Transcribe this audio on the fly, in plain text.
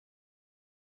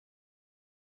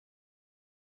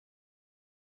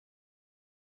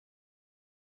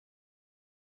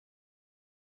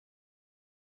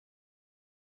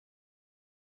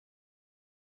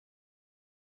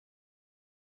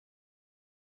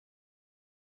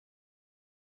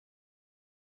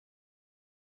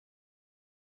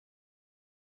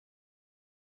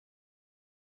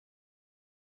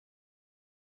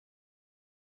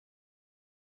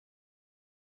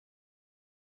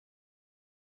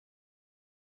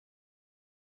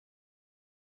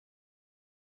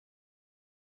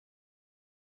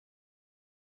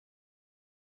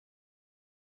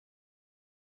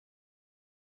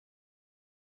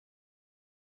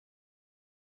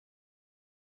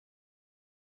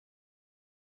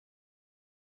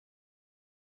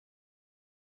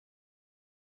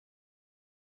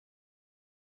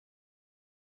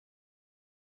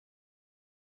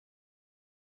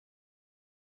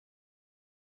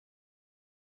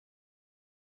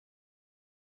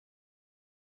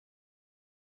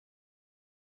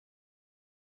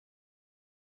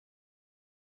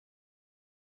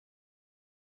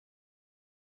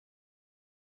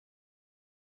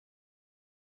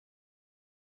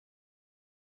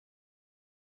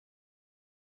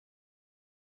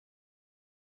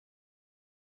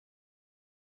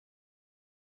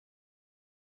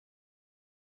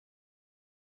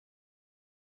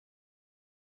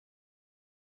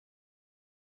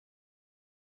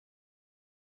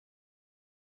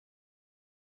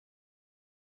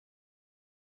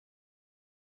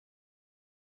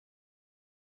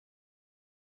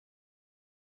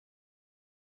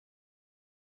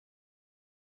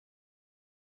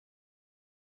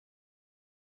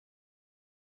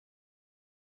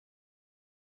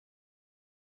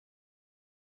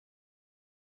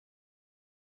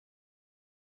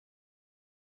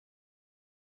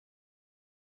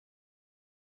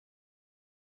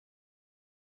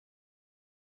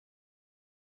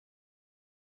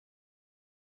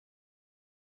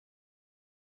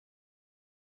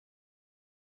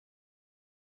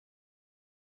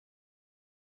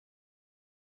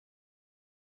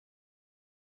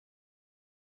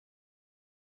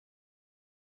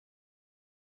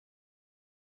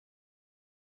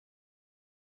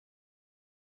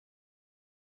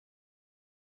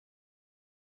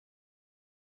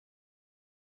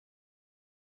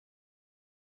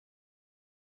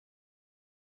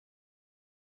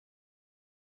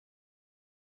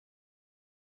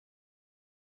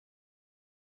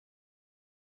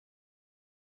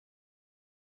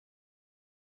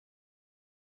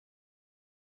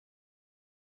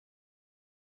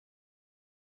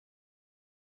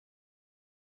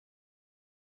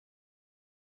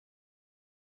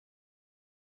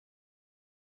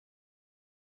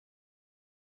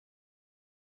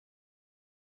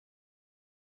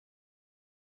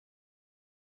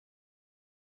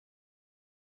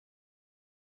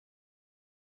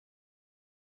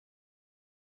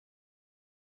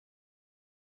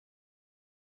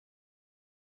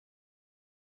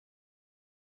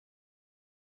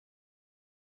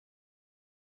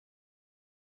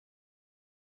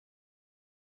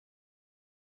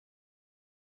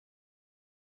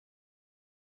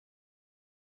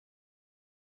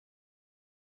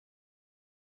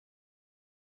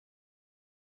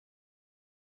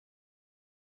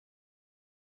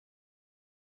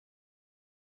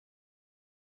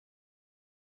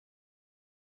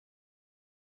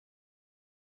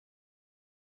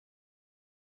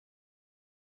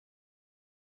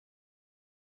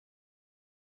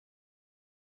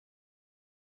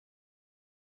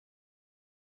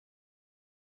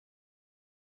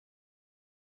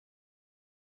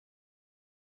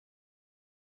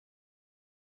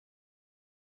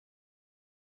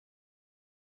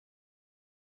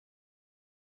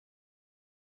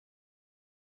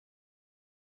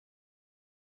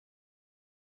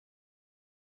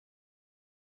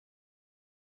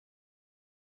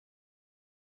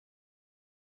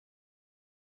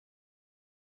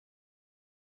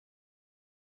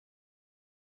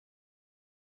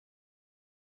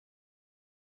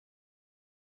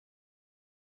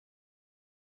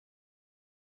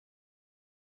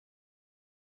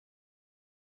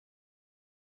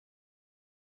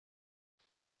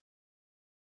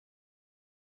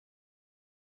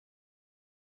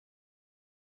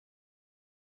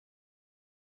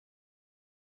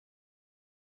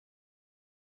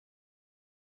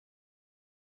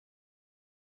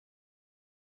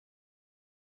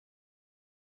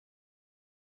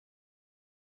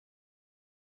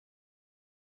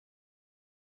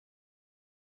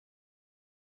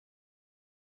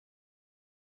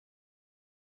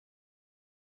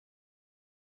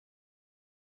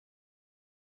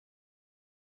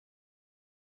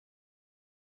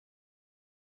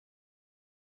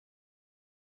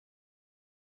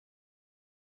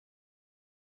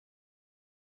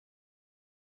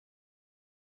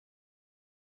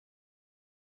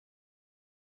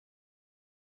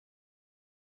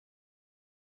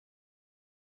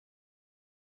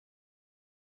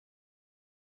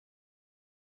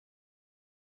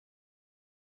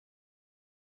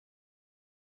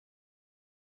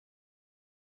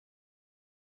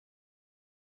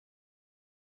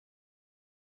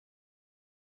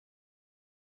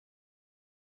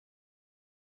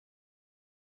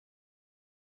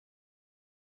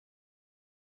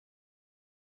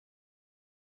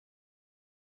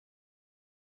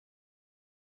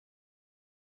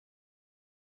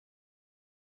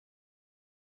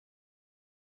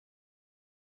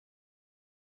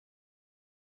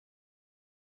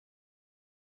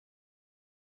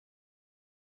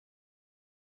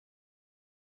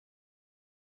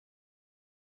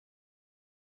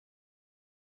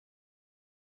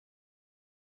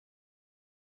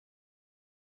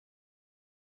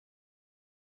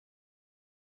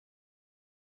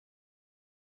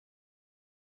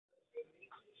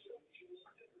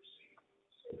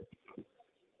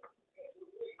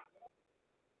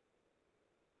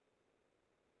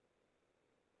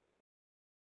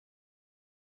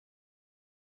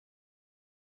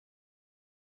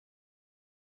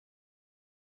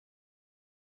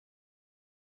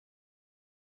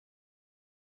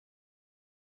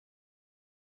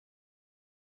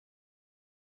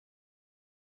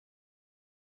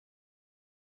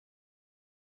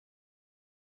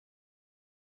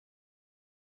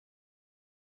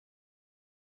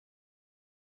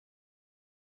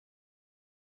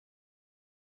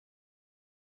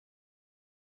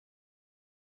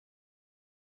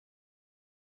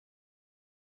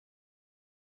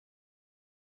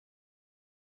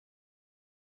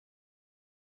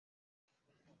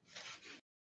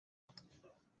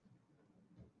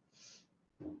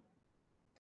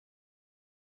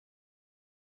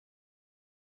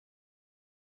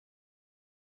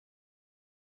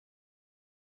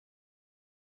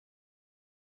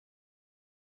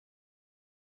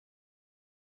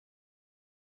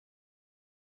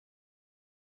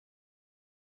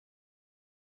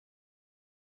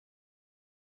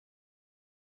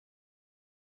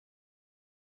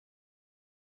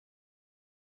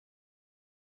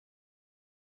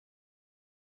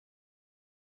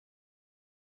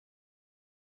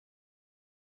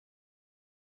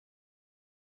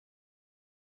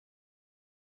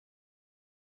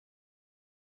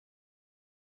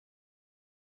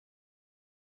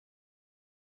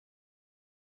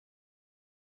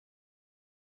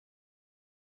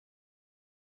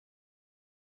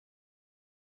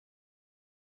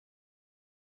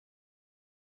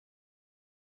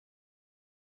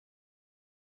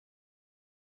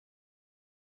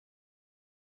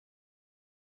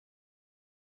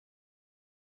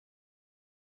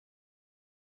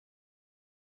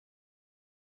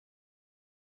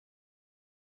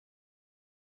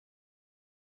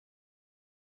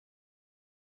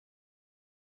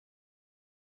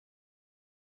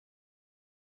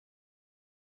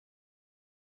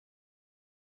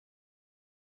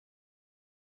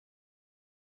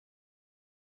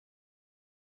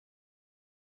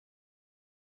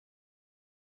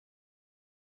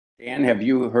Dan, have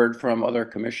you heard from other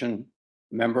commission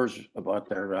members about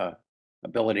their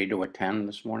ability to attend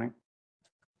this morning?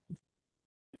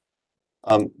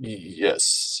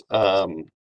 Yes. I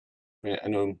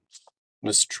know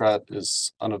Ms. Tratt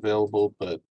is unavailable,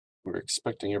 but we're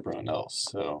expecting everyone else.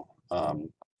 So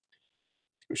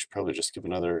we should probably just give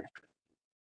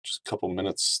just a couple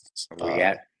minutes.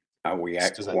 Are we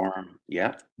at quorum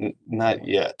yet? Not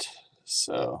yet.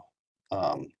 So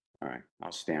all right,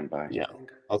 I'll stand by. Yeah,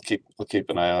 I'll keep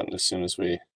an eye out, and as soon as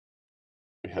we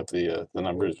have the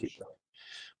numbers, we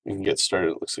can get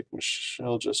started. It looks like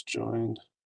Michelle just joined. I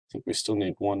think we still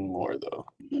need one more though.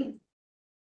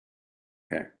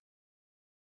 Okay.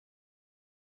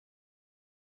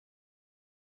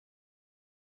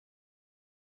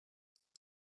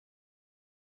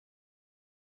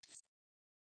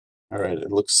 All right,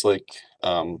 it looks like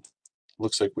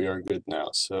we are good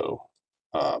now. So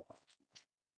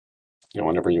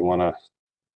whenever you want to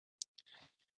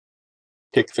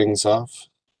kick things off,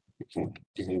 you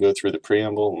can go through the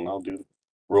preamble, and I'll do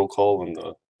roll call and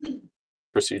the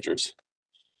procedures.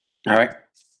 All right.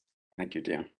 Thank you,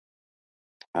 Dan.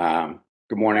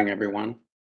 Good morning, everyone.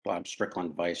 Bob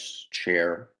Strickland, Vice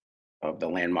Chair of the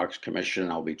Landmarks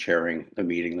Commission. I'll be chairing the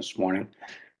meeting this morning.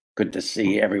 Good to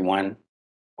see everyone,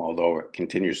 although it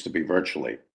continues to be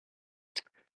virtually.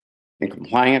 In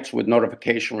compliance with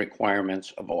notification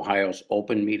requirements of Ohio's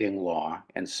open meeting law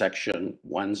and section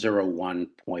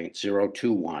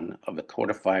 101.021 of the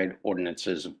Codified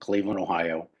Ordinances of Cleveland,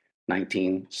 Ohio,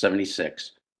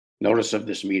 1976, notice of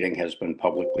this meeting has been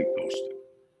publicly posted.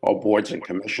 All boards and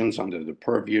commissions under the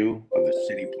purview of the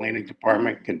City Planning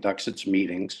Department conducts its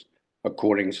meetings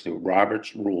according to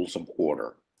Robert's Rules of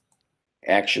Order.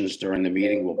 Actions during the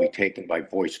meeting will be taken by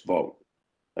voice vote.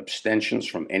 Abstentions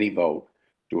from any vote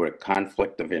due to a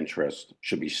conflict of interest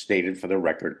should be stated for the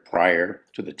record prior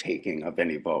to the taking of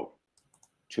any vote.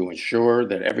 To ensure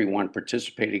that everyone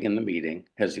participating in the meeting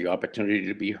has the opportunity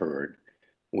to be heard,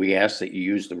 we ask that you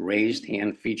use the raised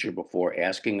hand feature before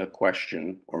asking a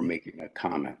question or making a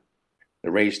comment.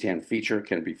 The raised hand feature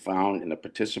can be found in the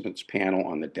participants panel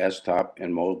on the desktop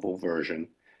and mobile version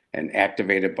and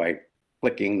activated by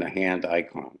clicking the hand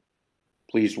icon.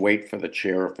 Please wait for the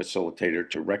chair or facilitator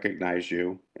to recognize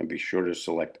you and be sure to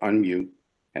select unmute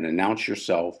and announce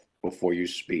yourself before you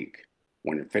speak.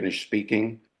 When you finish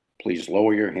speaking, please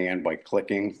lower your hand by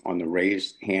clicking on the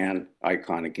raised hand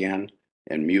icon again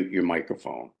and mute your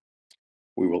microphone.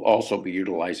 We will also be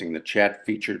utilizing the chat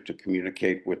feature to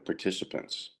communicate with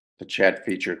participants. The chat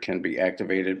feature can be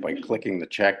activated by clicking the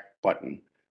chat button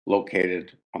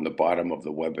located on the bottom of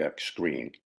the WebEx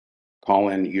screen.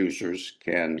 Call-in users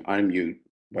can unmute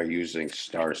by using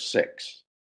 *6.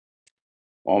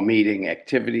 All meeting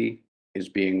activity is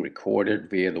being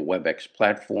recorded via the WebEx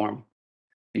platform.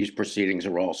 These proceedings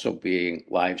are also being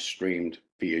live streamed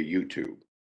via YouTube.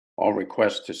 All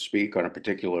requests to speak on a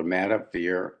particular matter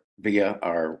via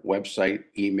our website,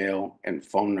 email, and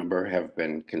phone number have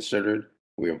been considered.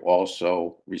 We have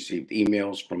also received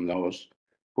emails from those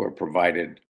who have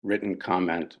provided written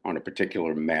comment on a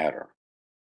particular matter.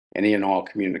 Any and all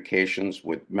communications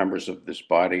with members of this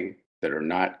body that are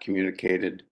not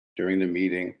communicated during the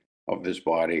meeting of this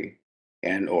body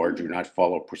and/or do not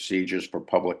follow procedures for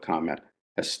public comment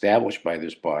established by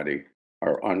this body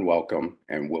are unwelcome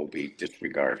and will be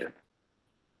disregarded.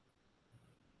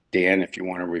 Dan, if you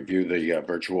want to review the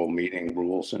virtual meeting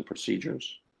rules and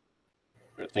procedures.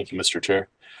 Thank you, Mr. Chair.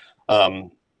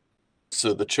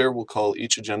 So the chair will call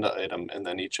each agenda item, and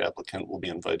then each applicant will be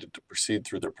invited to proceed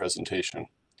through their presentation.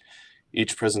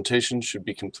 Each presentation should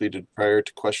be completed prior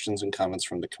to questions and comments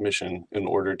from the commission in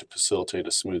order to facilitate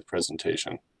a smooth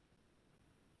presentation.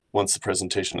 Once the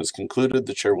presentation is concluded,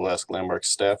 the chair will ask Landmark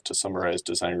staff to summarize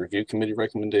Design Review Committee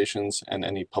recommendations and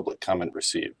any public comment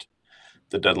received.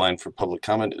 The deadline for public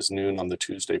comment is noon on the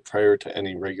Tuesday prior to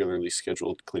any regularly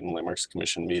scheduled Cleveland Landmarks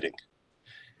Commission meeting.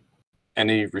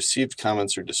 Any received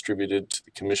comments are distributed to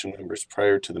the commission members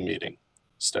prior to the meeting.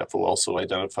 Staff will also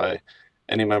identify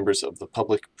any members of the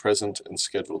public present and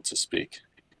scheduled to speak.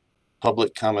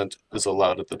 Public comment is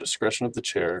allowed at the discretion of the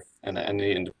chair, and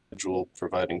any individual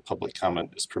providing public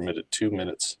comment is permitted 2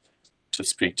 minutes to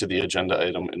speak to the agenda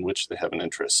item in which they have an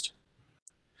interest.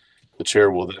 The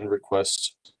chair will then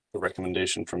request a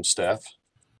recommendation from staff.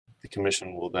 The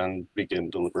commission will then begin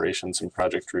deliberations and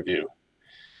project review.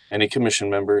 Any commission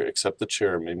member except the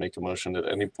chair may make a motion at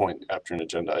any point after an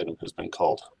agenda item has been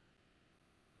called.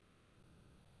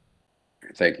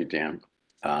 Thank you, Dan.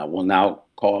 We'll now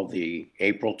call the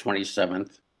April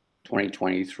 27th,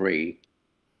 2023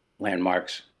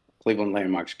 Cleveland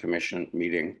Landmarks Commission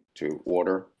meeting to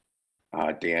order.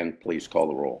 Dan, please call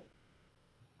the roll.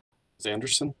 Ms.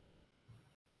 Anderson?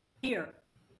 Here.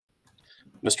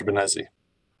 Mr. Benezzi?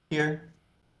 Here.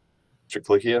 Mr.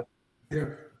 Clicchia?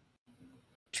 Here.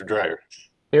 Mr. Dreyer?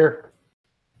 Here.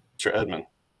 Mr. Edmond?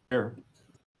 Here.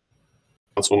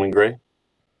 Councilwoman Gray?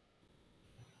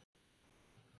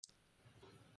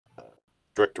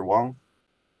 Director Wong?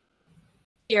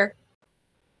 Here.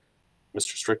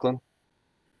 Mr. Strickland?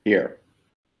 Here.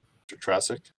 Mr.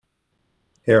 Trasick?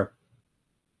 Here.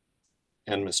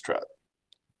 And Ms. Trott.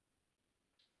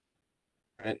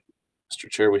 All right, Mr.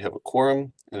 Chair, we have a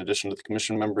quorum. In addition to the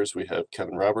commission members, we have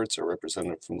Kevin Roberts, our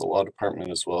representative from the Law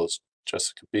Department, as well as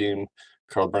Jessica Beam,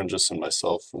 Carl Brungis, and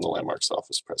myself from the Landmarks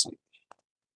office present.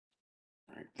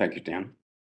 All right, thank you, Dan.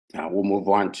 We'll move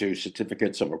on to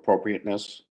certificates of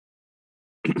appropriateness.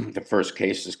 The first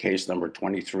case is case number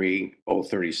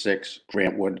 23036,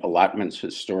 Grantwood Allotments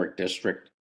Historic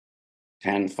District,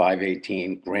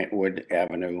 10518 Grantwood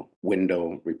Avenue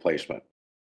window replacement.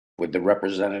 Would the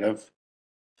representative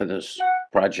for this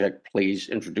project please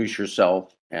introduce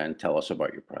yourself and tell us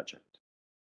about your project?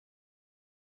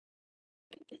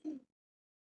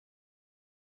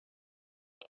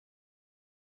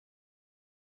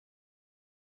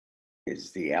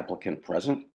 Is the applicant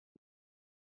present?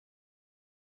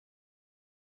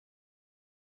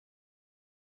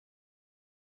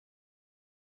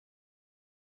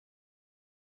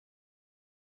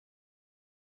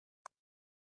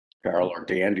 Carl or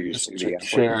Dan, do you see the Mr. applicant?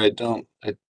 Chair,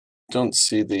 I don't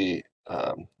see the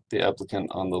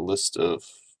applicant on the list of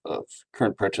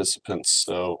current participants.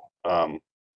 So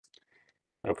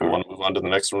if we want to move on to the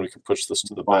next one, we can push this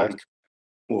to the back.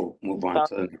 We'll move on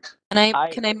to the next.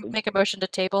 Can I make a motion to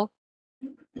table?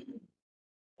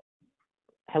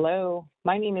 Hello,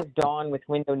 my name is Dawn with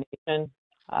Window Nation.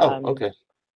 Oh, okay.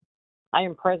 I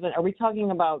am present. Are we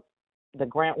talking about the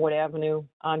Grantwood Avenue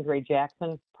Andre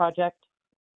Jackson project?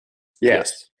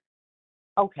 Yes.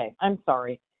 Okay, I'm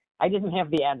sorry. I didn't have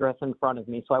the address in front of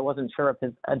me, so I wasn't sure of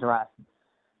his address.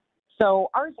 So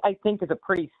ours, I think, is a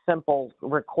pretty simple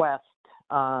request.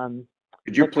 Could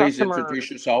you please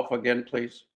introduce yourself again,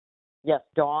 please? Yes,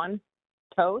 Dawn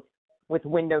Toth with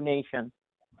Window Nation.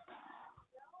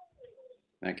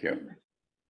 Thank you.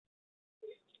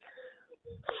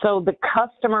 So the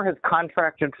customer has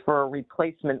contracted for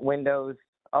replacement windows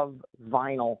of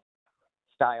vinyl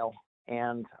style.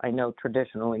 And I know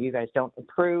traditionally you guys don't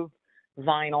approve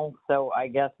vinyl, so I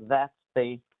guess that's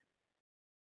the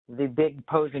big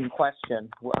posing question.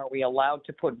 Are we allowed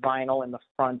to put vinyl in the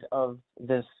front of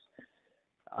this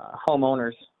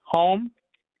homeowner's home.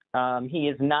 He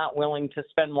is not willing to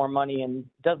spend more money and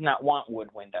does not want wood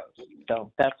windows.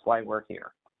 So that's why we're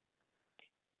here.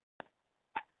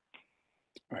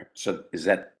 All right, so is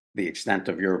that the extent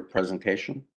of your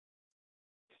presentation?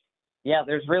 Yeah,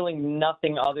 there's really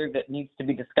nothing other that needs to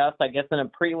be discussed. I guess in a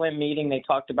prelim meeting, they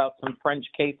talked about some French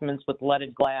casements with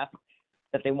leaded glass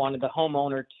that they wanted the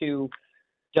homeowner to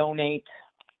donate.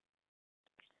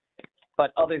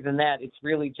 But other than that, it's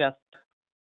really just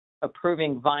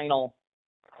approving vinyl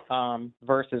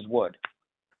versus wood.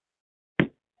 All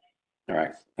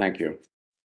right, thank you.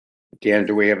 Dan,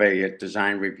 do we have a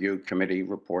design review committee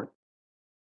report?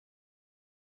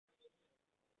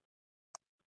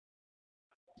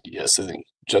 Yes, I think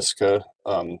Jessica,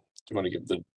 do you want to give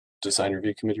the design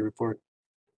review committee report?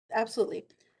 Absolutely.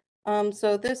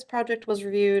 So this project was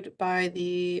reviewed by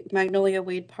the Magnolia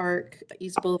Wade Park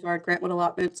East Boulevard Grantwood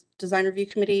Allotments Design Review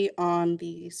Committee on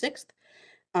the 6th.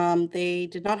 They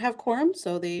did not have quorum,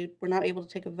 so they were not able to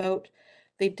take a vote.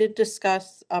 They did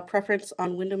discuss a preference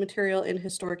on window material in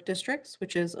historic districts,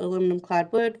 which is aluminum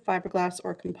clad wood, fiberglass,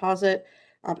 or composite,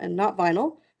 and not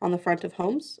vinyl on the front of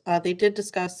homes. They did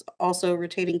discuss also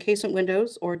retaining casement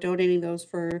windows or donating those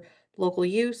for local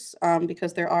use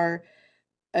because there are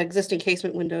existing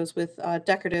casement windows with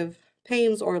decorative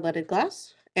panes or leaded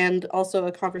glass, and also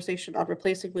a conversation on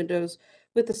replacing windows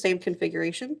with the same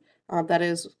configuration. That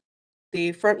is,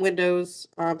 the front windows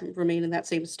remain in that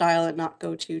same style and not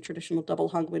go to traditional double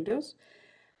hung windows.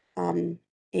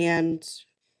 And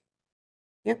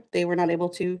yeah, they were not able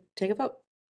to take a vote.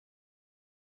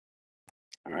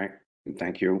 All right,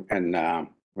 thank you. And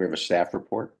we have a staff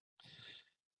report.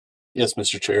 Yes,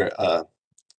 Mr. Chair.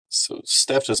 So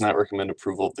staff does not recommend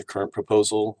approval of the current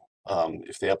proposal.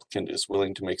 If the applicant is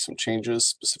willing to make some changes,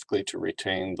 specifically to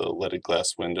retain the leaded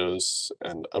glass windows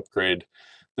and upgrade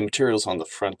the materials on the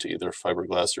front to either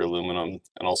fiberglass or aluminum,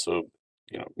 and also,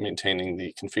 maintaining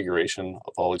the configuration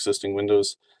of all existing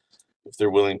windows. If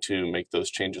they're willing to make those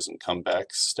changes and come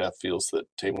back, staff feels that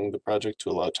tabling the project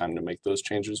to allow time to make those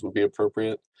changes would be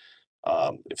appropriate.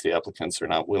 If the applicants are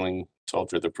not willing to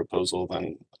alter the proposal,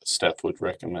 then staff would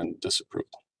recommend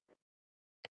disapproval.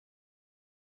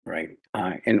 Right.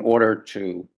 In order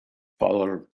to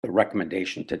follow the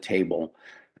recommendation to table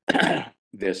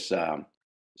this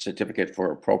certificate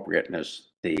for appropriateness,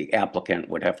 the applicant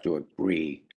would have to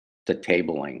agree to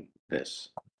tabling this.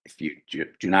 If you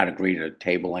do not agree to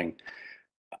tabling,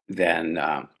 then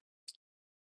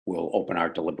we'll open our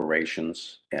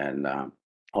deliberations and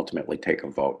ultimately take a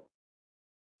vote.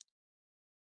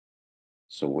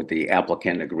 So would the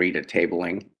applicant agree to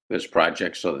tabling this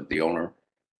project so that the owner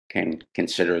can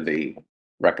consider the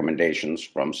recommendations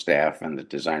from staff and the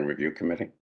design review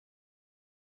committee?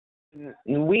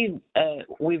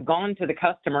 We've gone to the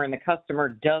customer, and the customer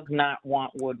does not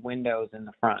want wood windows in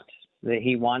the front. That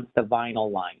he wants the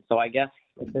vinyl line. So I guess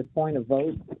at this point of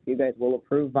vote, you guys will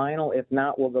approve vinyl. If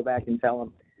not, we'll go back and tell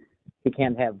him he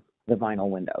can't have the vinyl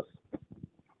windows.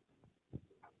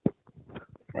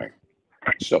 Right.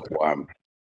 So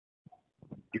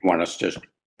you want us to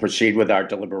proceed with our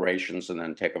deliberations and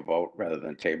then take a vote rather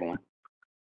than tabling?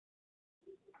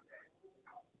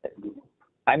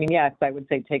 I mean, yes, I would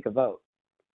say take a vote.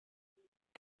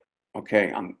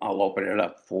 Okay, I'll open it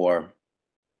up for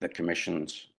the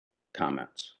commission's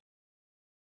comments.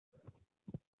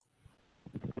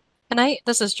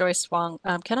 This is Joyce Wong.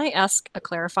 Can I ask a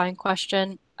clarifying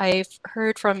question? I've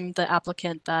heard from the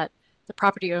applicant that the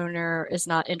property owner is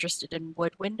not interested in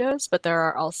wood windows, but there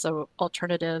are also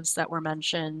alternatives that were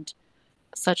mentioned,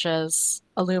 such as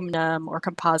aluminum or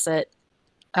composite.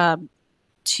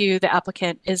 To the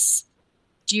applicant,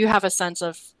 do you have a sense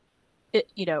of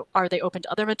it, are they open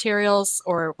to other materials,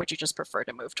 or would you just prefer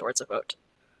to move towards a vote?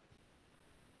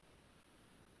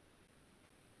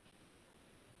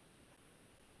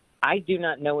 I do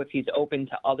not know if he's open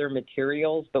to other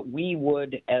materials, but we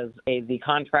would, as the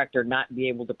contractor, not be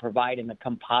able to provide in a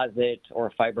composite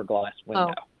or fiberglass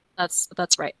window. Oh,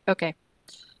 that's right. Okay.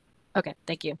 Okay,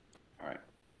 thank you. All right.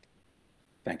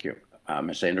 Thank you.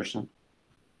 Ms. Anderson?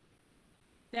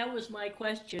 That was my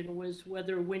question, was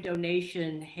whether Window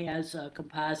Nation has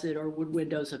composite or wood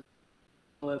windows.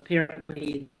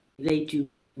 Apparently they do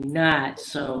not,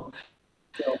 so.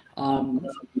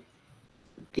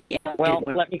 Well,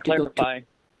 let me clarify.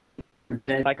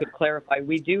 If I could clarify,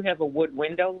 we do have a wood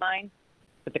window line,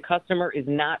 but the customer is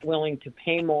not willing to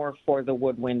pay more for the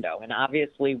wood window. And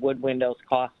obviously, wood windows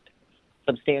cost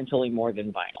substantially more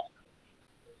than vinyl.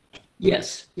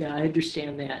 Yes, yeah, I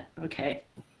understand that. Okay.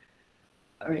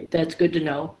 All right, that's good to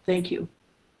know. Thank you.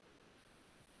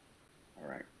 All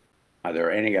right. Are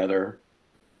there any other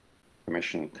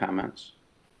commission comments?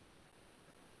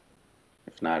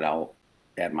 If not, I'll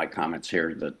add my comments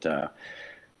here that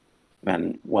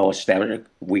been well established.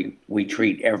 We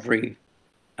treat every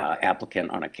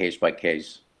applicant on a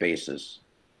case-by-case basis,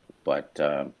 but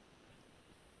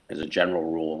as a general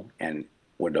rule and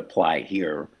would apply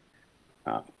here,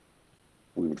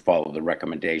 we would follow the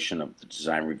recommendation of the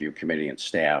Design Review Committee and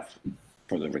staff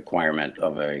for the requirement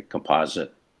of a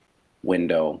composite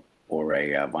window or a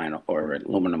vinyl or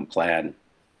aluminum clad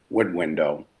wood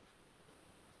window,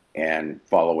 and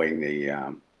following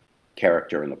the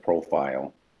character and the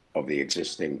profile of the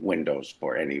existing windows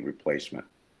for any replacement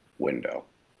window.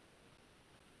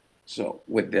 So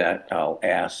with that, I'll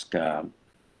ask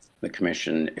the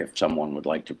commission if someone would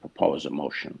like to propose a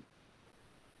motion.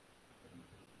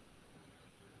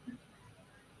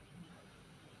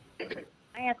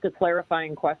 I ask a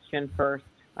clarifying question first.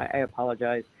 I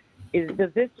apologize.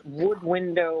 Does this wood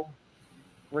window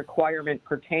requirement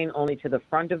pertain only to the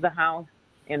front of the house,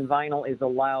 and vinyl is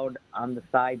allowed on the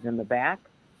sides and the back?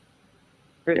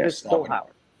 Or is Yes, this full house?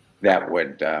 That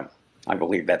would, I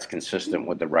believe that's consistent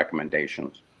with the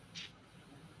recommendations.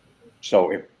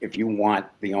 So if you want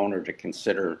the owner to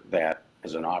consider that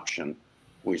as an option,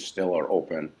 we still are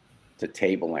open to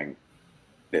tabling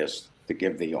this to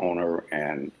give the owner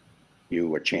and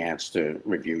you a chance to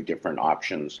review different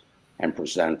options and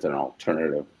present an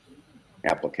alternative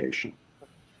application.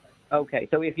 Okay,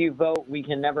 so if you vote, we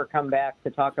can never come back to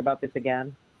talk about this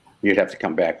again? You'd have to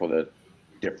come back with a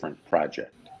different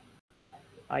project.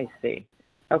 I see.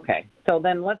 Okay, so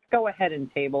then let's go ahead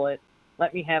and table it.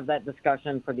 Let me have that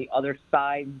discussion for the other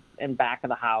side and back of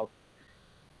the house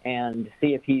and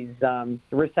see if he's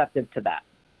receptive to that.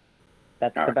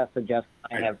 That's All the right. best suggestion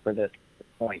I have for this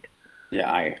point.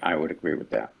 Yeah, I would agree with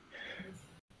that.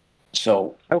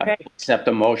 So Okay. accept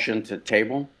the motion to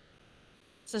table.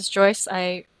 This is Joyce.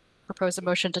 I propose a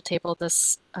motion to table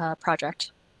this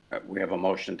project. We have a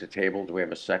motion to table. Do we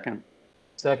have a second?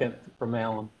 Second from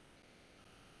Alan.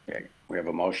 Okay, we have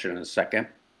a motion and a second.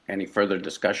 Any further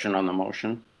discussion on the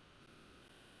motion?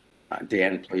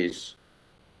 Dan, please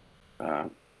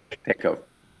take a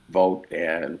vote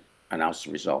and announce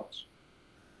the results.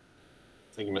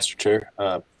 Thank you, Mr. Chair.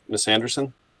 Ms.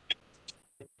 Anderson,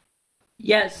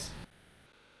 Yes.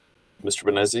 Mr.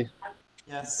 Benezzi,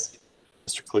 Yes.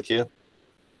 Mr. Clicchia,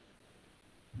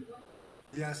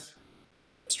 Yes.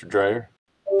 Mr. Dreyer,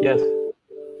 Yes.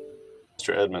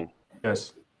 Mr. Edmond,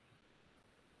 Yes.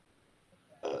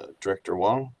 Director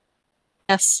Wong,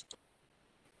 Yes.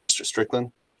 Mr.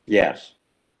 Strickland, Yes.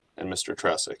 and Mr.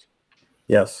 Trasick.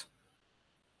 Yes.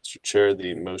 Mr. Chair,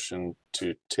 the motion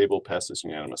to table passes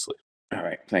unanimously. All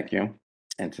right, thank you.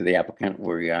 And to the applicant,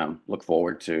 we look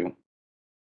forward to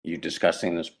you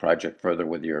discussing this project further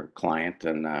with your client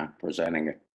and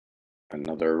presenting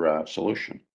another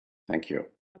solution. Thank you.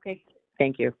 Okay,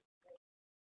 thank you.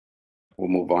 We'll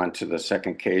move on to the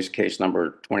second case, case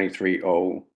number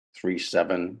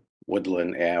 23037,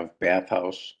 Woodland Ave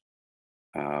Bathhouse,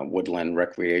 Woodland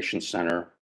Recreation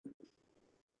Center,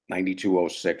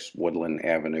 9206 Woodland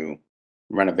Avenue,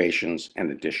 renovations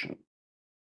and addition.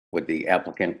 Would the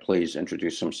applicant please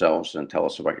introduce themselves and tell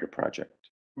us about your project?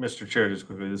 Mr. Chair, just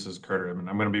quickly, this is Carter Edmond.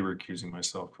 I'm going to be recusing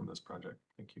myself from this project.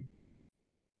 Thank you.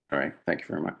 All right, thank you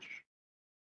very much.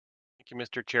 Thank you,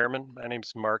 Mr. Chairman. My name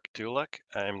is Mark Dulek.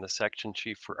 I'm the Section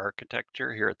Chief for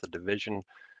Architecture here at the Division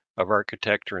of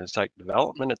Architecture and Site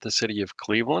Development at the City of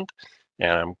Cleveland.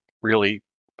 And I'm really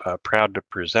proud to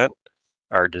present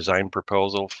our design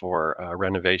proposal for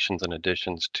renovations and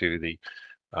additions to the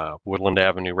Woodland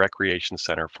Avenue Recreation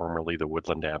Center, formerly the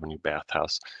Woodland Avenue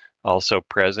Bathhouse. Also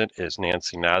present is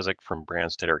Nancy Nozick from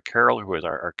Branstetter Carroll, who is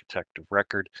our architect of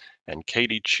record, and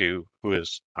Katie Chu, who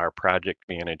is our project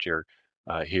manager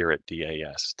here at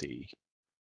DASD.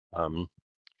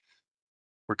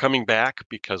 We're coming back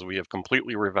because we have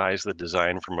completely revised the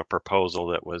design from a proposal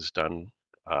that was done,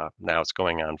 now it's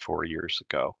going on 4 years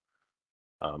ago.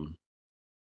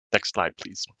 Next slide,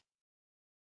 please.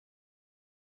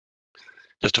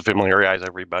 Just to familiarize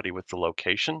everybody with the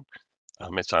location,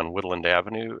 it's on Woodland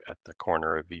Avenue at the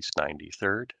corner of East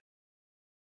 93rd.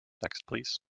 Next,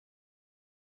 please.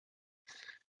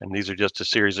 And these are just a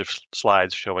series of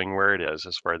slides showing where it is.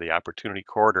 As where the Opportunity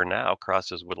Corridor now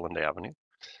crosses Woodland Avenue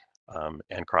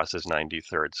and crosses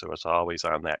 93rd. So it's always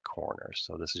on that corner.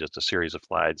 So this is just a series of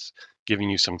slides giving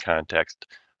you some context.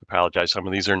 I apologize, some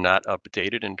of these are not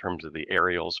updated in terms of the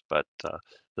aerials, but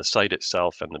the site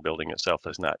itself and the building itself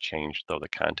has not changed, though the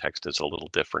context is a little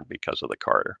different because of the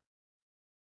corridor.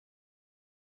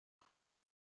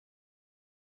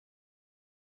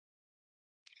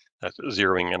 That's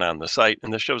zeroing in on the site,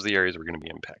 and this shows the areas we're going to be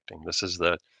impacting. This is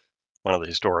the one of the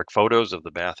historic photos of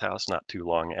the bathhouse not too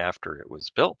long after it was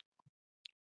built.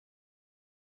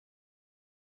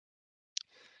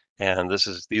 And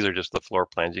these are just the floor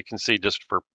plans. You can see, just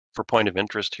for point of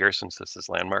interest here, since this is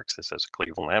landmarks, this is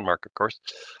Cleveland Landmark, of course.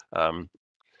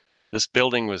 This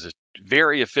building was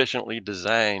very efficiently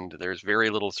designed. There's very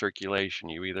little circulation.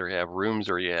 You either have rooms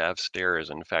or you have stairs.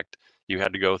 In fact, you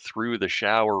had to go through the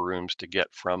shower rooms to get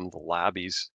from the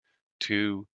lobbies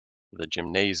to the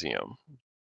gymnasium.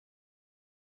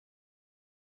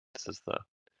 This is the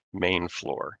main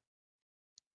floor.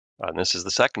 And this is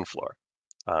the second floor.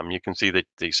 You can see that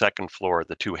the second floor,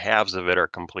 the two halves of it are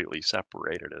completely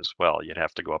separated as well. You'd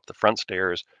have to go up the front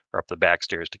stairs or up the back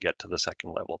stairs to get to the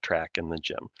second level track in the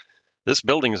gym. This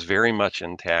building is very much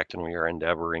intact, and we are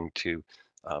endeavoring to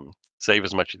save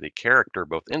as much of the character,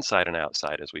 both inside and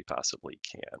outside, as we possibly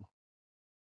can.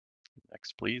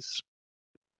 Next, please.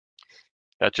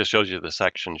 That just shows you the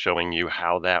section showing you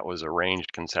how that was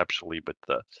arranged conceptually, but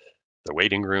the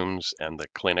waiting rooms and the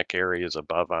clinic areas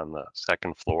above on the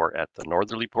second floor at the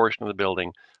northerly portion of the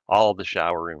building, all of the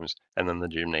shower rooms, and then the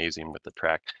gymnasium with the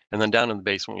track. And then down in the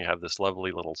basement, you have this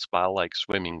lovely little spa-like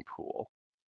swimming pool.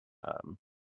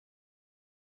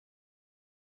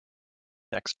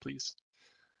 Next, please.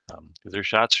 These are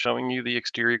shots showing you the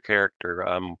exterior character.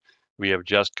 We have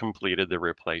just completed the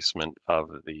replacement of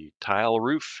the tile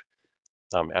roof,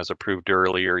 as approved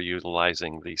earlier,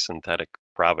 utilizing the synthetic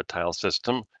Pravitile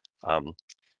system.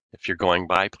 If you're going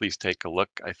by, please take a look.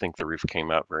 I think the roof came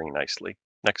out very nicely.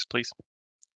 Next, please.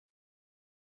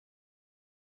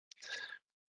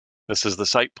 This is the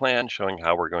site plan showing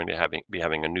how we're going to be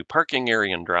having a new parking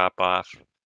area and drop off.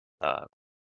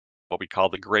 What we call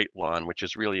the Great Lawn, which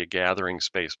is really a gathering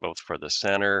space both for the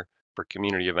center, for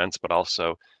community events, but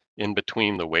also in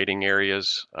between the waiting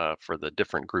areas for the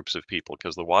different groups of people,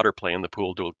 because the water play and the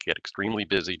pool do get extremely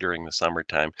busy during the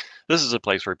summertime. This is a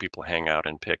place where people hang out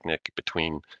and picnic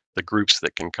between the groups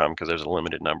that can come, because there's a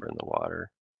limited number in the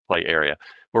water play area.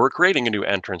 But we're creating a new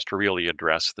entrance to really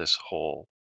address this whole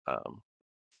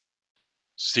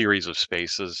series of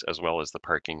spaces, as well as the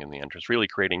parking in the entrance, really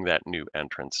creating that new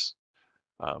entrance.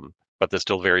 But they're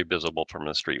still very visible from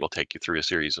the street. We'll take you through a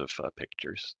series of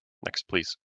pictures. Next,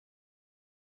 please.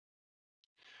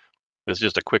 This is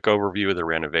just a quick overview of the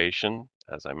renovation.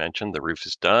 As I mentioned, the roof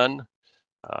is done.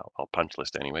 I'll punch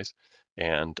list anyways.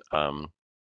 And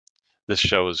this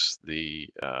shows the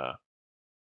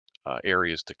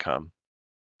areas to come,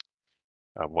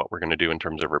 what we're going to do in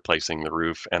terms of replacing the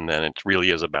roof. And then it really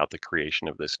is about the creation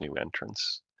of this new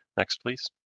entrance. Next, please.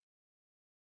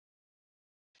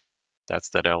 That's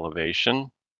that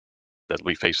elevation that'll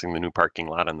be facing the new parking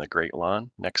lot on the Great Lawn.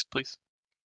 Next, please.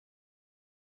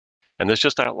 And this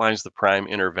just outlines the prime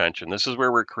intervention. This is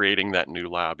where we're creating that new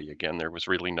lobby. Again, there's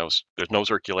no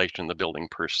circulation in the building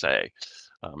per se.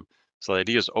 So the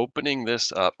idea is opening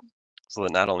this up so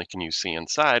that not only can you see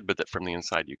inside, but that from the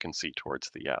inside you can see towards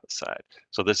the outside.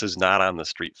 So this is not on the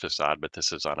street facade, but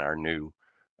this is on our new,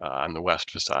 on the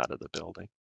west facade of the building.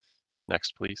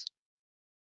 Next, please.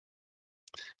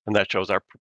 And that shows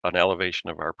an elevation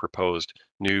of our proposed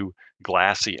new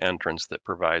glassy entrance that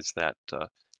provides that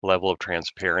level of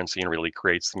transparency and really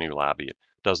creates the new lobby. It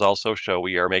does also show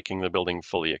we are making the building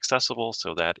fully accessible,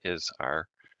 so that is our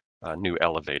new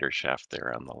elevator shaft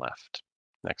there on the left.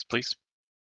 Next, please.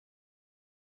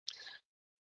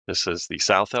 This is the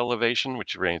south elevation,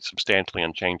 which remains substantially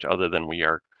unchanged, other than we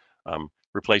are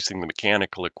replacing the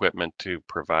mechanical equipment to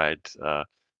provide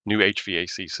new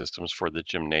HVAC systems for the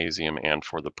gymnasium and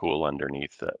for the pool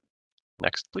underneath it.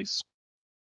 Next, please.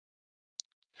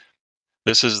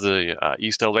 This is the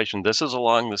east elevation. This is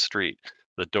along the street.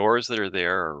 The doors that are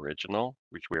there are original,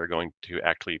 which we are going to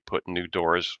actually put new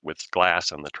doors with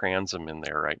glass and the transom in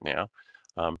there right now.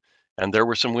 And there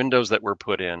were some windows that were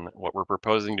put in. What we're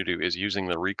proposing to do is using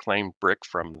the reclaimed brick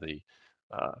from the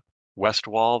west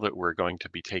wall that we're going to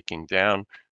be taking down.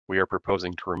 We are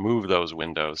proposing to remove those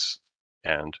windows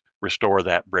and restore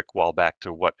that brick wall back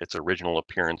to what its original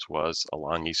appearance was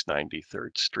along East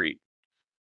 93rd Street.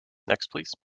 Next,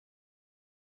 please.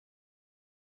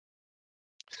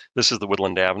 This is the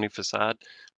Woodland Avenue facade.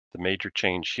 The major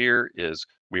change here is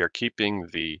we are keeping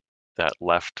that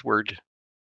leftward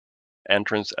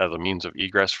entrance as a means of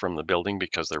egress from the building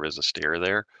because there is a stair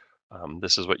there.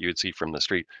 This is what you would see from the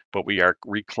street, but we are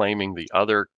reclaiming the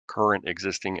other current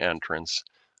existing entrance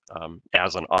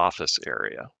as an office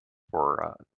area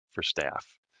for staff.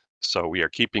 So we are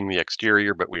keeping the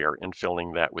exterior, but we are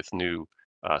infilling that with new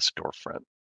storefront.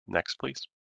 Next, please.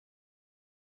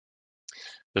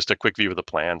 Just a quick view of the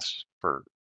plans for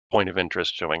point of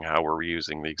interest, showing how we're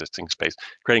reusing the existing space,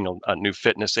 creating a new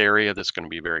fitness area that's going to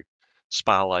be very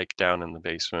spa-like down in the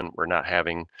basement. We're not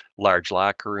having large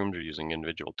locker rooms. We're using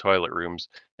individual toilet rooms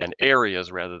and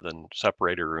areas rather than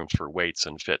separated rooms for weights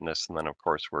and fitness. And then, of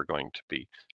course, we're going to be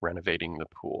renovating the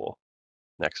pool.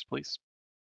 Next, please.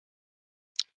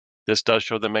 This does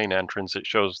show the main entrance. It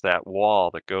shows that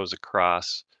wall that goes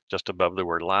across just above the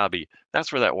word lobby.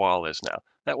 That's where that wall is now.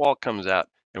 That wall comes out,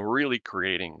 and we're really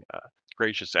creating a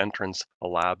gracious entrance, a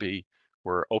lobby.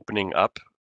 We're opening up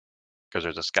because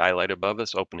there's a skylight above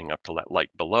us, opening up to that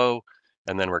light below.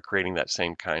 And then we're creating that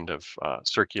same kind of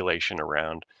circulation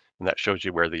around. And that shows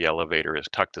you where the elevator is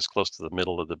tucked as close to the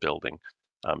middle of the building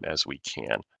as we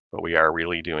can. But we are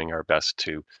really doing our best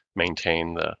to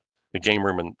maintain the game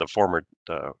room and the former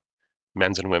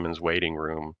men's and women's waiting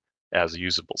room as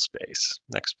usable space.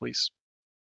 Next, please.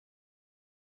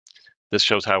 This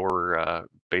shows how we're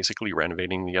basically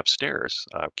renovating the upstairs,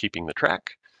 keeping the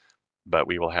track, but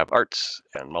we will have arts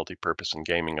and multi-purpose and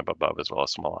gaming up above as well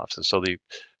as small offices. So the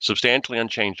substantially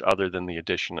unchanged other than the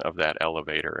addition of that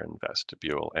elevator and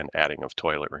vestibule and adding of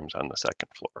toilet rooms on the second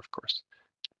floor, of course.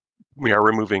 We are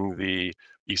removing the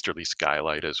easterly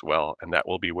skylight as well, and that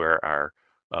will be where our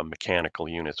mechanical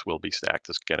units will be stacked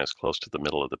again as close to the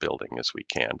middle of the building as we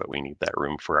can, but we need that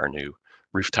room for our new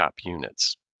rooftop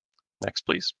units. Next,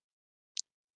 please.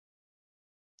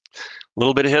 A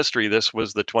little bit of history. This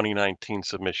was the 2019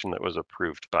 submission that was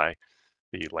approved by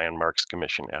the Landmarks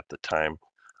Commission at the time.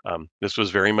 This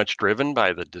was very much driven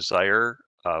by the desire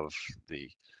of the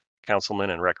councilman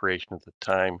and recreation at the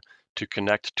time to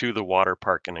connect to the water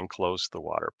park and enclose the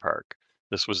water park.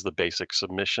 This was the basic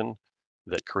submission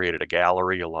that created a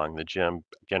gallery along the gym.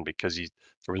 Again, because there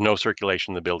was no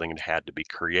circulation in the building, it had to be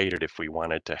created if we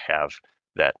wanted to have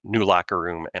that new locker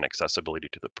room and accessibility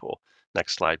to the pool.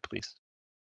 Next slide, please.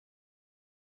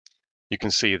 You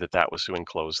can see that that was to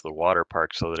enclose the water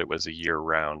park so that it was a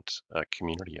year-round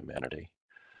community amenity.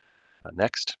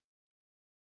 Next.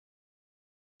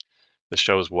 This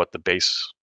shows what the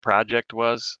base project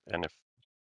was, and if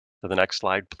to the next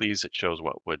slide, please, it shows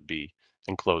what would be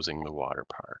enclosing the water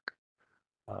park.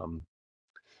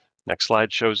 Next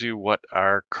slide shows you what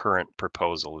our current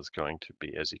proposal is going to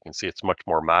be. As you can see, it's much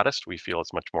more modest. We feel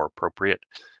it's much more appropriate,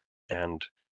 and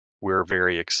we're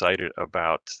very excited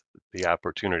about the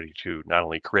opportunity to not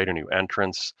only create a new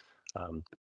entrance.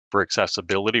 For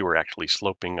accessibility, we're actually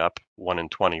sloping up 1 in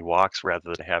 20 walks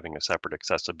rather than having a separate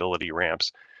accessibility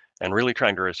ramps, and really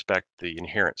trying to respect the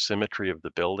inherent symmetry of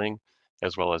the building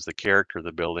as well as the character of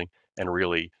the building, and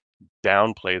really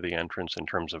downplay the entrance in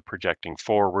terms of projecting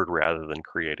forward rather than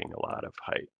creating a lot of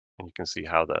height. And you can see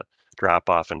how the drop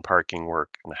off and parking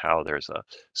work and how there's a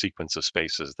sequence of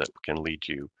spaces that can lead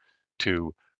you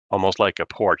to almost like a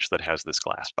porch that has this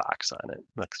glass box on it.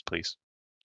 Next, please.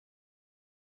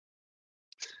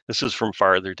 This is from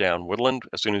farther down Woodland.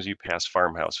 As soon as you pass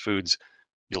Farmhouse Foods,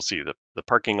 you'll see the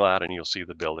parking lot and you'll see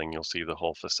the building, you'll see the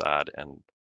whole facade and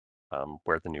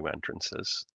where the new entrance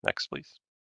is. Next, please.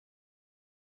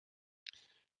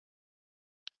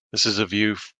 This is a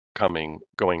view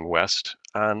going west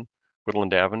on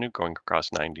Woodland Avenue, going across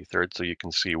 93rd. So you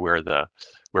can see where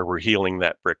we're healing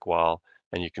that brick wall,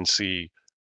 and you can see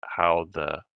how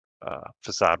the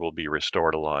facade will be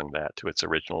restored along that to its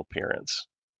original appearance.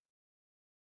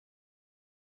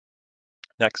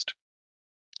 Next.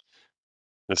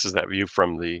 This is that view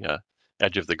from the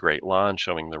edge of the Great Lawn,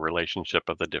 showing the relationship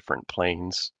of the different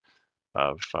planes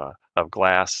of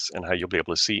glass and how you'll be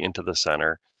able to see into the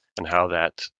center, and how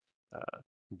that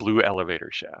blue elevator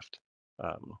shaft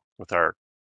with our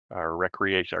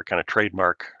recreation, our kind of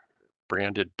trademark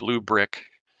branded blue brick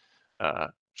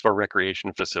for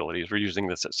recreation facilities. We're using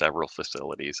this at several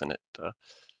facilities, and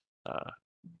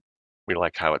we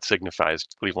like how it signifies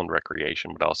Cleveland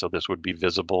recreation, but also this would be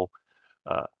visible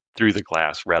through the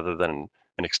glass rather than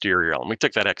an exterior element. We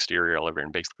took that exterior elevator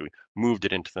and basically moved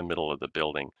it into the middle of the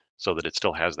building so that it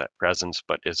still has that presence,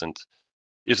 but isn't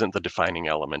the defining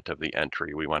element of the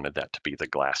entry. We wanted that to be the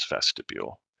glass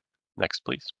vestibule. Next,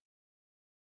 please.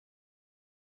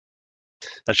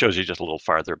 That shows you just a little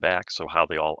farther back, so how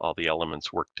all the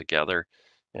elements work together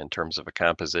in terms of a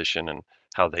composition and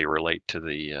how they relate to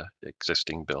the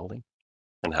existing building,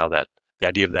 and how the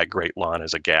idea of that great lawn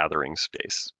as a gathering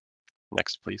space.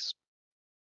 Next, please.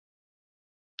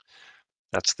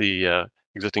 That's the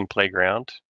existing playground,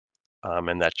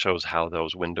 and that shows how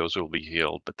those windows will be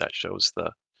healed, but that shows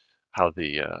how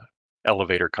the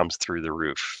elevator comes through the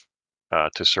roof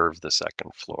to serve the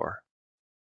second floor.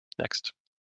 Next.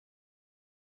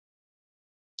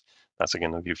 That's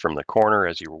again the view from the corner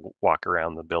as you walk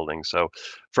around the building. So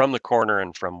from the corner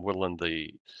and from Woodland,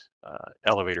 the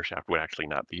elevator shaft would actually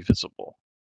not be visible.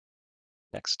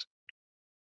 Next.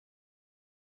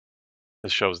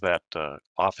 This shows that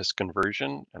office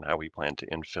conversion and how we plan to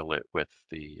infill it with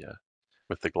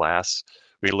the glass.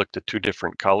 We looked at 2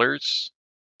 different colors,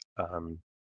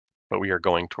 but we are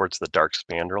going towards the dark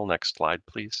spandrel. Next slide,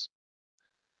 please.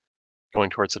 Going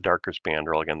towards the darker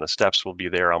spandrel. Again, the steps will be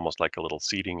there almost like a little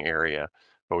seating area,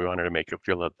 but we wanted to make it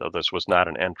feel that though this was not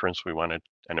an entrance, we wanted,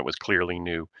 and it was clearly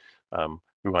new,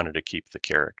 we wanted to keep the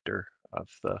character of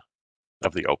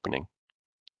the opening.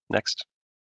 Next.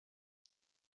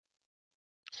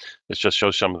 This just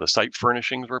shows some of the site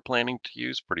furnishings we're planning to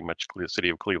use, pretty much the City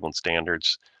of Cleveland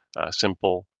standards,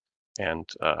 simple and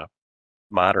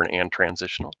modern and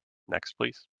transitional. Next,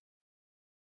 please.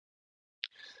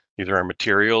 These are our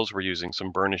materials. We're using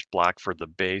some burnished block for the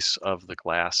base of the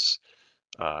glass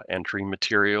entry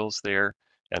materials there,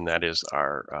 and that is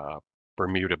our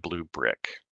Bermuda blue brick.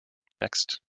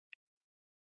 Next.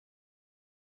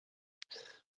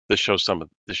 This shows the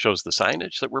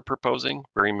signage that we're proposing,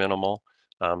 very minimal.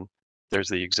 There's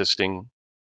the existing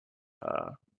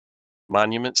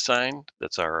monument sign.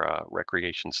 That's our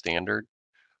recreation standard.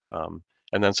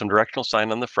 And then some directional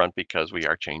sign on the front because we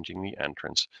are changing the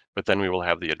entrance. But then we will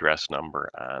have the address number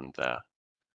on the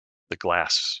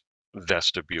glass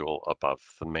vestibule above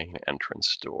the main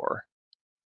entrance door.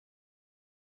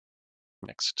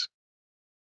 Next.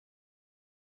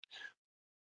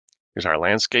 Here's our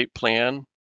landscape plan.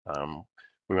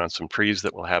 We want some trees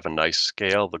that will have a nice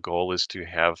scale. The goal is to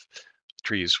have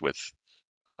trees with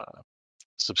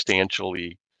substantial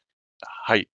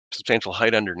height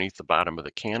underneath the bottom of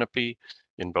the canopy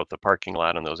in both the parking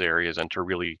lot and those areas, and to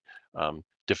really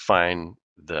define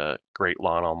the Great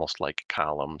Lawn almost like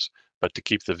columns, but to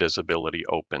keep the visibility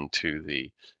open to the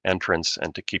entrance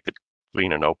and to keep it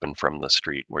clean and open from the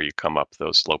street where you come up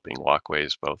those sloping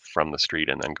walkways, both from the street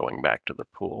and then going back to the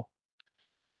pool.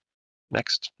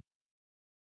 Next.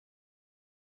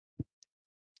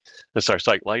 This is our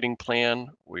site lighting plan.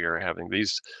 We are having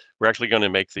these, we're actually going to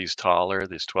make these taller,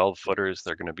 these 12 footers.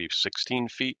 They're going to be 16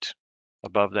 feet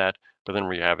above that, but then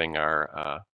we're having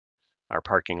our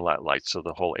parking lot lights. So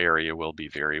the whole area will be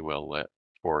very well lit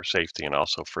for safety and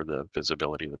also for the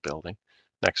visibility of the building.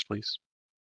 Next, please.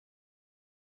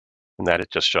 And that is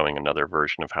just showing another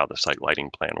version of how the site lighting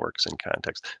plan works in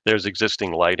context. There's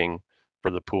existing lighting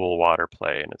for the pool, water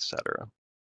play, and etc.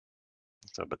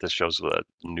 So, but this shows the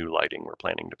new lighting we're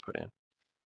planning to put in.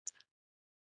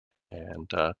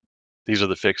 And these are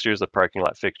the fixtures. The parking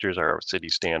lot fixtures are city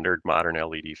standard modern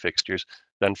LED fixtures.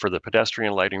 Then for the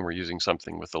pedestrian lighting, we're using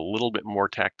something with a little bit more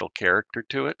tactile character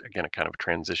to it. Again, a kind of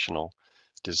transitional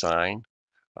design.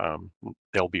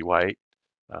 They'll be white.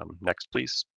 Next,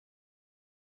 please.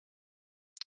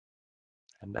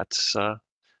 And that's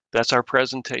our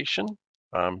presentation.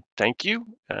 Thank you,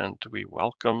 and we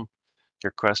welcome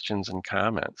your questions and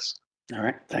comments. All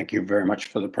right, thank you very much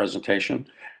for the presentation.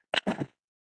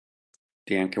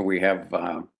 Dan, can we have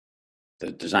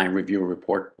the design review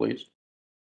report, please?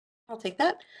 I'll take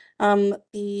that.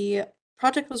 The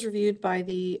project was reviewed by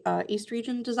the East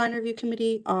Region Design Review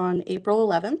Committee on April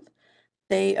 11th.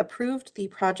 They approved the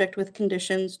project with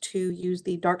conditions to use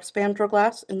the dark spandrel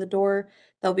glass in the door.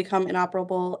 They'll become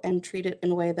inoperable and treat it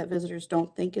in a way that visitors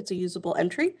don't think it's a usable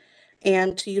entry,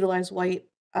 and to utilize white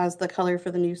as the color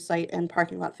for the new site and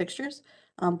parking lot fixtures,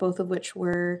 both of which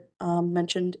were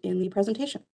mentioned in the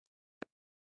presentation.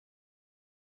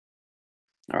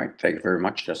 All right, thank you very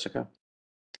much, Jessica.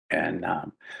 And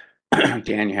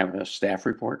Dan, you have a staff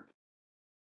report?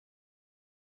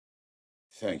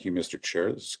 Thank you, Mr.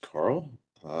 Chair. This is Carl.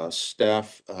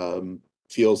 Staff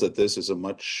feels that this is a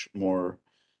much more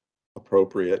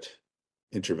appropriate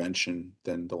intervention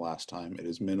than the last time. It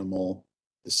is minimal.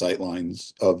 The sight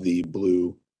lines of the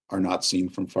blue are not seen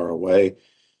from far away.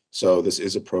 So this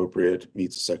is appropriate,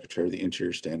 meets the Secretary of the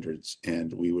Interior standards,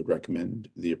 and we would recommend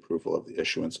the approval of the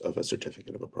issuance of a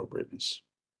certificate of appropriateness.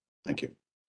 Thank you.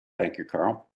 Thank you,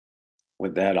 Carl.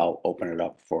 With that, I'll open it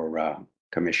up for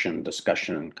commission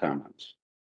discussion and comments.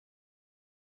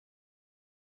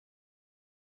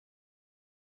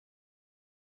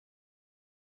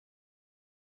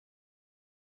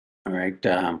 All right,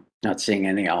 not seeing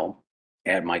any, I'll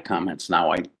add my comments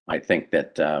now. I think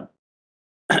that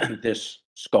this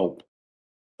scope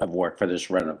of work for this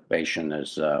renovation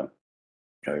is a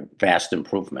vast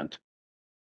improvement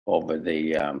over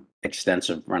the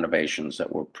extensive renovations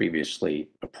that were previously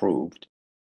approved.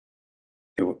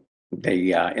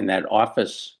 They in that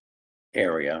office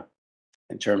area,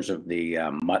 in terms of the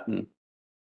mutton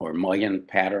or mullion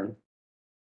pattern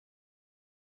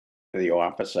for the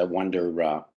office, I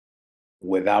wonder,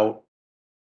 without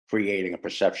creating a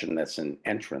perception that's an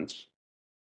entrance,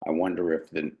 I wonder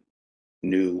if the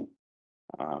new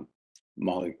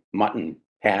mutton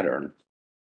pattern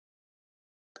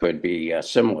could be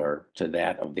similar to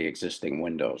that of the existing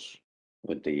windows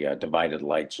with the divided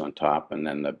lights on top and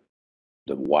then the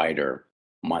wider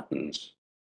muttons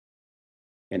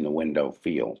in the window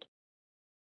field.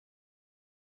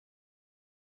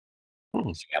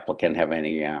 Does the applicant have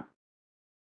any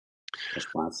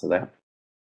response to that?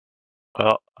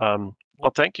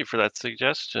 Well, thank you for that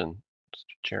suggestion,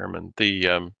 Mr. Chairman.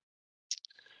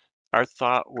 Our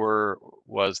thought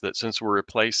was that since we're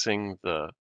replacing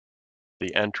the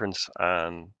entrance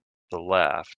on the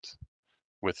left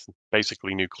with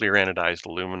basically new clear anodized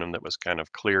aluminum that was kind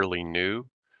of clearly new,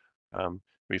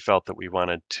 we felt that we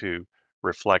wanted to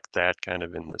reflect that kind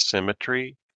of in the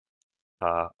symmetry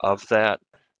of that,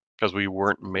 because we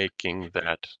weren't making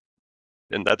that,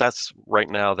 and that's right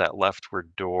now that leftward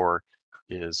door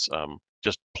is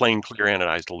just plain clear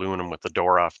anodized aluminum with the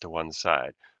door off to one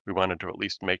side. We wanted to at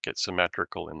least make it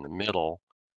symmetrical in the middle,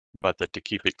 but that to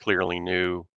keep it clearly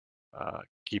new,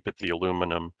 keep it the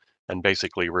aluminum, and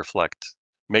basically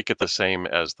make it the same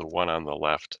as the one on the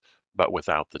left, but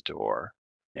without the door,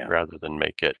 rather than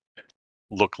make it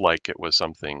look like it was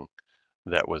something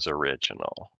that was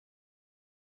original.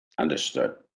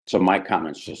 Understood. So my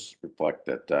comments just reflect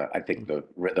that I think the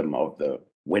rhythm of the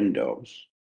windows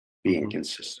being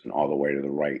consistent all the way to the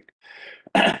right,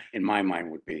 in my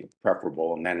mind, would be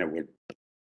preferable. And then it would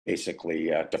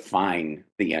basically define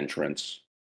the entrance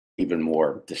even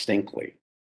more distinctly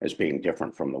as being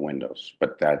different from the windows.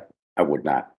 But that I would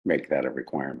not make that a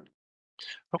requirement.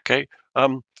 Okay.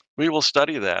 We will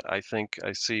study that. I think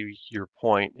I see your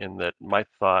point in that. My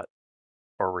thought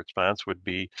or response would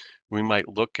be we might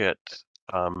look at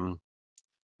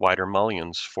wider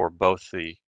mullions for both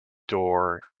the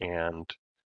door and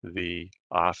the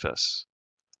office,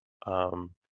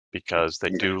 because they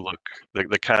do look,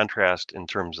 the contrast in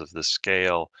terms of the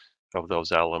scale of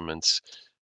those elements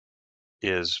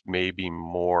is maybe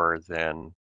more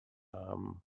than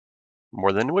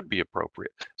would be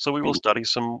appropriate. So we will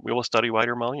study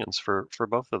wider mullions for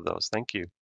both of those. Thank you.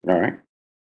 All right.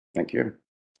 Thank you.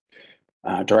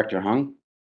 Director Hung?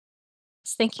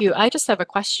 Thank you. I just have a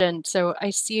question. So I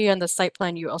see on the site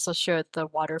plan you also showed the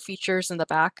water features in the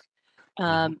back,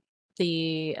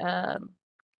 the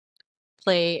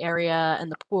play area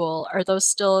and the pool. Are those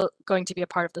still going to be a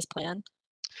part of this plan?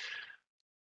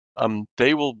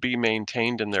 They will be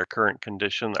maintained in their current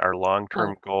condition. Our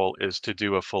long-term goal is to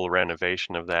do a full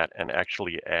renovation of that and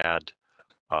actually add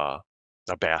a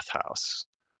bathhouse.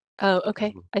 Oh,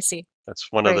 okay. I see. That's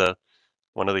one of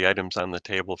the items on the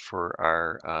table for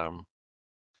our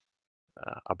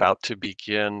about to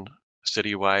begin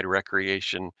citywide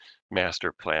recreation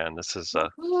master plan. This is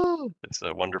it's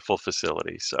a wonderful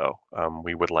facility, so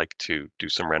we would like to do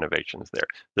some renovations there.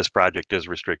 This project is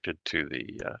restricted to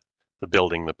the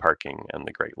building, the parking, and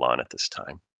the Great Lawn at this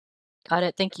time. Got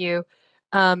it. Thank you.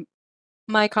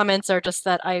 My comments are just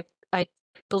that I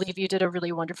believe you did a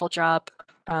really wonderful job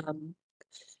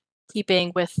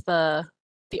keeping with the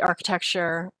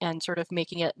architecture and sort of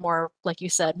making it more, like you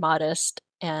said, modest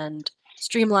and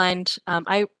streamlined.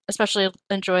 I especially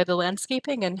enjoy the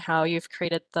landscaping and how you've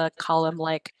created the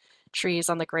column-like trees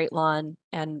on the Great Lawn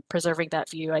and preserving that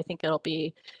view. I think it'll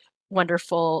be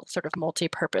wonderful sort of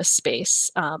multi-purpose space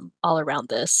all around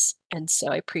this. And so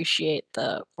I appreciate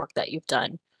the work that you've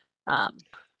done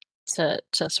to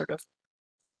sort of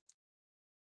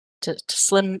to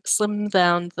slim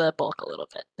down the bulk a little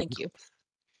bit. Thank you.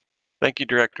 Thank you,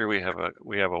 Director. We have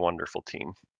a wonderful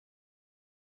team.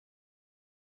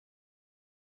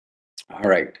 All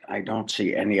right. I don't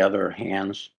see any other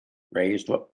hands raised.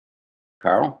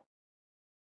 Carl?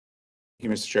 Thank you,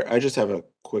 Mr. Chair. I just have a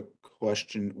quick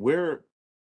question. Where,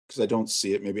 because I don't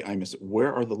see it, maybe I missed it.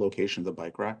 Where are the location of the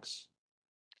bike racks?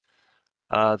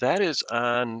 That is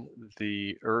on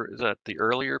the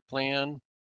earlier plan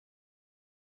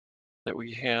that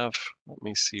we have. Let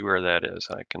me see where that is.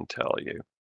 I can tell you.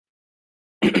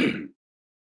 I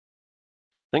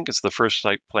think it's the first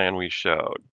site plan we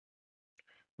showed,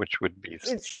 which would be.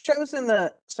 It shows in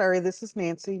the, sorry, this is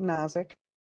Nancy Nozick.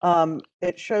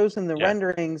 It shows in the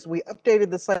renderings, we updated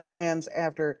the site plans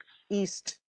after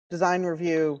East design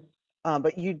review,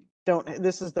 but you don't,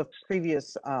 this is the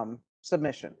previous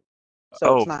submission.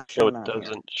 So it's not shown on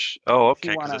here. Oh,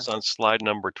 okay, because it's on slide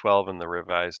number 12 in the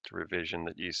revised revision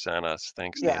that you sent us.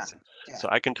 Thanks, Nancy. Yeah. So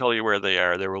I can tell you where they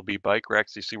are. There will be bike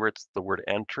racks. You see where it's the word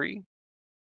entry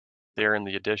there in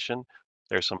the addition?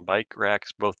 There's some bike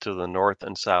racks both to the north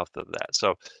and south of that.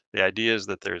 So the idea is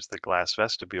that there's the glass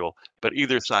vestibule, but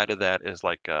either side of that is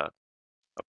like a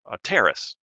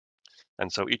terrace.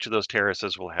 And so each of those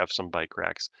terraces will have some bike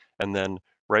racks. And then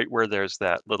right where there's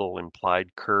that little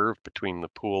implied curve between the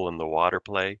pool and the water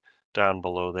play down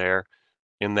below there,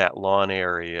 in that lawn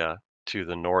area to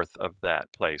the north of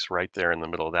that place, right there in the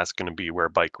middle, that's going to be where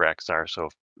bike racks are. So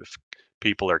if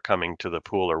people are coming to the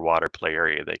pool or water play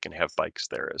area, they can have bikes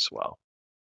there as well.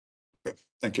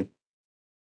 Thank you.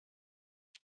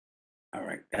 All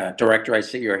right. Director, I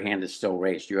see your hand is still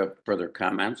raised. Do you have further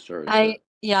comments or?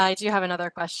 Yeah, I do have another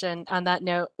question on that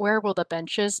note. Where will the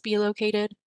benches be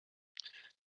located?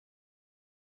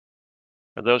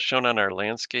 Are those shown on our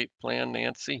landscape plan,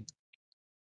 Nancy?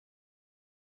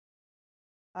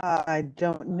 I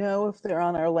don't know if they're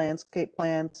on our landscape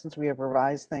plan since we have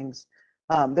revised things.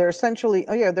 They're essentially,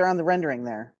 oh yeah, they're on the rendering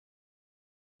there.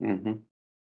 Mm-hmm.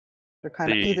 They're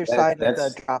kind of The- either side of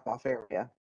that's- the drop-off area.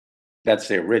 That's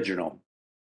the original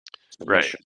Right.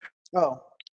 submission. Oh,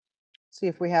 see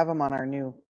if we have them on our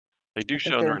new. They do I think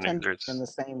show in the they're rendering. intended in the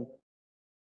same.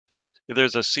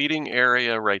 There's a seating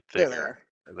area right They're there.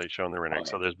 there. They show in the rendering.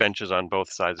 So Okay. there's benches on both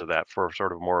sides of that for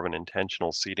sort of more of an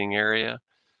intentional seating area.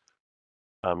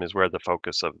 Is where the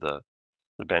focus of the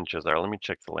benches are. Let me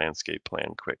check the landscape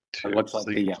plan quick too. It looks like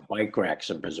the bike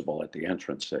racks are visible at the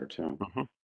entrance there too. Mhm.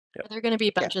 Are there going to be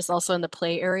benches also in the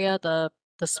play area, the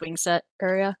swing set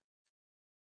area?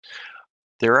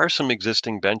 There are some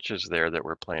existing benches there that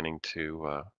we're planning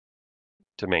to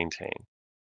maintain.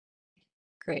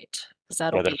 Great, because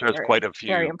that'll be there's quite a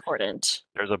very few. important.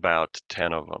 There's about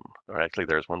 10 of them. Or actually,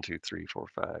 there's 1, 2, 3, 4,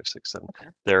 5, 6, 7. Okay.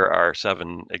 There are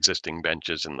 7 existing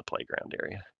benches in the playground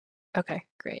area. Okay,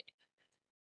 great.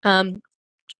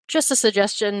 Just a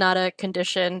suggestion, not a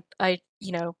condition. I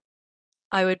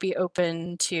would be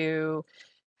open to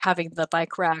having the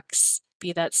bike racks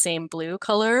be that same blue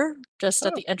color just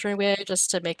at the entryway,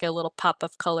 just to make a little pop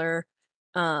of color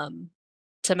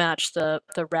to match the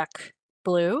rec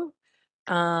blue.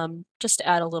 Just to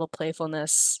add a little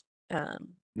playfulness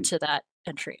to that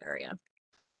entry area.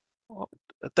 Well,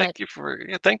 thank you.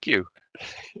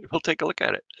 We'll take a look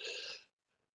at it.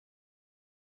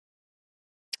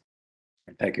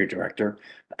 Thank you, Director.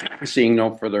 Seeing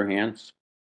no further hands,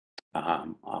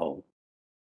 I'll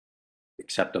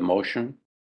accept a motion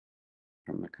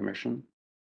from the commission.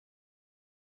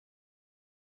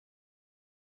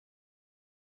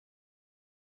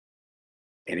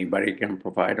 Anybody can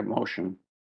provide a motion.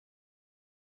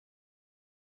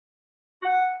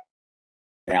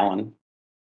 Alan,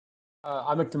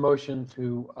 I make the motion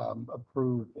to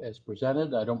approve as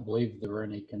presented. I don't believe there were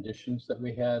any conditions that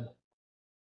we had.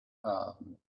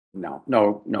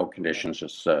 no conditions,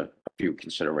 just a few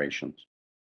considerations.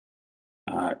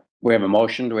 We have a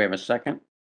motion. Do we have a second?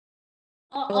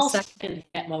 I'll second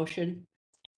that motion.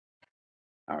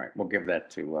 All right, we'll give that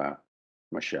to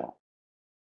Michelle.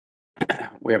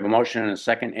 We have a motion and a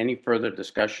second. Any further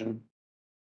discussion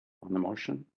on the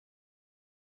motion?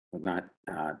 If not,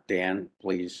 Dan,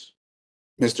 please.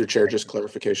 Mr. Chair, just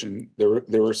clarification,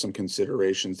 there were some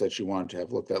considerations that you wanted to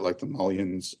have looked at, like the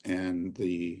mullions and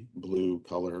the blue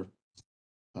color.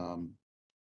 Do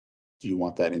you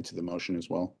want that into the motion as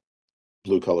well?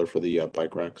 Blue color for the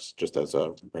bike racks, just as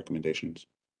recommendations.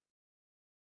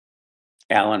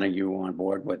 Alan, are you on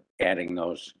board with adding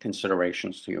those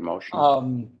considerations to your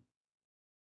motion?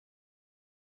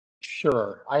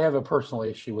 Sure. I have a personal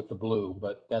issue with the blue,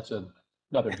 but that's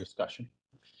another discussion.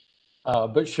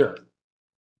 But sure.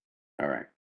 All right.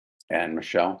 And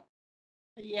Michelle?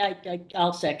 Yeah,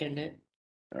 I'll second it.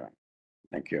 All right.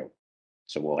 Thank you.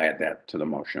 So we'll add that to the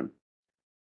motion.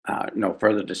 No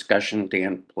further discussion.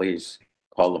 Dan, please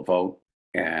call the vote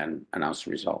and announce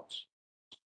the results.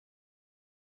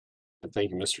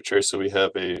 Thank you, Mr. Chair. So we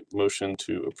have a motion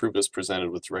to approve as presented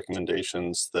with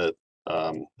recommendations that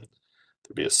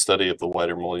there be a study of the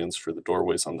wider mullions for the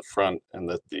doorways on the front, and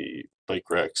that the bike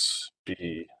racks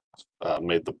be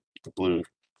made the blue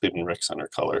Cleveland Rec Center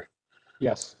color.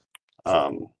 Yes.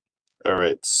 All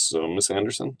right, so Ms.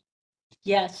 Anderson,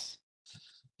 Yes.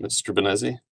 Mr.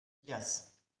 Benezzi,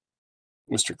 Yes.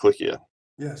 Mr. Clicchia,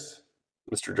 Yes.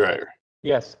 Mr. Dryer,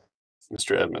 Yes.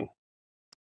 Mr. Edmond.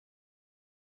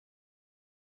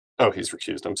 Oh, he's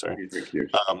recused. I'm sorry. He's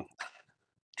recused.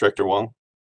 Director Wong,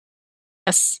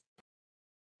 Yes.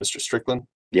 Mr. Strickland,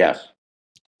 Yes.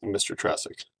 and Mr.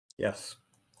 Trasick. Yes.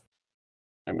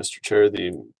 And Mr. Chair,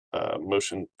 the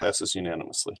motion passes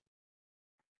unanimously.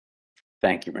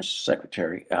 Thank you, Mr.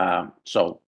 Secretary.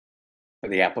 So for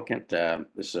the applicant,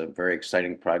 this is a very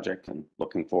exciting project and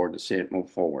looking forward to see it move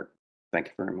forward. Thank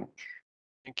you very much.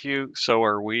 Thank you. So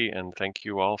are we, and thank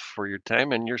you all for your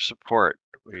time and your support.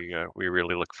 We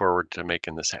really look forward to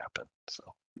making this happen. So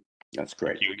That's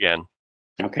great. thank you again.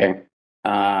 Okay,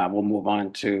 we'll move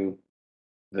on to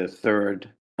the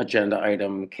third agenda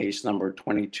item, case number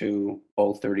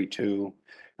 22032,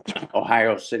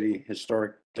 Ohio City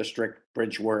Historic District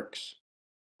Bridge Works,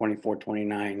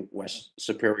 2429 West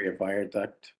Superior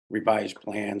Viaduct, revised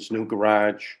plans, new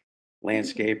garage,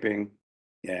 landscaping,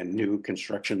 and new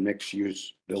construction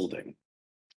mixed-use building.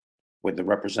 Would the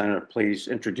representative please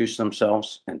introduce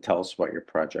themselves and tell us about your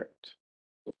project?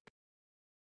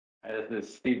 Hi, this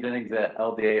is Steve Jennings at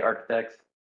LDA Architects.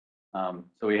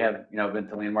 So we have, been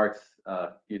to Landmarks a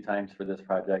few times for this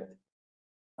project.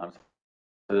 So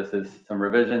this is some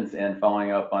revisions and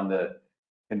following up on the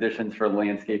conditions for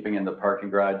landscaping in the parking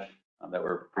garage that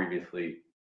were previously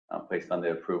placed on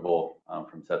the approval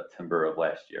from September of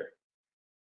last year.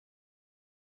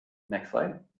 Next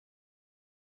slide.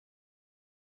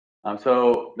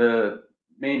 So the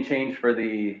main change for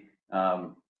the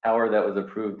tower that was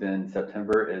approved in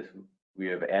September is we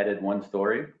have added 1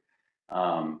 story,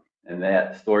 and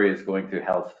that story is going to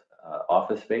house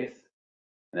office space,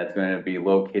 and that's going to be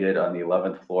located on the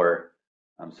 11th floor,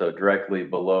 so directly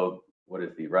below what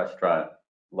is the restaurant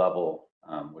level,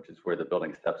 which is where the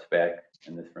building steps back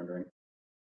in this rendering.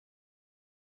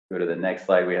 Go to the next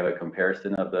slide. We have a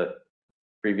comparison of the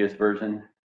previous version.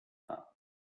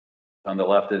 On the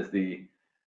left is the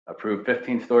approved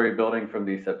 15-story building from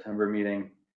the September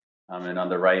meeting, and on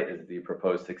the right is the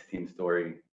proposed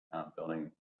 16-story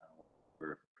building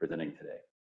we're presenting today.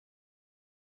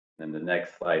 And the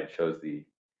next slide shows the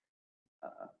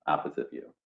opposite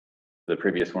view. The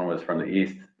previous one was from the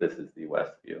east. This is the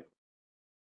west view.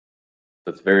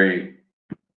 So it's very,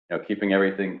 keeping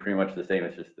everything pretty much the same.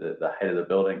 It's just the height of the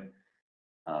building.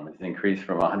 It's increased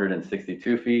from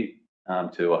 162 feet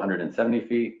to 170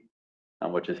 feet.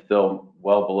 Which is still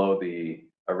well below the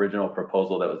original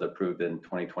proposal that was approved in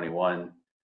 2021,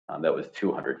 that was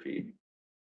 200 feet.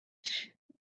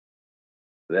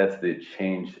 So that's the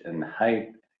change in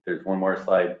height. There's one more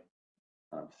slide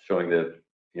showing the,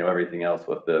 everything else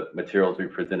with the materials we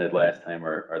presented last time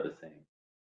are the same.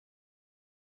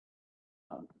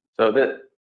 So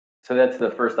that's the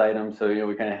first item. So,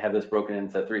 we kind of have this broken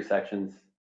into 3 sections.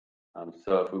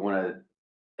 So if we want to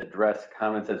address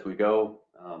comments as we go,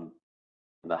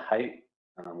 the height,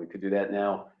 we could do that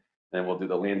now. Then we'll do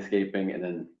the landscaping, and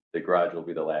then the garage will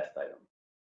be the last item.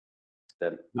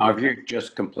 Now, if you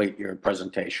just complete your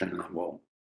presentation, and then we'll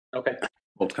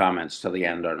hold comments to the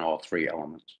end on all 3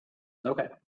 elements. Okay.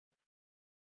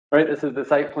 All right, this is the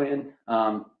site plan.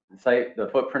 The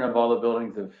footprint of all the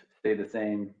buildings have stayed the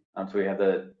same. So we have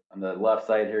on the left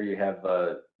side here, you have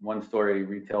a 1-story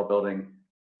retail building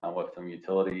with some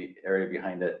utility area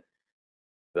behind it.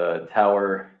 The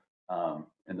tower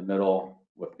in the middle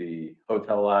with the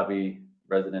hotel lobby,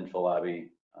 residential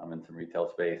lobby, and some retail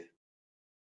space.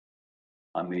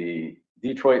 On the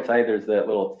Detroit side, there's that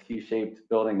little T-shaped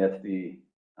building. That's the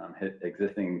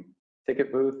existing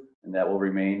ticket booth, and that will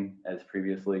remain as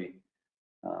previously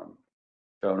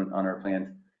shown on our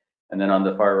plans. And then on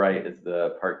the far right is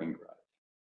the parking garage.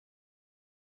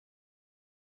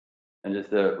 And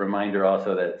just a reminder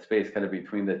also that space kind of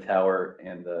between the tower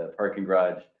and the parking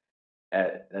garage,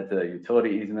 that's a utility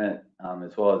easement,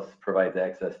 as well as provides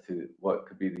access to what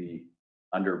could be the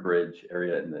underbridge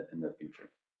area in the future.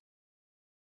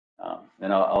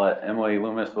 And I'll let Emily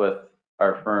Loomis with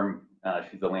our firm,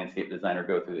 she's a landscape designer,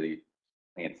 go through the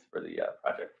plans for the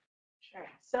project. Sure.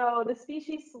 So the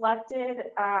species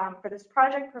selected for this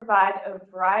project provide a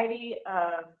variety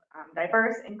of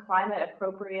diverse and climate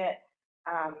appropriate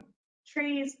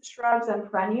trees, shrubs, and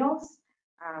perennials.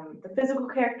 The physical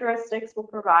characteristics will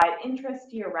provide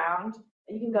interest year-round.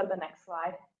 You can go to the next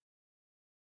slide.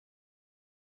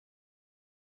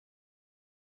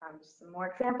 Just some more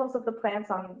examples of the plants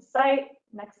on the site.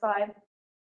 Next slide.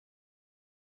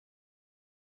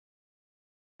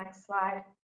 Next slide.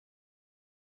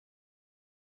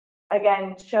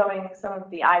 Again, showing some of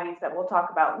the ivies that we'll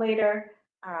talk about later.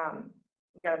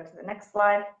 Go to the next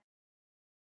slide.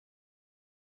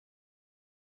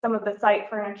 Some of the site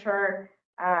furniture.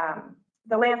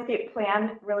 The landscape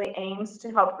plan really aims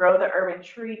to help grow the urban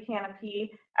tree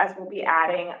canopy, as we'll be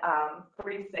adding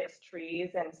 46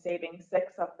 trees and saving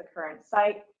 6 of the current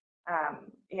site.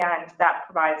 And that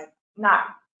provides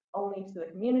not only to the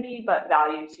community, but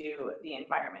value to the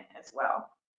environment as well.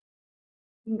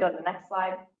 You can go to the next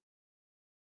slide.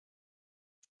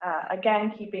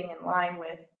 Again, keeping in line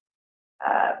with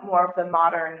more of the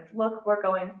modern look we're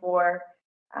going for.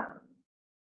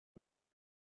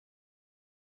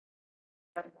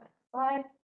 Slide.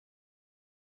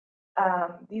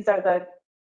 These are the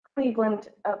Cleveland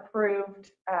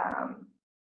approved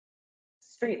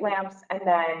street lamps, and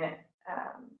then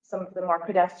some of the more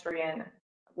pedestrian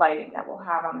lighting that we'll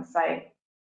have on the site.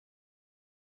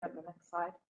 Go to the next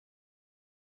slide.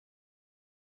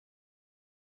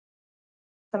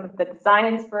 Some of the design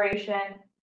inspiration.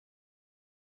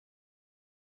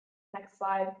 Next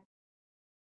slide.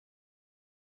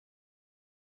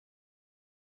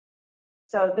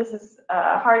 So this is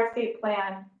a hardscape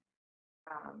plan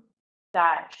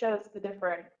that shows the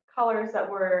different colors that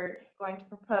we're going to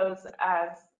propose as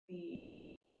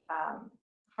the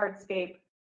hardscape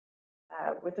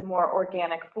with a more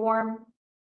organic form.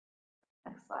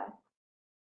 Next slide.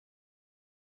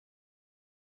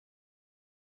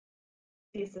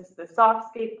 This is the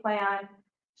softscape plan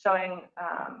showing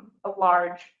a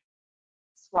large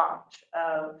swatch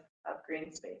of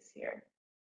green space here.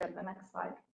 Go to the next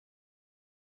slide.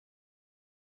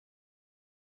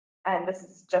 And this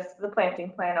is just the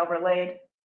planting plan overlaid.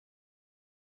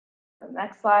 The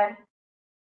next slide.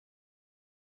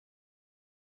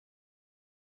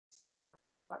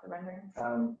 About the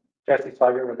renderings. Jesse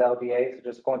Swagger with LDA. So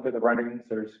just going through the renderings,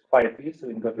 there's quite a few, so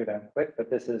we can go through them quick,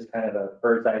 but this is kind of a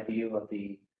bird's eye view of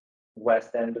the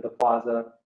west end of the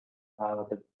plaza with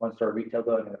the one-story retail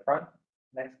building in the front.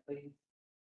 Next, please.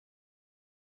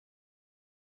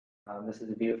 This is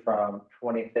a view from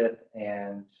 25th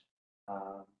and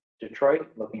Detroit,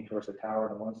 looking towards the tower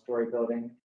and the one-story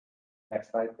building.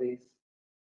 Next slide, please.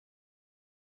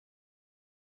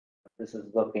 This is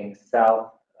looking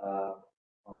south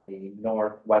on the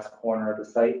northwest corner of the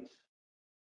site.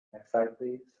 Next slide,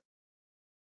 please.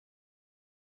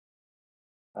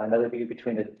 Another view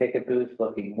between the ticket booth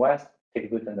looking west,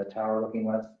 ticket booth and the tower looking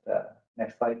west.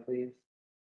 Next slide, please.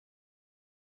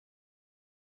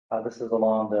 This is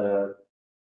along the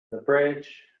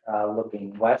bridge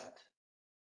looking west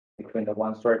between the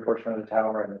one-story portion of the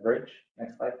tower and the bridge.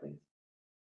 Next slide, please.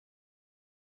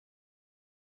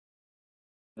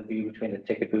 The view between the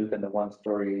ticket booth and the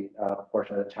one-story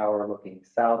portion of the tower looking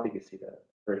south. You can see the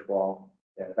bridge wall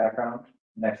in the background.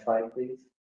 Next slide, please.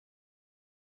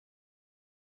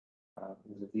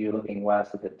 There's a view looking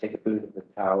west of the ticket booth of the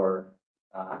tower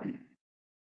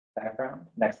background.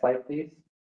 Next slide, please.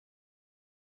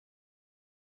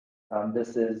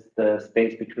 This is the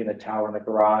space between the tower and the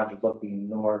garage looking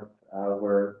north,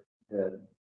 where the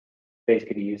space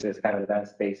could be used as kind of event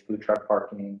space, food truck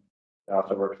parking. It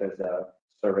also works as a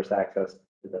service access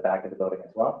to the back of the building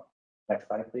as well. Next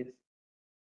slide, please.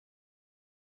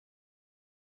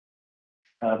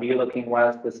 View looking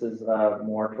west, this is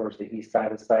more towards the east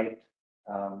side of the site.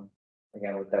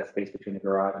 Again, with that space between the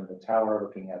garage and the tower,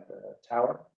 looking at the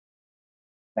tower.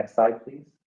 Next slide, please.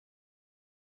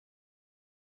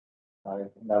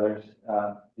 Another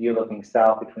view looking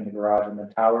south between the garage and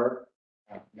the tower.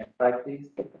 Next slide, please.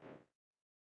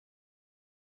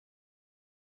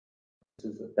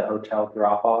 This is the hotel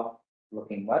drop-off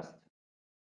looking west.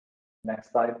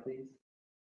 Next slide, please.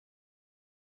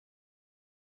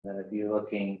 Then a view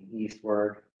looking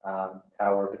eastward,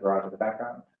 tower, the garage in the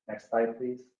background. Next slide,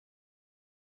 please.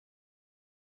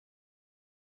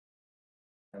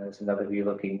 And there's another view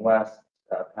looking west,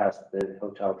 past the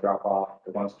hotel drop-off,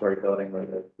 the one-story building where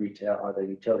the retail or the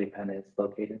utility pen is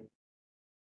located.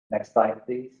 Next slide,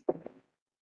 please.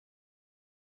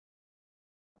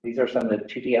 These are some of the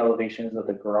 2D elevations of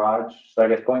the garage. So I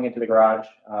guess going into the garage,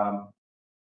 I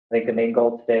think the main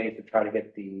goal today is to try to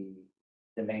get the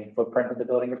main footprint of the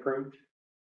building approved.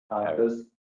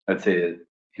 I'd say,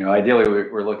 ideally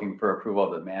we're looking for approval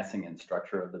of the massing and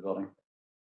structure of the building.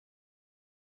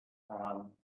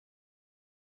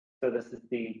 So this is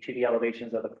the 2D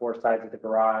elevations of the 4 sides of the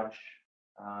garage,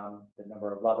 the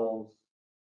number of levels.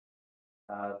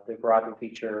 The garage will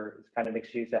feature is kind of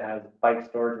mixed use. It has bike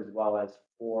storage as well as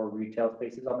 4 retail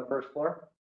spaces on the first floor,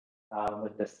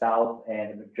 with the south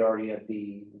and the majority of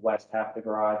the west half of the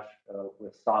garage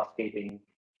with softscaping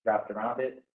wrapped around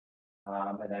it.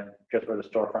 And then just where the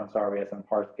storefronts are, we have some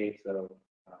hardscape, so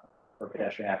for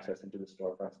pedestrian access into the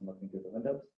storefronts and looking through the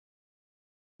windows.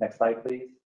 Next slide, please.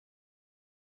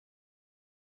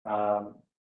 So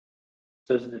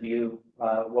this is the view.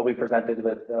 What we presented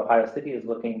with Ohio City is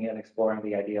looking and exploring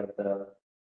the idea of the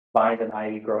vines and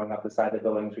ivy growing up the side of the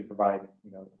buildings. We provide,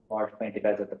 large planted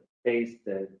beds at the base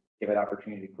to give it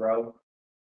opportunity to grow.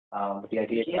 But the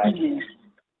idea is that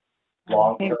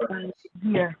long term.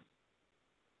 Here.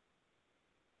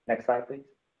 Next slide, please.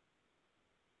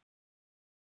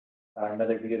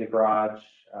 Another view of the garage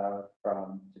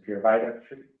from Superior Viaduct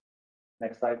Street.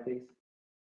 Next slide, please.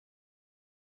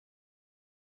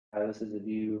 This is a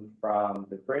view from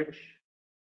the bridge,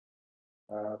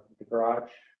 the garage.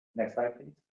 Next slide,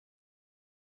 please.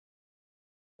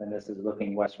 And this is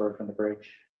looking westward from the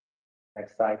bridge.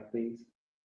 Next slide, please.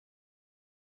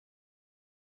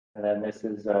 And then this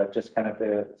is just kind of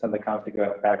some of the comments to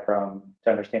go back from to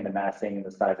understand the massing and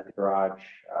the size of the garage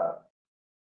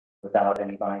without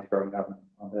any vines growing up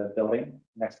on the building.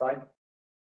 Next slide.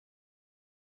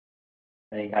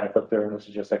 And you kind of flip through, and this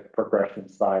is just a progression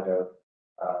slide of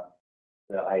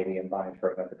the ivy and vines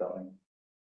growing up the building.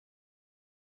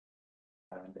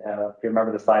 And if you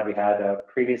remember the slide we had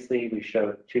previously, we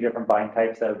showed two different vine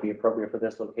types that would be appropriate for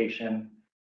this location.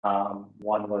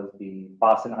 One was the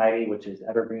Boston ivy, which is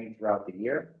evergreen throughout the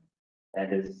year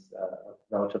and is a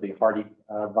relatively hardy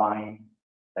vine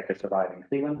that could survive in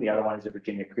Cleveland. The other one is a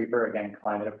Virginia creeper, again,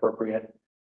 climate appropriate,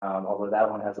 although that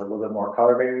one has a little bit more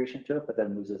color variation to it, but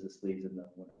then loses its leaves in the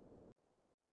winter.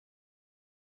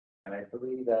 And I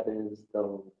believe that is just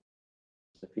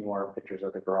a few more pictures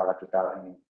of the garage without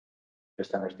any,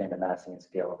 just to understand the massing and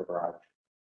scale of the garage.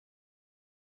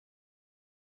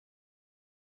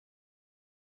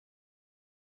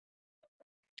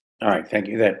 All right, thank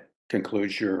you. That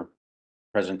concludes your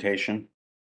presentation.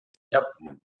 Yep.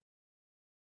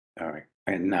 All right,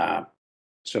 and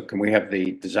so can we have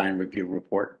the design review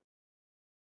report?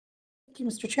 Thank you,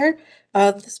 Mr. Chair.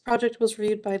 This project was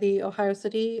reviewed by the Ohio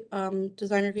City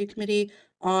Design Review Committee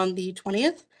on the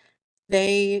 20th.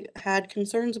 They had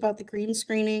concerns about the green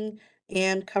screening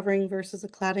and covering versus a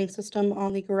cladding system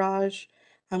on the garage,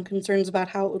 concerns about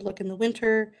how it would look in the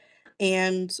winter,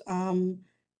 and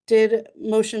did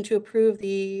motion to approve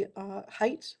the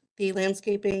height, the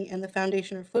landscaping, and the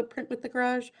foundation or footprint with the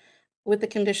garage, with the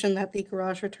condition that the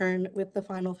garage return with the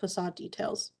final facade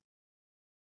details.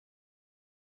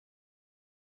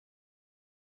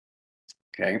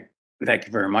 Okay, thank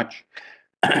you very much.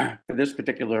 For this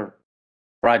particular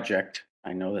project,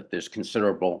 I know that there's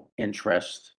considerable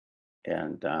interest,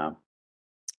 and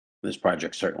this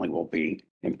project certainly will be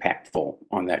impactful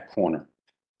on that corner.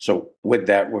 So with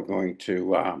that, we're going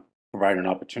to provide an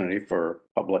opportunity for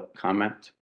public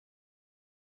comment.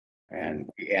 And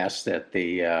we ask that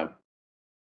the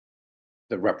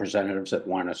representatives that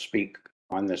want to speak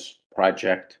on this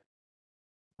project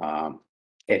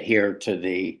adhere to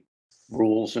the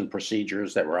rules and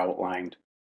procedures that were outlined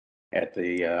at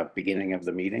the beginning of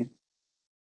the meeting.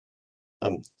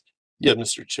 Yeah,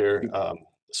 Mr. Chair,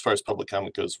 as far as public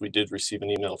comment goes, we did receive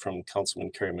an email from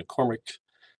Councilman Kerry McCormick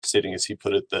stating, as he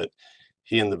put it, that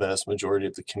he and the vast majority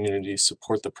of the community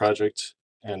support the project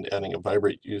and adding a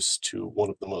vibrant use to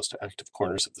one of the most active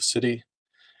corners of the city.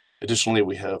 Additionally,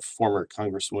 we have former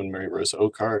Congresswoman Mary Rose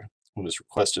Okar, who was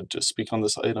requested to speak on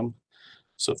this item.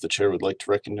 So if the chair would like to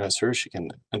recognize her, she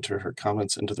can enter her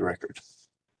comments into the record.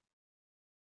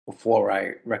 Before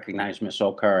I recognize Ms.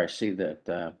 Okar, I see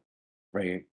that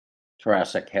Ray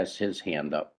Tarasek has his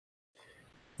hand up.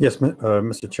 Yes,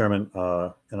 Mr. Chairman,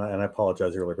 and I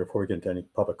apologize earlier. Before we get into any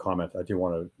public comment, I do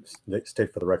want to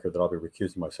state for the record that I'll be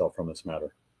recusing myself from this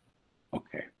matter.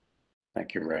 Okay,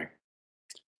 thank you, Ray.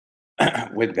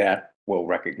 With that, we'll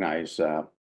recognize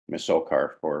Ms.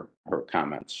 Okar for her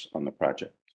comments on the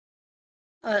project.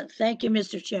 Thank you,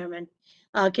 Mr. Chairman.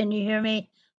 Can you hear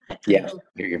me? Yes,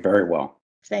 hear you very well.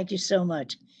 Thank you so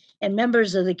much. And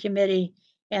members of the committee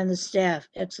and the staff,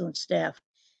 excellent staff.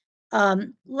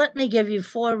 Let me give you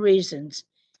 4 reasons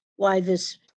why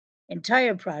this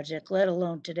entire project, let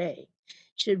alone today,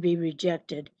 should be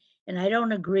rejected. And I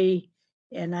don't agree,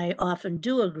 and I often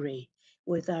do agree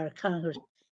with our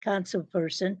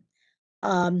councilperson,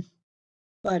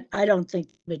 but I don't think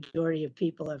the majority of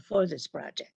people are for this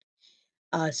project.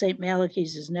 St.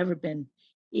 Malachy's has never been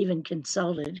even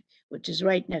consulted, which is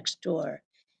right next door.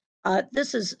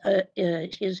 This is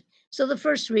so the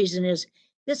first reason is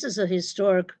this is a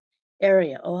historic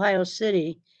area. Ohio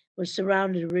City was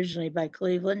surrounded originally by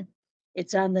Cleveland.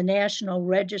 It's on the National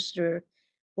Register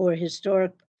for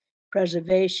Historic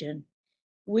Preservation.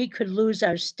 We could lose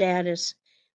our status,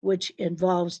 which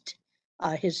involves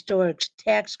historic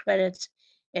tax credits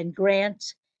and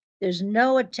grants. There's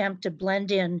no attempt to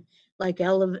blend in like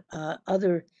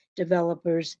other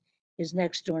developers, his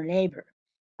next door neighbor,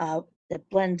 that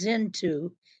blends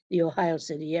into the Ohio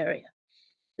City area.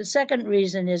 The second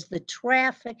reason is the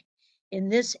traffic in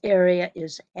this area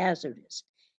is hazardous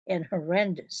and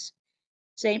horrendous.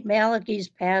 St. Malachy's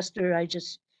pastor, I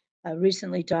just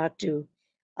recently talked to,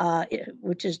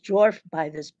 which is dwarfed by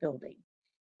this building,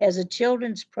 has a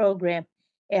children's program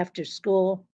after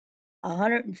school.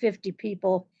 150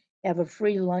 people have a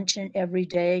free luncheon every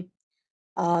day.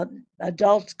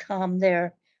 Adults come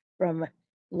there from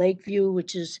Lakeview,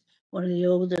 which is one of the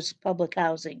oldest public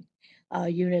housing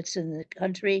units in the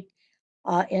country,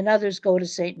 and others go to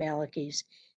St. Malachy's.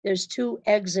 There's 2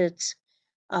 exits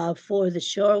for the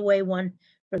Shoreway, one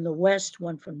from the west,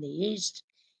 one from the east.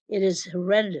 It is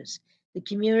horrendous. The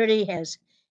community has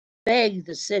beg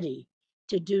the city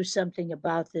to do something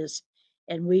about this,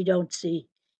 and we don't see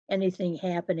anything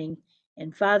happening.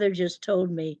 And Father just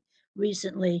told me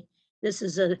recently, this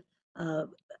is a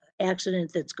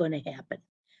accident that's going to happen.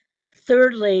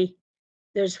 Thirdly,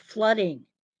 there's flooding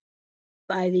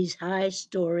by these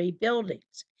high-story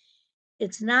buildings.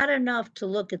 It's not enough to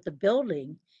look at the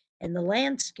building and the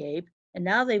landscape, and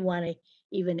now they want to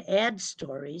even add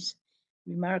stories.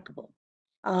 Remarkable.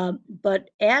 But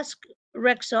ask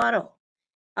Rex Auto.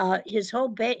 His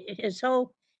whole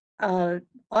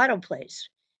auto place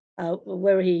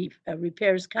where he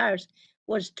repairs cars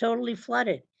was totally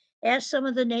flooded. Ask some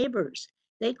of the neighbors.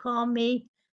 They call me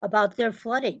about their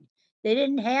flooding. They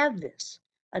didn't have this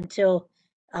until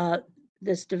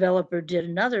this developer did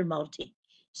another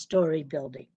multi-story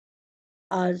building.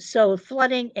 So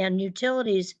flooding and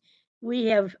utilities, we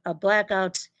have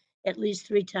blackouts at least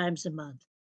 3 times a month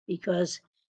because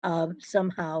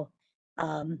somehow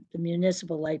the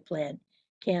municipal light plant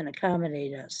can't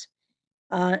accommodate us.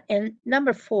 And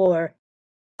number 4,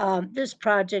 this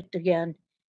project again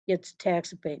gets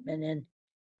tax abatement,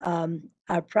 and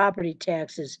our property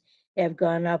taxes have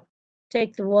gone up.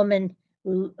 Take the woman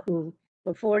who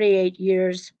for 48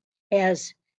 years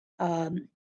has paid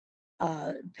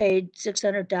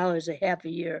 $600 a half a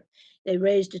year. They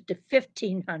raised it to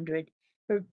 $1,500.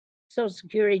 Her Social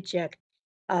Security check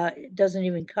doesn't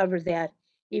even cover that,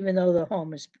 even though the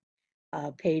home is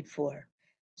paid for.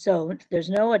 So there's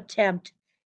no attempt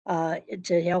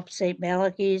to help St.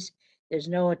 Malachy's. There's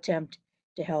no attempt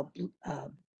to help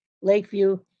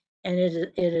Lakeview, and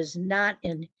it is not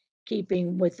in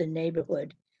keeping with the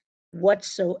neighborhood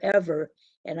whatsoever.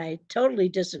 And I totally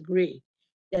disagree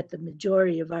that the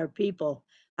majority of our people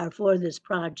are for this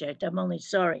project. I'm only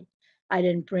sorry I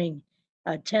didn't bring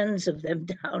tens of them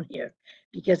down here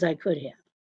because I could have.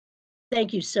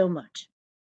 Thank you so much.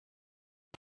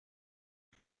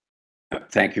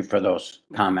 Thank you for those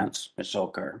comments, Ms.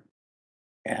 Oker.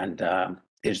 And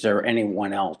is there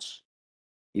anyone else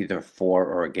either for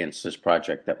or against this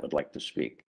project that would like to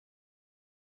speak?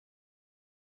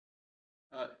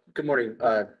 Good morning,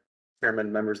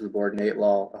 Chairman, members of the board, Nate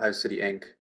Law, Ohio City Inc.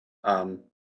 Am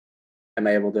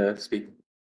I able to speak?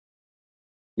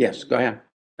 Yes, go ahead.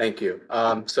 Thank you.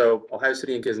 So Ohio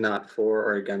City Inc. is not for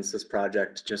or against this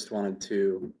project. Just wanted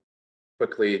to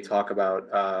quickly talk about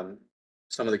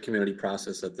some of the community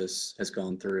process that this has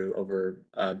gone through over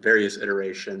various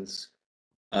iterations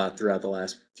throughout the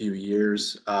last few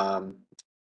years. And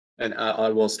I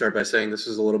will start by saying this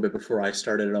is a little bit before I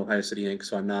started at Ohio City Inc.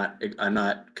 So I'm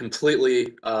not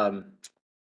completely.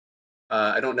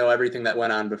 I don't know everything that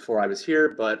went on before I was here,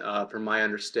 but from my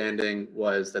understanding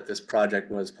was that this project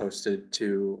was posted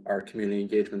to our community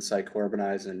engagement site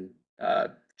Corbinize in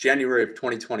January of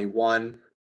 2021.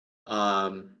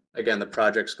 Again, the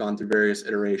project's gone through various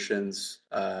iterations,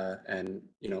 and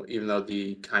even though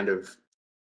the kind of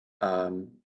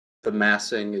the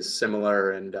massing is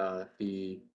similar and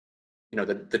the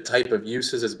type of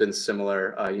uses has been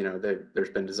similar, there's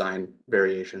been design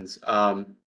variations. I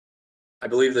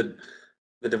believe that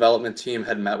the development team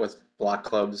had met with block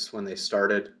clubs when they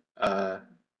started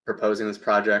proposing this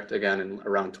project again in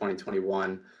around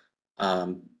 2021.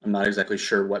 I'm not exactly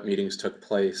sure what meetings took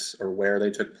place or where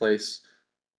they took place.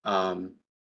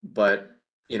 But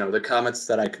the comments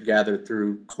that I could gather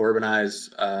through Corbinize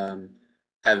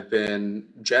have been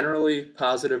generally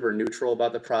positive or neutral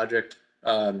about the project.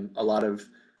 A lot of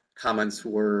comments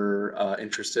were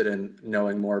interested in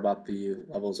knowing more about the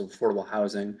levels of affordable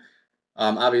housing.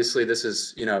 Obviously, this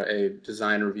is a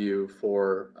design review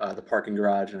for the parking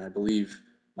garage, and I believe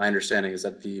my understanding is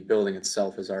that the building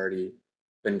itself has already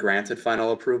been granted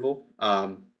final approval.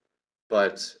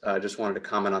 But I just wanted to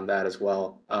comment on that as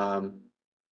well.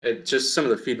 Just some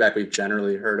of the feedback we've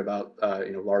generally heard about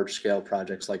large scale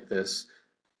projects like this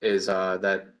is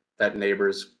that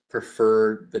neighbors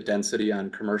prefer the density on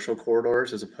commercial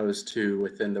corridors as opposed to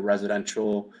within the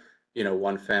residential,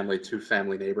 1-family,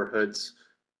 2-family neighborhoods.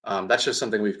 That's just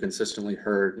something we've consistently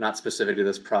heard, not specific to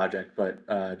this project,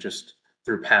 but just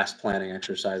through past planning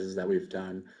exercises that we've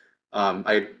done.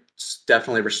 I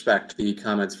definitely respect the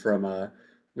comments from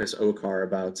Ms. Okar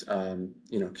about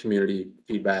community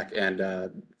feedback and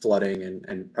flooding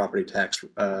and property tax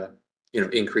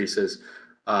increases.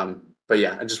 But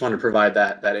yeah, I just wanted to provide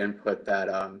that input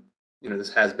that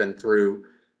this has been through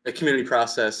a community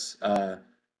process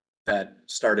that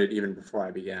started even before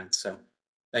I began. So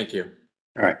thank you.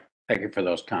 All right, thank you for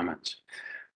those comments.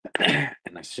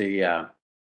 And I see, I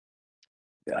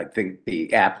think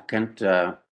the applicant,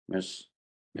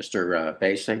 Mr.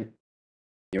 Basing.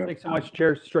 Thanks so much,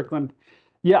 Chair Strickland.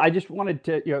 Yeah, I just wanted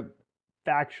to,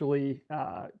 factually,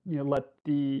 let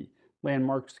the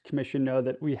Landmarks Commission know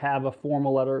that we have a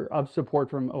formal letter of support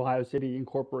from Ohio City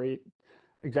Incorporate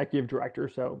Executive Director.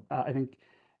 So I think,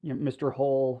 Mr.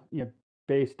 Hull,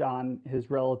 based on his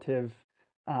relative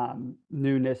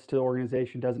newness to the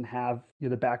organization, doesn't have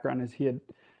the background as he had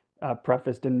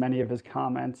prefaced in many of his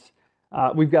comments.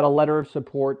 We've got a letter of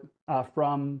support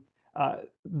from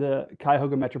the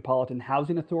Cuyahoga Metropolitan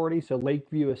Housing Authority, so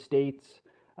Lakeview Estates,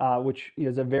 which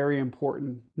is a very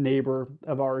important neighbor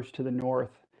of ours to the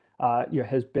north,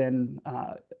 has been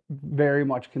very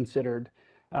much considered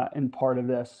in part of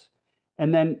this.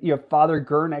 And then, Father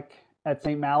Gurnick at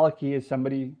St. Malachy is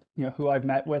somebody, who I've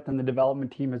met with, and the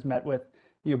development team has met with,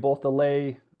 both the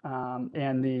lay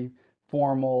and the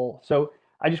formal. So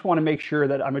I just want to make sure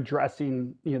that I'm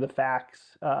addressing, the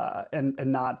facts and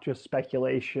not just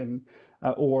speculation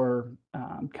or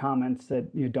comments that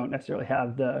you don't necessarily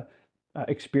have the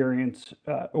experience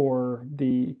or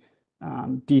the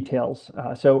details.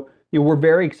 So we're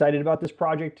very excited about this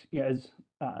project. As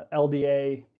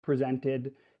LDA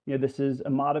presented, this is a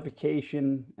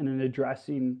modification and an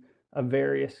addressing of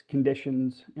various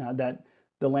conditions that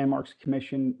the Landmarks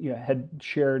Commission had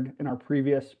shared in our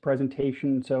previous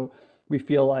presentation. So we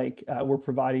feel like we're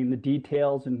providing the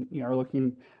details and are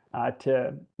looking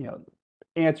to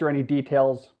answer any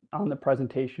details on the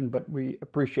presentation, but we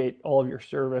appreciate all of your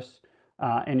service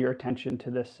and your attention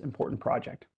to this important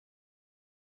project.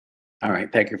 All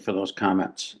right, thank you for those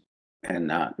comments. And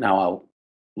now I'll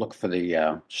look for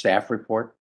the staff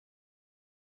report.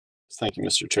 Thank you,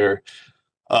 Mr. Chair.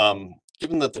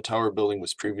 Given that the tower building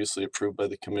was previously approved by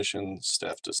the commission,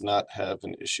 staff does not have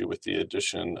an issue with the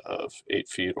addition of 8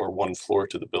 feet or 1 floor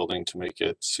to the building to make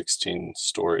it 16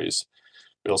 stories.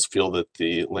 We also feel that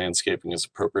the landscaping is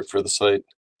appropriate for the site.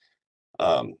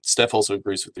 Staff also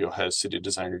agrees with the Ohio City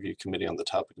Design Review Committee on the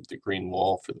topic of the green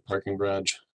wall for the parking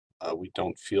garage. We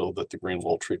don't feel that the green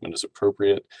wall treatment is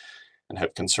appropriate and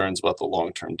have concerns about the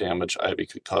long-term damage ivy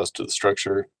could cause to the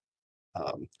structure.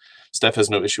 Staff has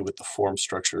no issue with the form,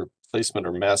 structure, placement,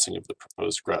 or massing of the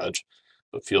proposed garage,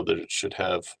 but feel that it should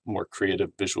have more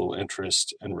creative visual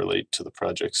interest and relate to the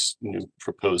project's new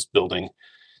proposed building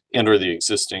and or the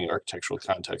existing architectural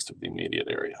context of the immediate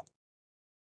area.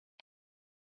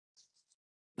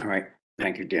 All right,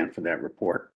 thank you, Dan, for that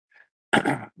report.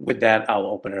 With that, I'll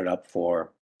open it up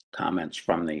for comments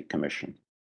from the commission.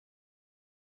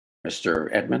 Mr.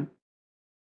 Edmond?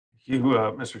 You,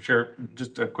 Mr. Chair,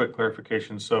 just a quick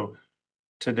clarification. So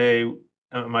today,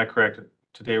 am I correct?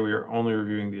 Today we are only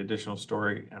reviewing the additional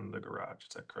story and the garage.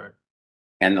 Is that correct?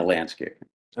 And the landscape.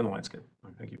 And the landscape.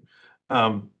 Thank you.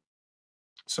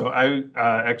 So I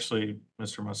actually,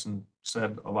 Mr. Musson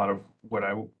said a lot of what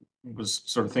I was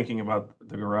sort of thinking about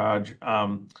the garage.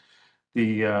 I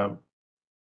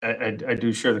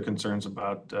do share the concerns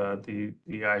about the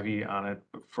ivy on it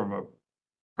from a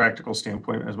practical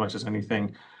standpoint as much as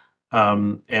anything.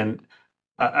 And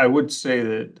I would say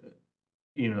that,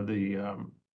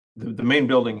 the main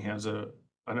building has an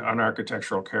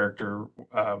architectural character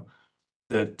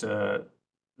that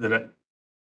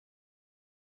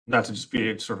not to just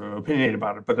be sort of opinionated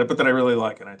about it, but that I really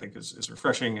like and I think is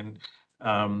refreshing and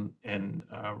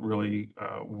really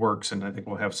works. And I think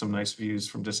we'll have some nice views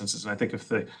from distances. And I think if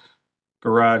the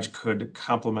garage could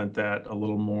complement that a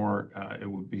little more, it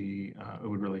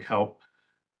would really help.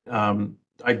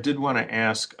 I did want to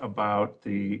ask about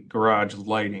the garage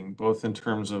lighting, both in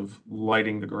terms of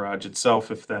lighting the garage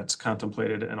itself, if that's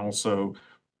contemplated, and also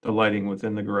the lighting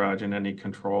within the garage and any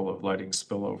control of lighting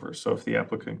spillover. So if the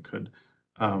applicant could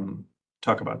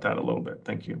talk about that a little bit.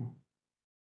 Thank you.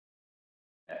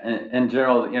 In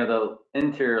general, the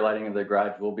interior lighting of the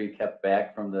garage will be kept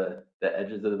back from the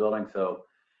edges of the building. So,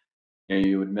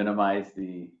 you would minimize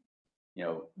the,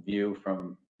 view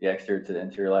from the exterior to the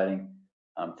interior lighting.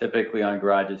 Typically on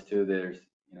garages too, there's,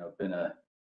 been a,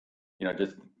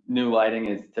 just new lighting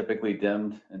is typically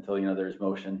dimmed until, there's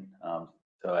motion.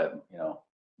 So,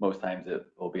 most times it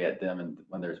will be at dim, and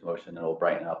when there's motion, it'll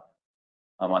brighten up.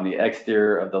 On the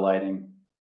exterior of the lighting,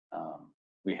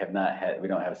 we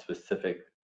don't have specific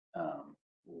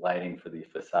lighting for the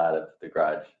facade of the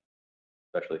garage,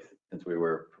 especially since we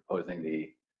were proposing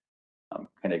the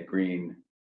kind of green,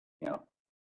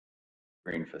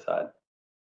 green facade.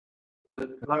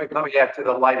 Let me add to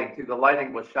the lighting too. The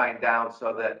lighting will shine down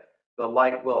so that the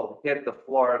light will hit the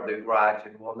floor of the garage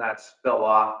and will not spill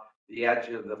off the edge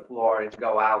of the floor and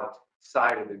go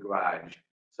outside of the garage.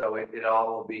 So it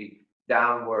all will be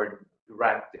downward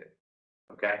directed.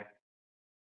 Okay.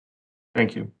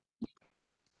 Thank you.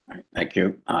 All right, thank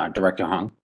you. Director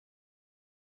Hung.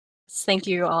 Thank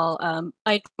you all.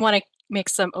 I want to make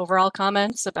some overall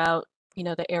comments about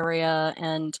the area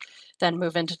and then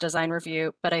move into design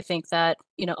review. But I think that,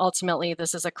 ultimately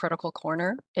this is a critical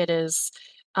corner. It is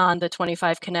on the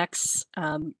 25 Connects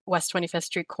West 25th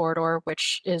Street corridor,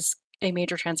 which is a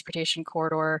major transportation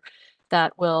corridor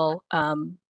that will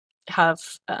have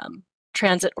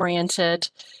transit-oriented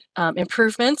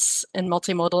improvements and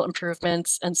multimodal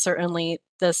improvements. And certainly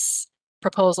this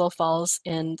proposal falls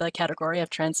in the category of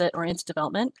transit-oriented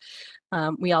development.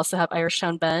 We also have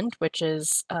Irishtown Bend, which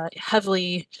is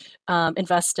heavily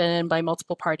invested in by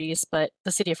multiple parties, but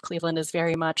the city of Cleveland is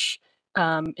very much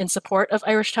in support of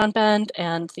Irishtown Bend,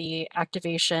 and the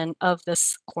activation of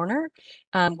this corner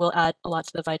will add a lot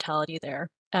to the vitality there.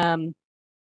 And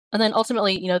then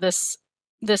ultimately, this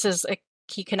is a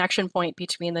key connection point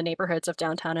between the neighborhoods of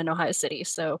downtown and Ohio City.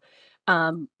 So,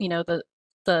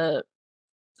 the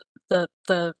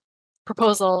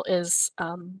proposal is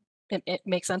it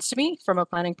makes sense to me from a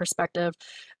planning perspective.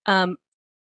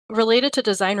 Related to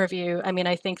design review, I mean,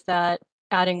 I think that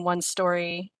adding one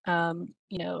story,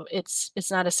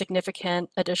 it's not a significant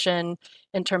addition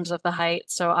in terms of the height.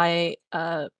 So I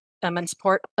am in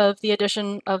support of the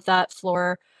addition of that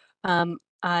floor.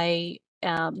 I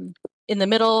am in the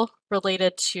middle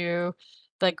related to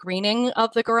the greening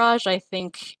of the garage. I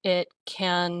think it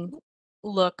can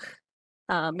look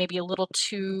maybe a little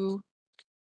too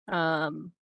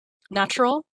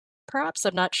natural, perhaps.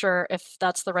 I'm not sure if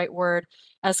that's the right word,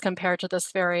 as compared to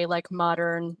this very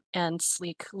modern and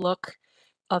sleek look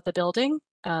of the building.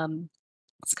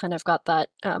 It's kind of got that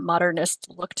modernist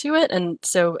look to it. And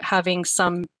so having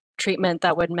some treatment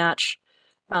that would match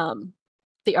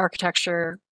the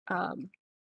architecture, I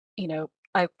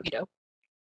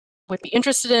would be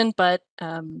interested in, but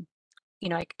I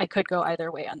could go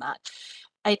either way on that.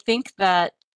 I think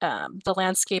that the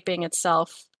landscaping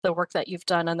itself, the work that you've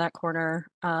done on that corner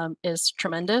is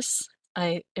tremendous.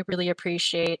 I really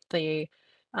appreciate the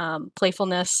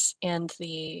playfulness and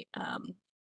the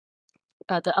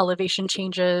elevation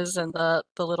changes and the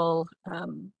little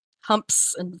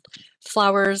humps and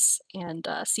flowers and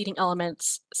seating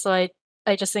elements. So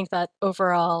I just think that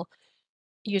overall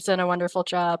you've done a wonderful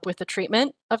job with the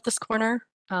treatment of this corner,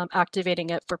 activating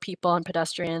it for people and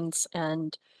pedestrians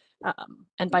and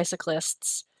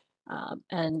bicyclists.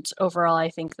 And overall, I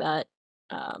think that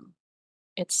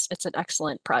it's an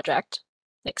excellent project.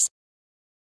 Thanks.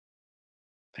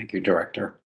 Thank you,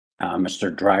 Director.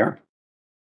 Mr. Dreyer.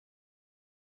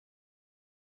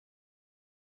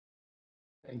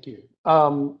 Thank you.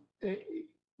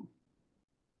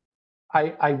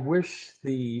 I wish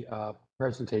the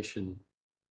presentation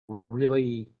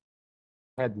really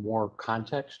had more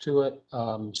context to it,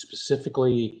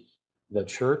 specifically the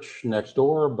church next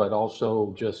door, but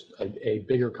also just a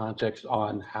bigger context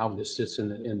on how this sits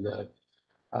in that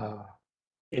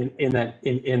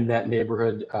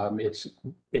neighborhood.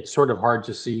 It's sort of hard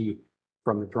to see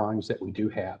from the drawings that we do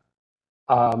have.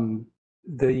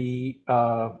 The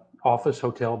office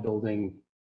hotel building,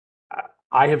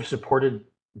 I have supported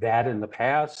that in the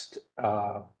past.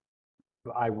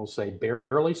 I will say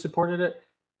barely supported it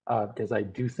because I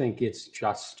do think it's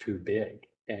just too big.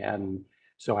 And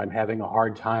so I'm having a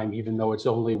hard time, even though it's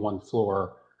only one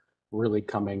floor, really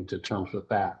coming to terms with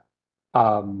that.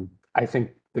 I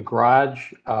think the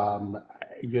garage, I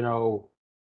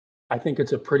think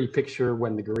it's a pretty picture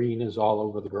when the green is all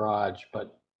over the garage,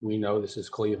 but we know this is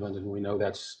Cleveland and we know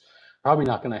that's probably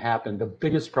not going to happen. The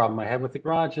biggest problem I have with the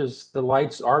garage is the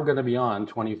lights are going to be on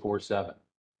 24/7.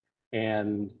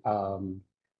 And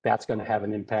that's going to have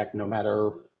an impact no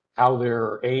matter how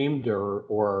they're aimed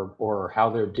or how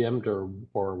they're dimmed or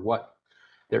what.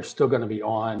 They're still going to be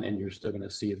on and you're still going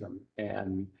to see them.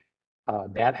 And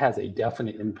that has a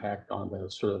definite impact on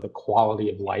the sort of the quality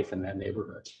of life in that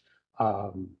neighborhood.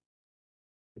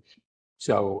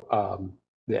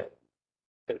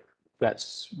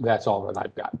 That's all that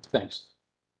I've got. Thanks.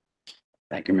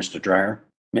 Thank you, Mr. Dreyer.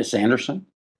 Ms. Anderson.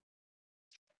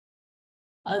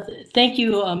 Thank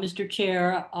you, Mr.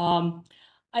 Chair.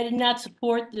 I did not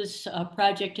support this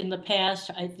project in the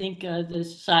past. I think the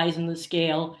size and the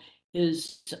scale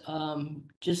is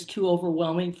just too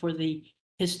overwhelming for the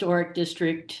historic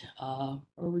district.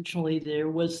 Originally, there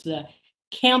was the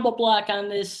Campbell Block on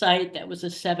this site that was a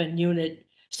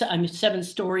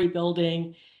 7-story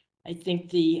building. I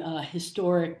think the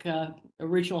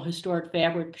original historic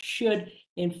fabric should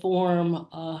inform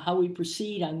how we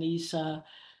proceed on these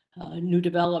new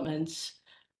developments.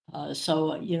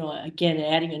 So, again,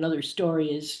 adding another story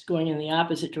is going in the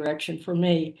opposite direction for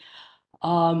me.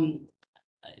 My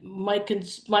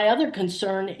other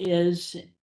concern is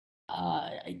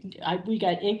we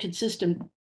got inconsistent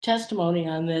testimony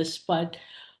on this, but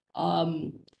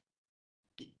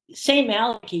St.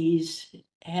 Malachy's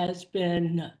has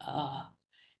been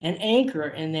an anchor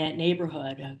in that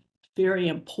neighborhood, a very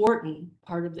important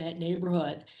part of that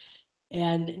neighborhood.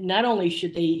 And not only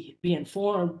should they be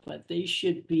informed, but they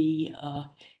should be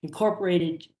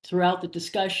incorporated throughout the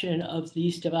discussion of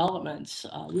these developments,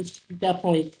 which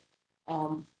definitely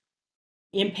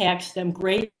impacts them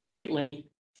greatly.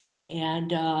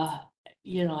 And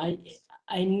you know,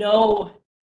 I know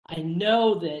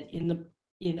that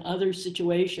in other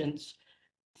situations,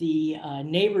 the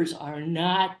neighbors are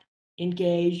not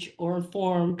engaged or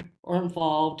informed or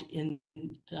involved in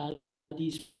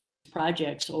these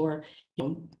projects or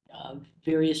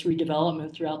various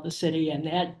redevelopment throughout the city, and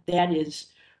that is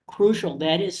crucial.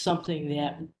 That is something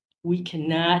that we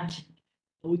cannot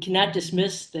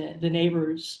dismiss the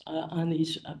neighbors on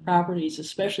these properties,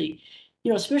 especially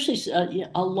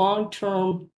a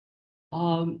long-term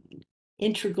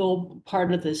integral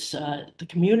part of this the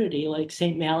community like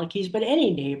St. Malachy's, but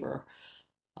any neighbor.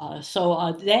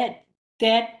 So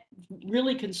that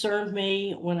really concerned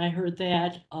me when I heard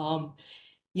that.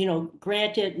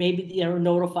 Granted, maybe they were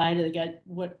notified, they got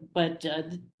what, but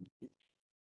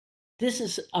this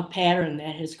is a pattern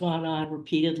that has gone on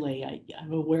repeatedly.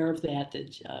 I'm aware of that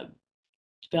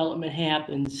development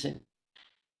happens, and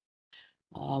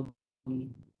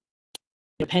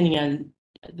depending on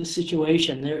the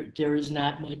situation, there is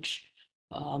not much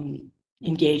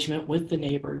engagement with the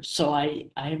neighbors. So I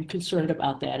am concerned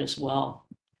about that as well.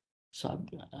 So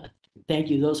thank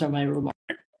you. Those are my remarks.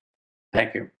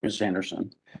 Thank you, Ms.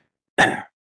 Anderson.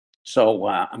 So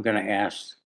I'm going to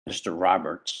ask Mr.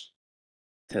 Roberts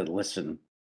to listen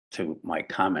to my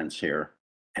comments here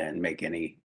and make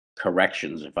any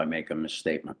corrections if I make a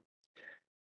misstatement.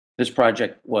 This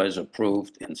project was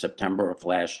approved in September of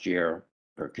last year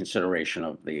for consideration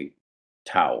of the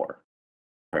tower,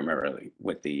 primarily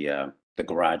with the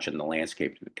garage and the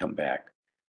landscape to come back.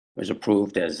 It was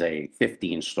approved as a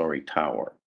 15-story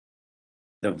tower.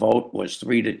 The vote was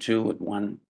 3-2 with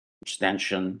one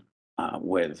abstention,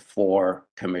 with 4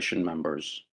 commission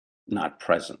members not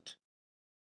present.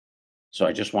 So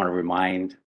I just want to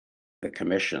remind the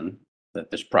commission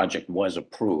that this project was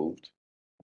approved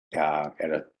at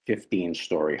a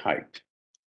 15-story height.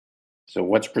 So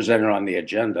what's presented on the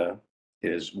agenda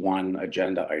is one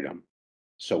agenda item.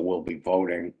 So we'll be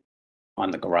voting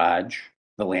on the garage,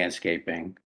 the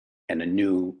landscaping, and a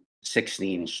new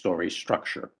 16-story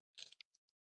structure.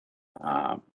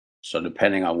 So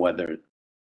depending on whether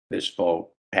this vote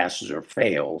passes or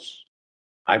fails,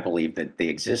 I believe that the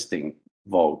existing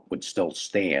vote would still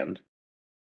stand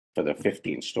for the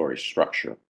 15-story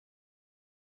structure.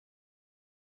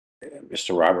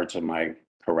 Mr. Roberts, am I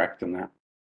correct in that?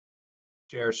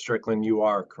 Chair Strickland, you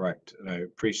are correct, and I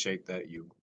appreciate that you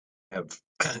have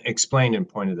explained and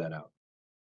pointed that out.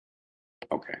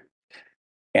 Okay.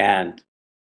 And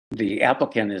the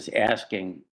applicant is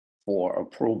asking for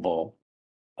approval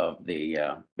of the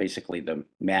basically the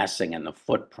massing and the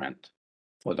footprint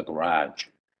for the garage.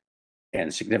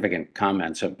 And significant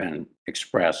comments have been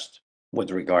expressed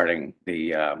with regarding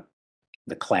the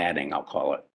cladding, I'll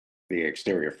call it, the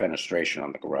exterior fenestration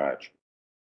on the garage.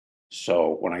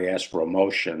 So when I ask for a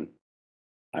motion,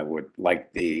 I would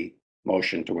like the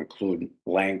motion to include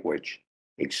language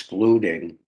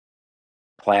excluding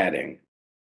cladding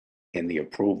in the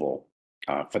approval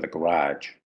for the garage,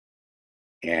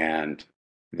 and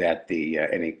that the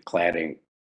any cladding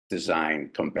design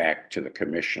come back to the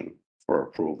commission for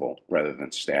approval rather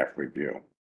than staff review.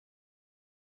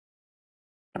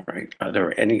 All right, are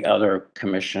there any other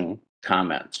commission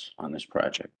comments on this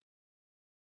project?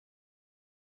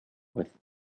 With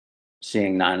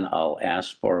seeing none, I'll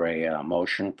ask for a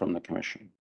motion from the commission.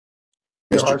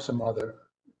 There are some other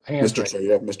hands. Mr. Chair,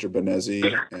 you have Mr.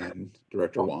 Benezzi and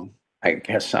Director Wong. I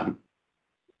guess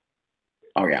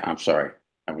oh yeah, I'm sorry.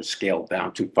 I was scaled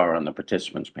down too far on the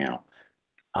participants panel.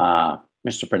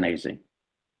 Mr. Benezzi.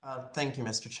 Thank you,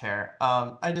 Mr. Chair.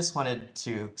 I just wanted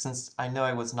to, since I know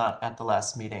I was not at the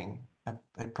last meeting, I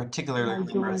particularly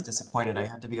was disappointed I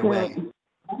had to be away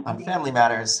on family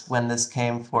matters when this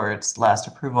came for its last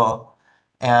approval.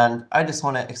 And I just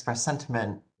want to express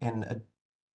sentiment in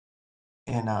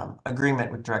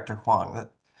agreement with Director Huang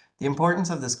that the importance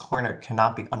of this corner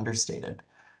cannot be understated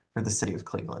for the city of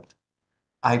Cleveland.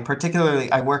 I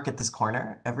work at this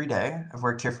corner every day. I've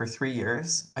worked here for 3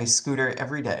 years. I scooter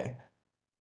every day.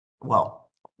 Well,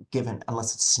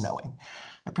 unless it's snowing.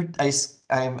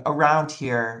 I'm around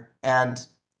here, and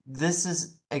this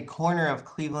is a corner of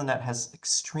Cleveland that has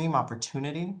extreme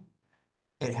opportunity.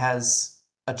 It has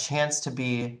a chance to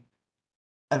be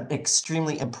an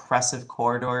extremely impressive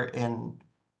corridor in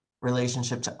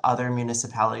relationship to other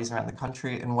municipalities around the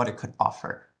country and what it could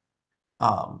offer.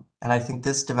 And I think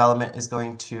this development is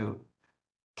going to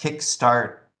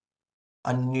kickstart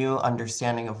a new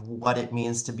understanding of what it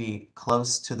means to be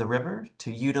close to the river,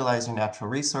 to utilize your natural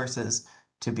resources,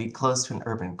 to be close to an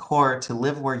urban core, to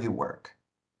live where you work.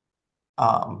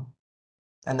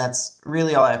 And that's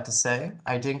really all I have to say.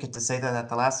 I didn't get to say that at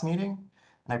the last meeting,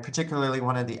 and I particularly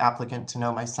wanted the applicant to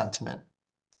know my sentiment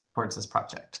towards this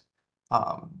project.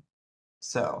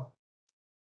 So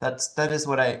that is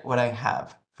what I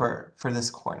have for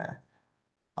this corner.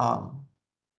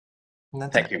 And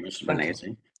that's Thank it. you, Mr. Thank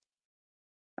you.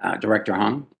 Benesi. Director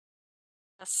Hung?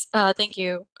 Yes, thank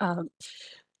you,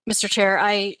 Mr. Chair.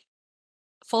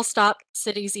 Full stop,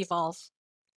 cities evolve.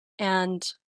 And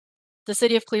the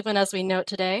city of Cleveland, as we note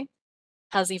today,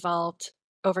 has evolved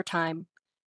over time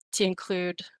to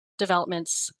include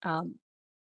developments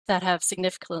that have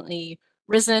significantly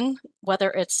risen, whether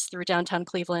it's through downtown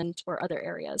Cleveland or other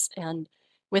areas. And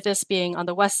with this being on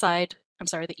the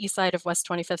the east side of West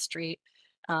 25th Street,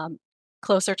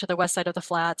 closer to the west side of the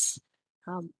flats,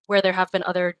 where there have been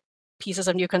other pieces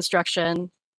of new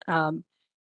construction,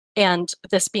 and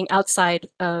this being outside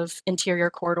of interior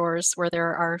corridors where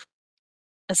there are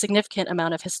a significant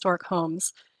amount of historic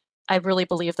homes, I really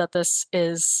believe that this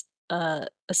is a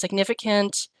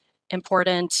significant,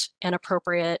 important, and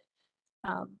appropriate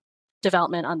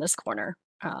development on this corner.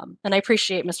 And I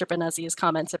appreciate Mr. Benesi's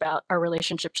comments about our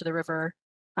relationship to the river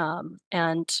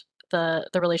and the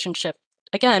relationship,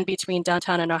 again, between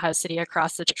downtown and Ohio City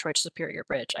across the Detroit Superior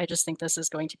Bridge. I just think this is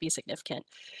going to be significant.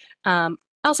 I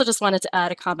also just wanted to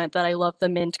add a comment that I love the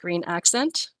mint green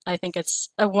accent. I think it's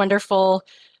a wonderful,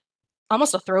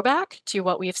 almost a throwback to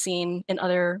what we've seen in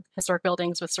other historic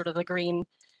buildings with sort of the green,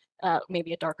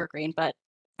 maybe a darker green, but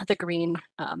the green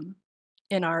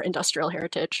in our industrial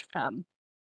heritage,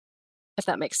 if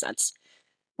that makes sense.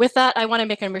 With that, I want to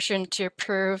make a motion to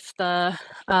approve the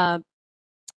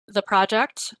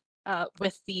project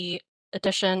with the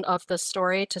addition of the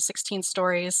story to 16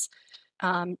 stories,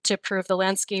 to approve the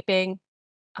landscaping,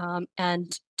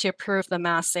 and to approve the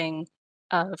massing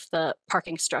of the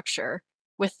parking structure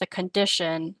with the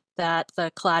condition that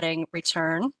the cladding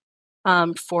return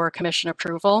for commission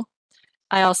approval.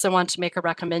 I also want to make a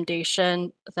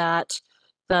recommendation that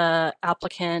the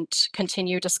applicant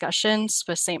continue discussions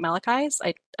with St. Malachis.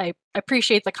 I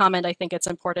appreciate the comment. I think it's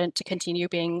important to continue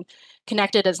being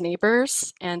connected as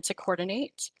neighbors and to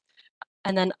coordinate.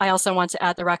 And then I also want to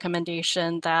add the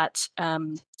recommendation that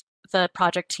the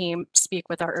project team speak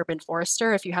with our urban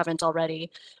forester, if you haven't already,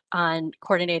 on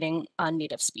coordinating on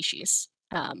native species,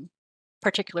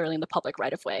 particularly in the public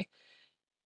right-of-way.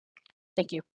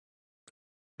 Thank you.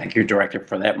 Thank you, Director,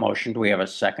 for that motion. Do we have a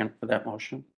second for that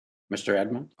motion? Mr.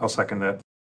 Edmund? I'll second that.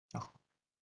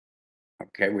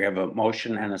 Okay, we have a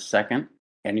motion and a second.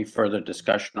 Any further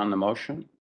discussion on the motion?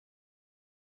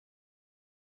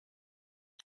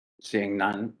 Seeing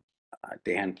none,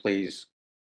 Dan, please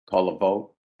call a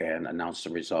vote and announce the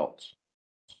results.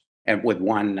 And with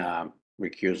one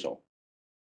recusal.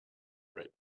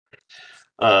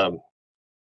 Right.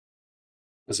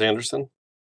 Ms. Anderson?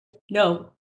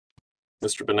 No.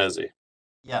 Mr. Benesi?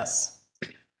 Yes.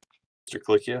 Mr.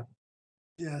 Colicchio?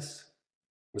 Yes.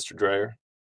 Mr. Dreyer?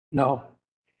 No.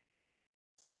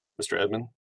 Mr. Edmund?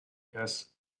 Yes.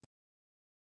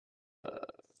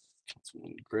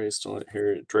 Councilman Gray still not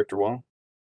here. Director Wong?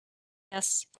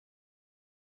 Yes.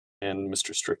 And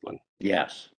Mr. Strickland?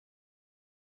 Yes.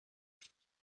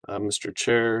 Mr.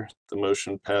 Chair, the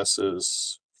motion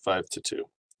passes 5-2.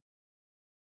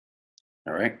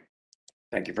 All right.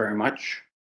 Thank you very much.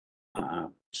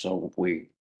 So we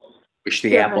wish the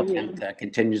Yeah, applicant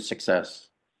continued success.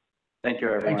 Thank you,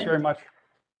 everyone. Thanks very much.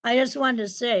 I just wanted to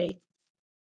say,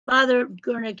 Father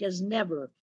Gurnick has never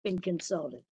been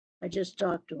consulted. I just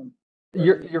talked to him.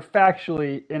 You're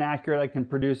factually inaccurate. I can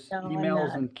produce No, I'm emails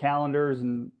not. and calendars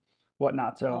and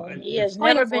whatnot. So No, he has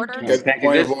Point never of been. order. Okay, thank you.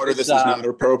 Point of order, this is not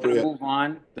appropriate. Move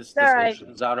on. This All right.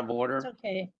 discussion is out of order. It's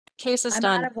okay. Case is I'm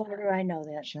done. out of order. I know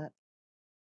that. Shut.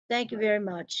 Thank you very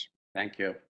much. Thank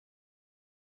you.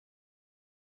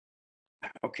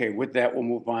 Okay, with that, we'll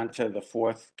move on to the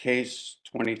fourth case,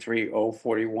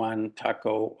 23041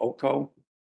 Taco Oko.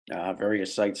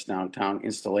 Various sites downtown,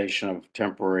 installation of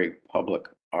temporary public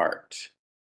art.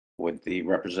 Would the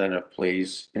representative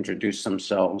please introduce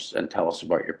themselves and tell us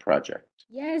about your project?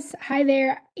 Yes, hi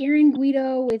there. Erin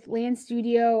Guido with Land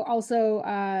Studio. Also,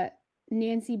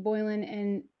 Nancy Boylan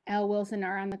and Al Wilson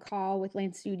are on the call with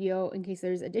Land Studio in case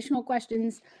there's additional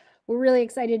questions. We're really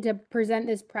excited to present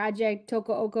this project,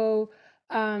 Toko Oko.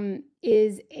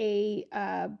 is a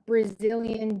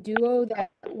Brazilian duo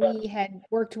that we had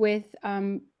worked with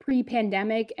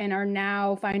pre-pandemic and are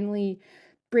now finally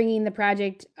bringing the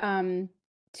project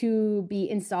to be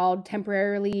installed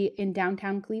temporarily in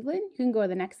downtown Cleveland. You can go to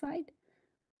the next slide.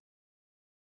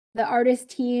 The artist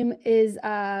team is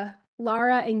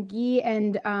Lara and Guy,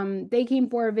 and they came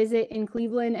for a visit in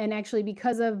Cleveland, and actually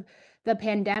because of the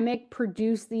pandemic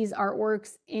produced these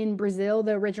artworks in Brazil.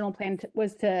 The original plan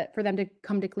was for them to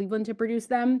come to Cleveland to produce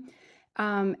them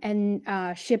and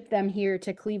ship them here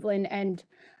to Cleveland. And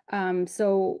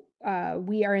so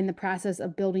we are in the process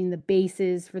of building the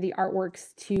bases for the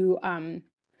artworks to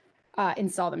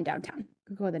install them downtown.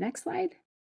 Go to the next slide.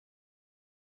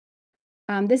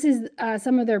 This is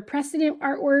some of their precedent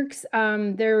artworks.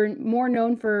 They're more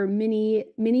known for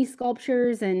mini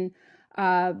sculptures and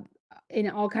in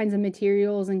all kinds of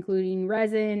materials, including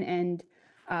resin and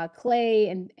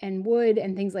clay and wood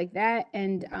and things like that.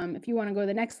 And if you want to go to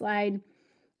the next slide,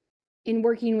 in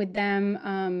working with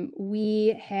them,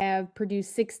 we have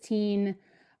produced 16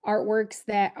 artworks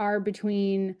that are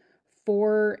between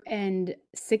 4 and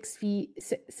 6 feet,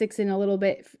 6 and a little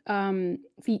bit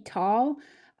feet tall.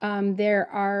 There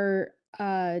are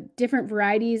different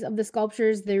varieties of the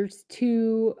sculptures. There's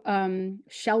 2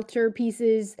 shelter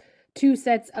pieces, 2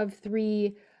 sets of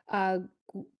 3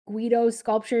 Guido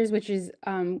sculptures, which is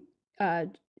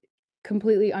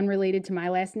completely unrelated to my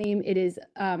last name. It is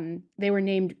they were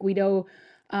named Guido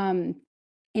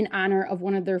in honor of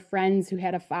one of their friends who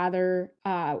had a father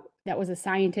that was a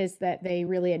scientist that they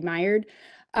really admired.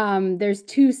 There's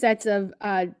 2 sets of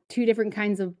 2 different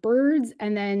kinds of birds,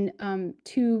 and then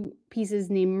 2 pieces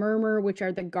named Murmur, which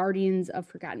are the guardians of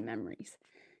forgotten memories.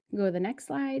 Go to the next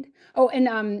slide. Oh,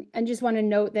 and just want to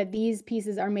note that these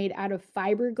pieces are made out of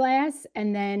fiberglass,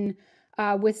 and then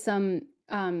with some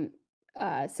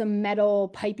metal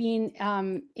piping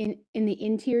in the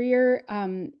interior,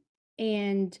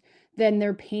 and then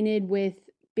they're painted with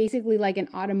basically like an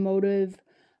automotive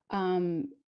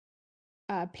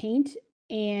paint.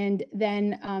 And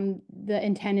then the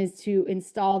intent is to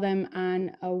install them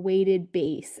on a weighted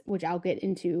base, which I'll get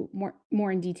into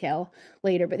more in detail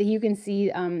later. But you can see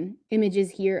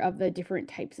images here of the different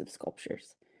types of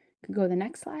sculptures. You can go to the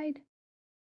next slide.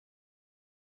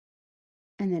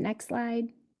 And the next slide.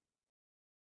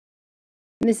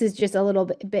 And this is just a little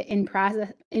bit in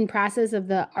process of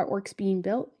the artworks being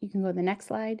built. You can go to the next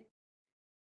slide.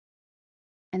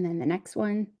 And then the next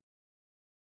one.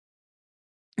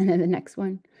 And then the next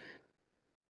one.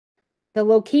 The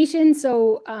location,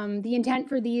 so the intent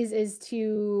for these is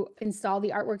to install the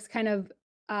artworks kind of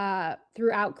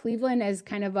throughout Cleveland as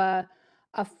kind of a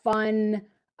fun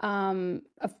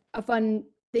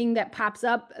thing that pops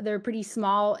up. They're pretty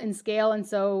small in scale, and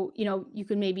so you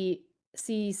can maybe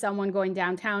see someone going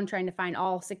downtown trying to find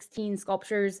all 16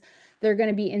 sculptures. They're going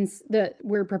to be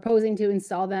we're proposing to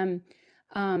install them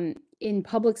in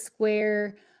Public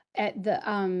Square at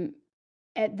the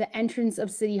entrance of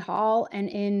City Hall,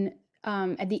 and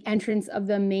at the entrance of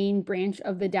the main branch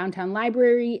of the downtown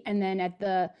library, and then at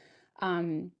the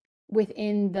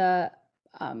within the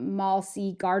Mall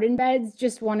C garden beds.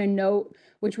 Just want to note,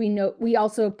 which we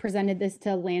also presented this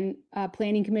to Land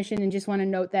Planning Commission, and just want to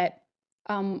note that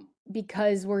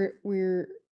because we're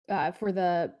for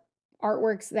the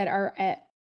artworks that are at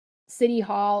City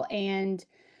Hall and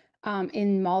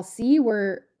in Mall C,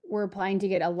 we're applying to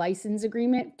get a license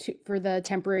agreement for the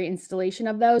temporary installation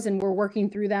of those, and we're working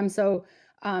through them. So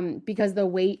because the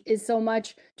weight is so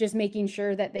much, just making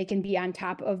sure that they can be on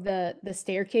top of the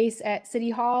staircase at City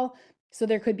Hall. So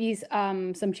there could be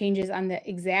some changes on the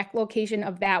exact location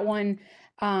of that one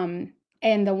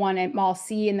and the one at Mall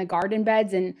C in the garden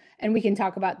beds, and we can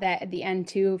talk about that at the end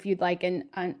too if you'd like.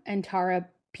 And Tara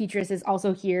Petrus is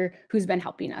also here, who's been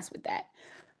helping us with that.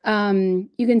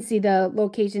 You can see the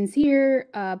locations here,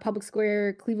 Public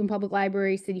Square, Cleveland Public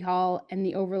Library, City Hall, and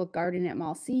the Overlook Garden at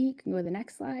Mall C. You can go to the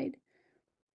next slide.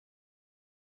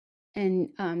 And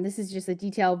this is just a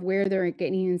detail of where they're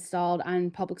getting installed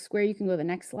on Public Square. You can go to the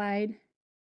next slide.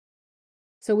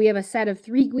 So we have a set of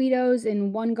 3 Guidos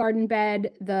in one garden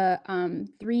bed. The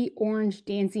 3 orange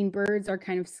dancing birds are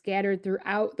kind of scattered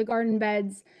throughout the garden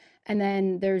beds. And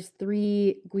then there's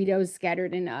 3 Guidos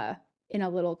scattered in a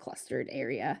little clustered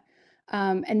area.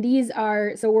 And these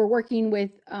are, so we're working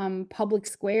with Public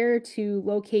Square to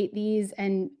locate these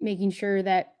and making sure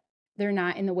that they're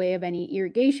not in the way of any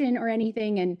irrigation or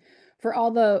anything. And for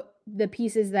all the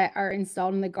pieces that are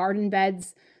installed in the garden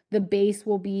beds, the base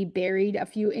will be buried a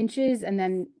few inches and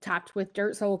then topped with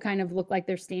dirt. So it'll kind of look like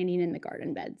they're standing in the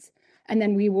garden beds. And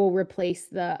then we will replace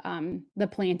the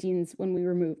plantings when we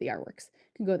remove the artworks.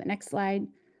 You can go to the next slide.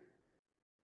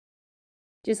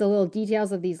 just a little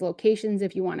details of these locations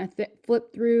if you want to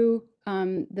flip through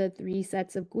the 3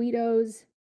 sets of Guidos.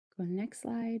 Go to the next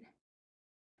slide.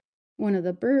 One of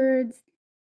the birds,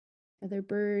 other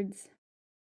birds.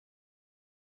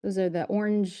 Those are the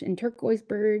orange and turquoise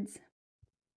birds.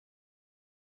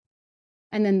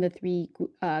 And then the 3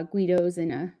 Guidos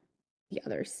in the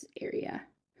other area.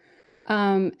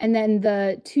 And then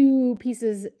the 2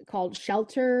 pieces called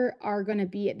shelter are going to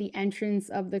be at the entrance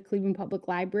of the Cleveland Public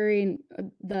Library.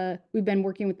 And we've been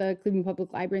working with the Cleveland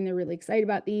Public Library and they're really excited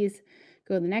about these.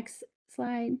 Go to the next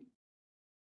slide.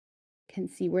 Can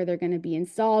see where they're going to be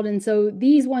installed. And so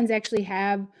these ones actually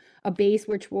have a base,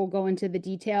 which we'll go into the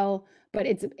detail, but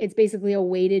it's basically a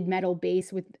weighted metal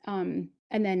base with and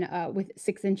then with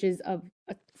 6 inches of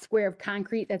a square of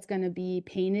concrete that's going to be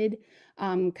painted,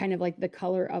 kind of like the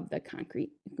color of the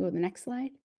concrete. Go to the next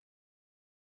slide.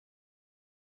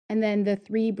 And then the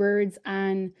 3 birds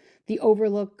on the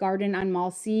overlook garden on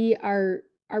Mall C, our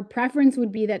preference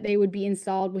would be that they would be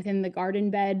installed within the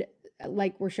garden bed,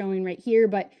 like we're showing right here,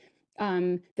 but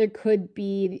there could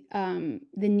be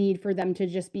the need for them to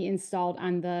just be installed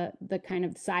on the kind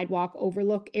of sidewalk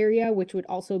overlook area, which would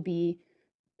also be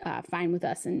fine with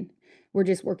us. And we're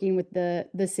just working with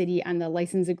the city on the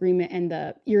license agreement and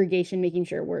the irrigation, making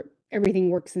sure everything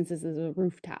works since this is a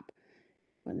rooftop.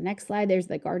 On the next slide, there's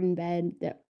the garden bed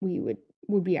that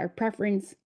would be our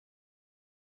preference.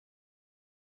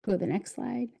 Go to the next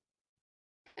slide.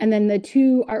 And then the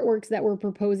 2 artworks that we're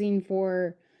proposing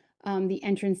for the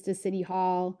entrance to City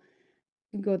Hall.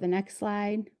 Go to the next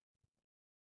slide.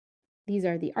 These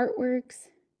are the artworks.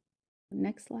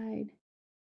 Next slide.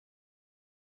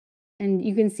 And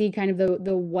you can see kind of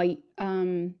the white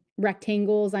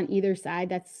rectangles on either side.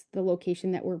 That's the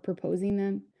location that we're proposing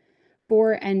them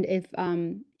for. And if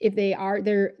they are,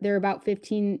 they're about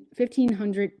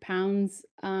 1,500 pounds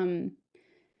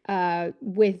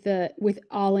with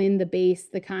all in the base,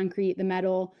 the concrete, the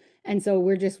metal. And so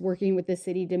we're just working with the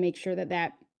city to make sure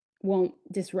that won't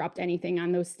disrupt anything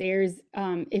on those stairs.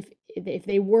 If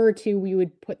they were to, we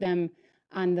would put them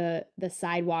on the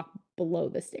sidewalk below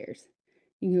the stairs.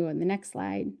 You can go on the next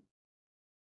slide.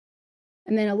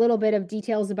 And then a little bit of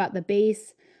details about the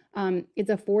base.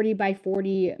 It's a 40 by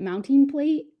 40 mounting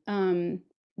plate.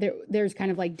 There's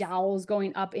kind of like dowels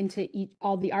going up into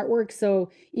all the artwork. So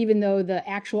even though the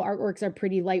actual artworks are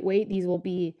pretty lightweight, these will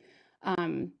be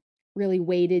really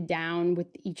weighted down with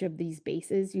each of these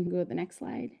bases. You can go to the next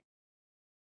slide.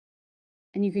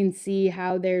 And you can see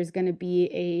how there's going to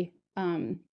be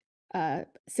a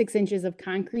 6 inches of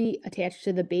concrete attached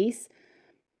to the base.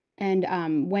 And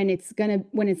when it's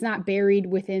not buried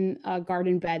within a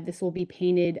garden bed, this will be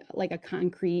painted like a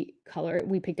concrete color.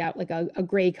 We picked out like a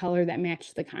gray color that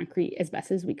matched the concrete as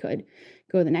best as we could.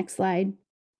 Go to the next slide.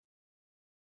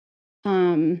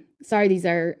 Sorry, these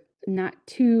are not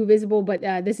too visible, but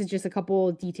this is just a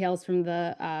couple details from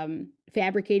the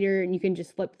fabricator, and you can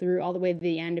just flip through all the way to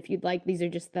the end if you'd like. These are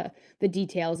just the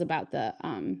details about the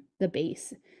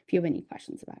base, if you have any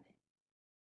questions about it.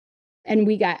 And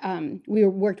we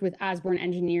worked with Osborne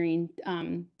Engineering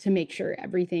to make sure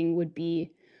everything would be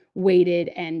weighted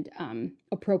and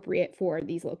appropriate for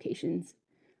these locations.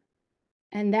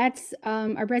 And that's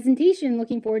our presentation.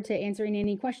 Looking forward to answering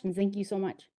any questions. Thank you so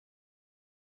much.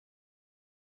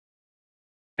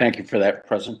 Thank you for that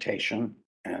presentation.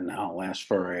 And now I'll ask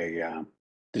for a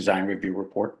design review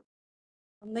report.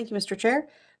 Thank you, Mr. Chair.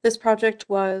 This project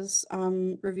was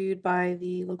reviewed by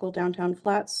the local Downtown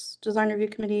Flats Design Review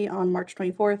Committee on March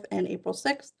 24th and April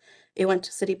 6th. It went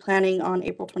to City Planning on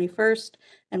April 21st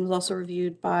and was also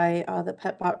reviewed by the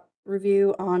PetBot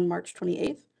review on March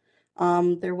 28th.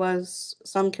 There was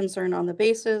some concern on the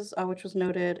bases, which was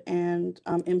noted, and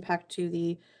impact to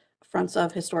the fronts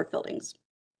of historic buildings.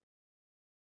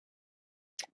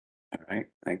 All right,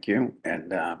 thank you.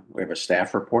 And we have a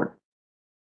staff report.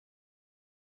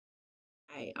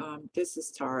 Hi, this is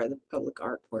Tara, the Public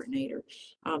Art Coordinator.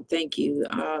 Thank you.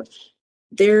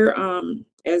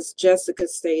 As Jessica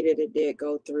stated, it did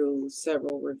go through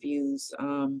several reviews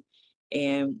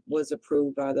and was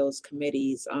approved by those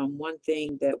committees. One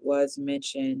thing that was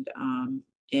mentioned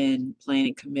in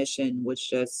Planning Commission was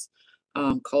just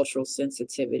cultural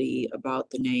sensitivity about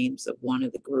the names of one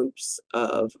of the groups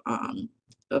of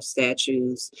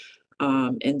statues.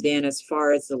 And then as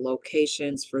far as the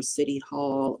locations for City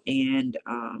Hall and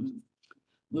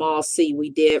Mall C, we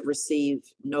did receive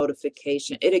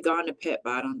notification. It had gone to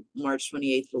PetBot on March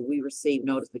 28th, but we received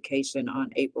notification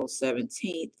on April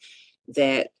 17th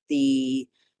that the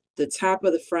top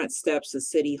of the front steps of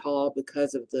City Hall,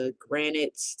 because of the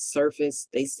granite surface,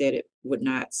 they said it would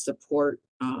not support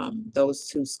those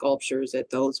two sculptures at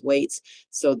those weights.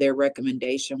 So their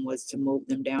recommendation was to move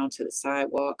them down to the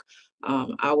sidewalk.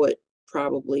 I would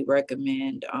probably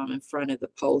recommend in front of the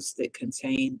posts that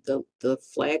contain the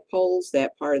flag poles,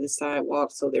 that part of the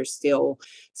sidewalk, so they're still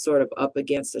sort of up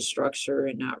against the structure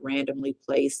and not randomly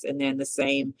placed. And then the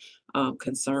same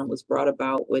concern was brought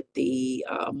about with the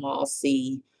Mall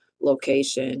C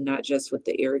location, not just with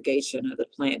the irrigation of the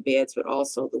plant beds, but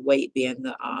also the weight being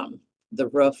the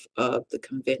roof of the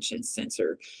convention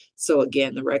center. So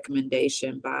again, the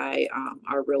recommendation by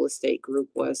our real estate group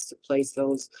was to place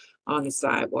those on the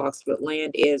sidewalks, but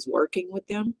land is working with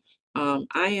them.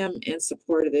 I am in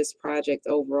support of this project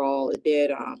overall. It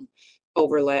did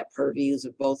overlap purviews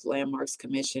of both Landmarks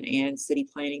Commission and City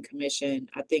Planning Commission.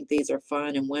 I think these are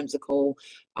fun and whimsical.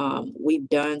 We've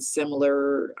done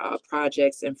similar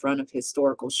projects in front of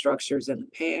historical structures in the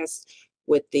past.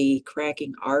 With the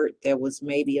cracking art, that was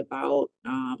maybe about,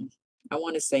 I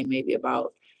want to say maybe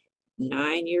about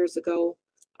 9 years ago.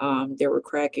 There were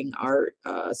cracking art,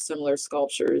 similar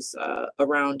sculptures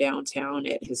around downtown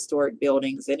at historic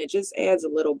buildings, and it just adds a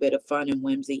little bit of fun and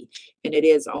whimsy. And it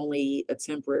is only a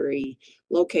temporary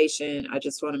location. I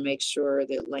just want to make sure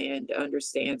that land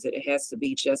understands that it has to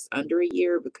be just under a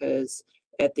year, because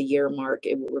at the year mark,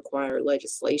 it will require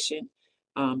legislation.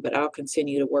 But I'll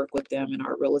continue to work with them in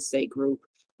our real estate group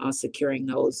on securing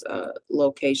those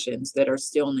locations that are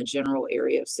still in the general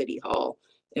area of City Hall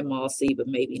and Mall C, but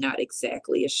maybe not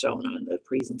exactly as shown on the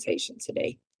presentation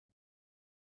today.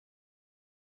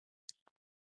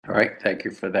 All right, thank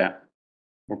you for that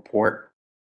report.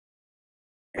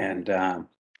 And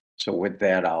so with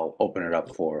that, I'll open it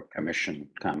up for commission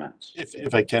comments.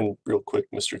 If I can, real quick,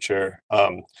 Mr. Chair,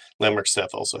 Landmark staff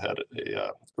also had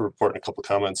a report and a couple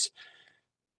comments.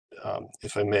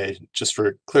 If I may, just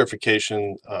for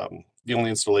clarification, the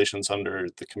only installations under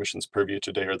the commission's purview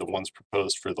today are the ones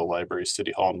proposed for the library,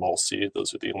 City Hall, and Mall C.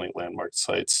 Those are the only landmark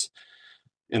sites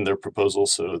in their proposal.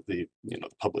 So the the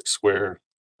public square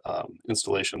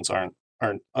installations aren't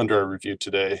under our review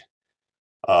today.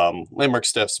 Landmark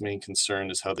staff's main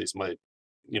concern is how these might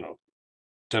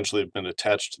potentially have been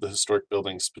attached to the historic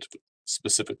buildings,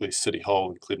 specifically City Hall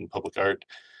and Cleveland Public Art.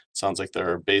 Sounds like there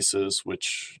are bases,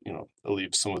 which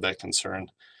alleviates some of that concern.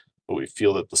 But we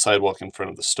feel that the sidewalk in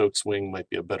front of the Stokes wing might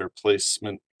be a better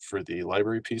placement for the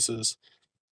library pieces.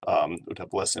 It would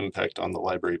have less impact on the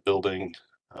library building.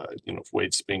 If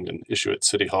weights being an issue at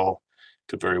City Hall,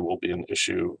 could very well be an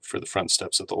issue for the front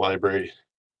steps at the library.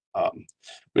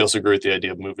 We also agree with the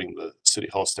idea of moving the City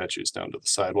Hall statues down to the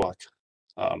sidewalk.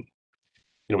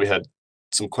 We had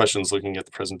some questions looking at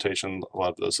the presentation. A lot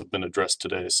of those have been addressed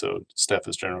today, so staff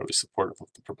is generally supportive of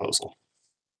the proposal.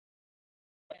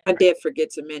 I did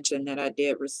forget to mention that I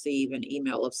did receive an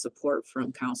email of support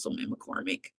from Councilman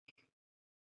McCormick.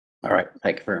 All right,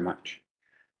 thank you very much.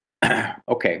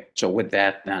 Okay, so with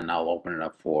that, then I'll open it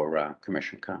up for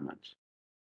commission comments.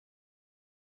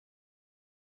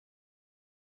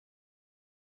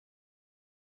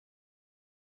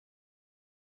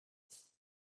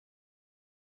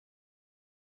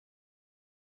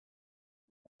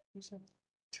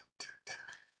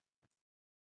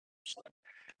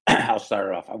 I'll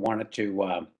start off. I wanted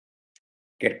to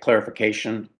get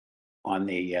clarification on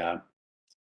the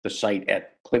site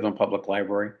at Cleveland Public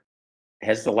Library.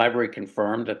 Has the library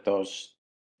confirmed that those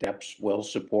steps will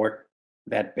support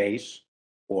that base,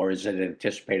 or is it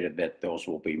anticipated that those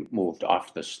will be moved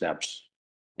off the steps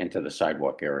into the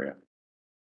sidewalk area?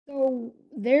 So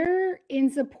they're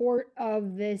in support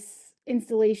of this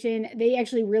installation. They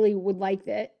actually really would like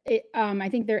that. I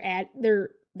think their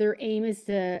aim is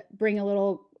to bring a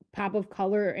little pop of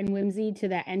color and whimsy to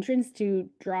that entrance to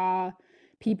draw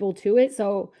people to it.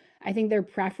 So I think their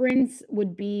preference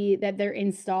would be that they're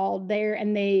installed there,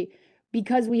 and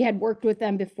because we had worked with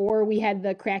them before, we had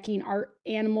the cracking art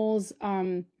animals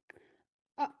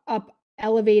up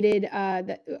elevated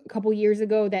a couple years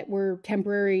ago that were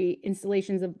temporary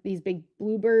installations of these big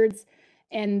bluebirds,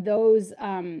 and those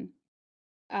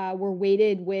were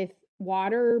weighted with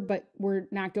water but were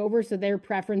knocked over. So their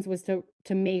preference was to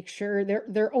make sure,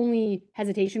 their only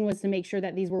hesitation was to make sure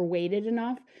that these were weighted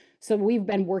enough. So we've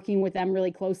been working with them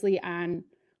really closely on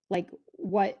like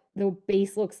what the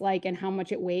base looks like and how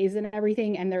much it weighs and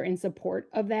everything, and they're in support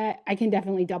of that. I can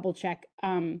definitely double check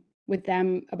with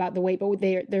them about the weight, but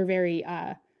they're very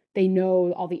they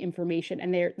know all the information,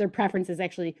 and their preference is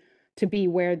actually to be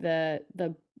where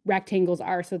the rectangles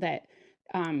are, so that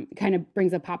kind of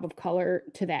brings a pop of color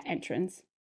to that entrance.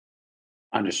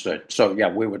 Understood. So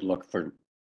yeah, we would look for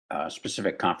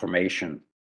specific confirmation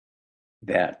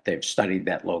that they've studied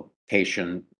that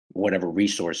location, whatever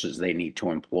resources they need to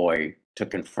employ to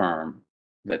confirm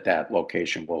that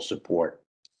location will support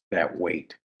that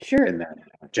weight. Sure. And then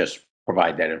just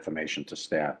provide that information to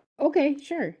staff. Okay,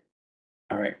 sure.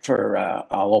 All right,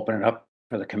 I'll open it up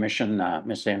for the commission,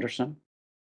 Ms. Anderson.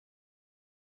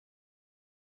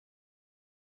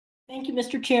 Thank you,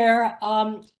 Mr. Chair.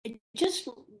 I just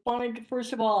wanted to,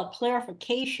 first of all, a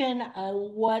clarification on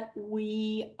what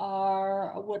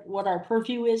our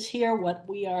purview is here, what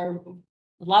we are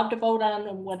allowed to vote on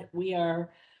and what we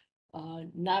are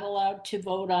not allowed to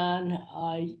vote on.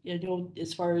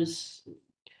 As far as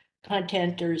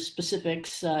content or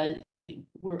specifics, I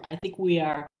think we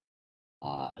are,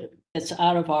 it's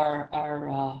out of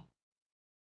our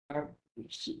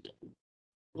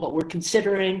what we're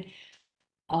considering.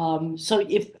 So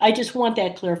if I just want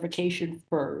that clarification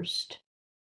first.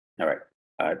 All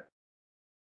right.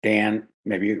 Dan,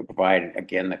 maybe you could provide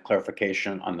again the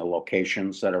clarification on the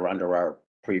locations that are under our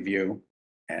preview,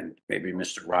 and maybe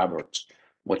Mr. Roberts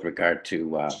with regard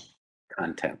to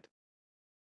content.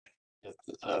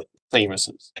 Thank you,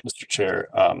 Mr. Chair.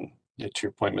 To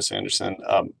your point, Ms. Anderson,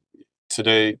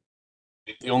 today,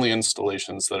 the only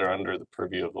installations that are under the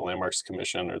purview of the Landmarks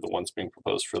Commission are the ones being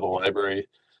proposed for the library,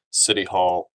 City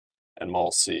Hall, and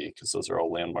Mall C, because those are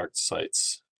all landmarked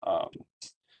sites.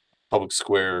 Public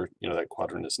Square, that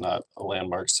quadrant is not a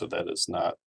landmark, so that is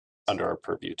not under our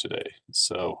purview today.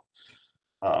 So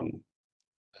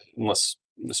unless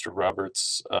Mr.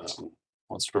 Roberts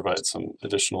wants to provide some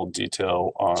additional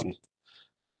detail on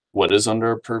what is under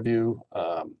our purview,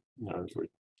 we're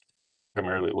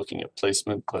primarily looking at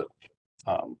placement, but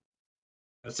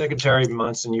Secretary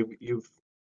Munson,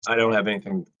 I don't have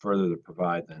anything further to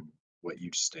provide than what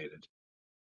you stated.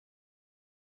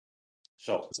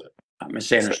 So,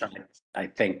 Ms. Anderson, I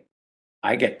think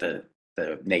I get the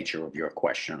nature of your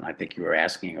question. I think you were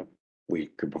asking if we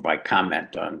could provide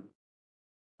comment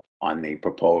on the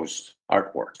proposed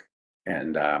artwork.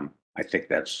 And I think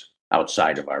that's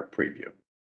outside of our preview.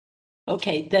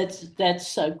 Okay, that's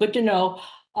good to know.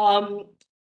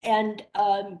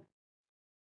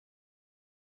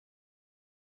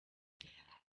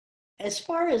 As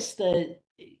far as the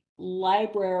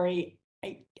library,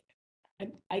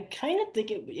 I kind of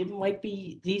think it might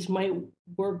be, these might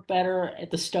work better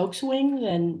at the Stokes wing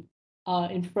than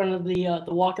in front of the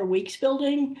Walker Weeks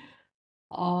building.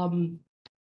 And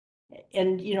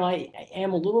I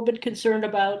am a little bit concerned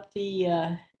about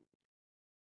the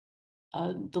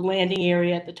landing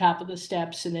area at the top of the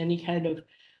steps and any kind of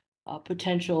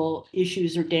potential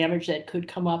issues or damage that could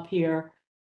come up here.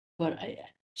 But I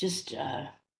just,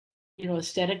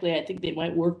 aesthetically, I think they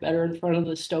might work better in front of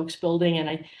the Stokes building. And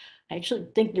I actually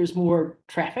think there's more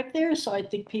traffic there, so I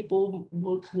think people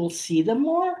will see them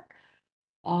more.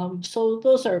 So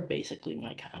those are basically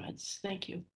my comments. Thank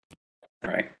you. All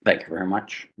right, thank you very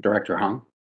much. Director Hung.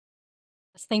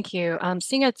 Yes, thank you.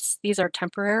 Seeing as these are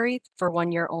temporary for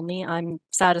 1 year only, I'm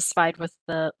satisfied with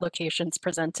the locations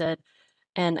presented.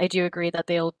 And I do agree that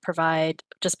they'll provide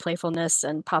just playfulness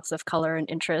and pops of color and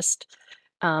interest.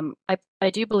 I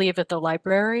do believe that the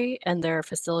library and their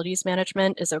facilities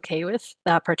management is okay with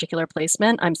that particular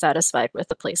placement. I'm satisfied with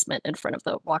the placement in front of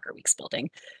the Walker Weeks building,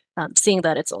 seeing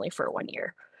that it's only for 1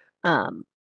 year.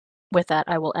 With that,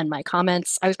 I will end my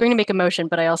comments. I was going to make a motion,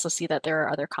 but I also see that there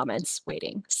are other comments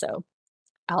waiting. So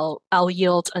I'll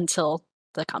yield until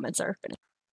the comments are finished.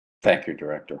 Thank you,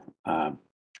 Director.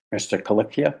 Mr.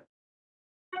 Kalikia.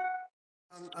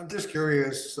 I'm just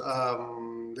curious.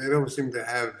 They don't seem to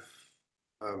have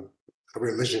a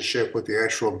relationship with the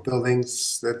actual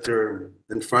buildings that they're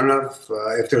in front of.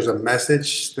 If there's a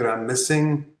message that I'm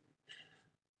missing,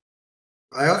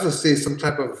 I also see some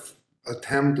type of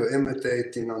attempt to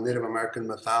imitate, Native American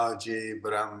mythology,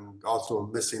 but I'm also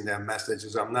missing that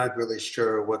messages. I'm not really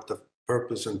sure what the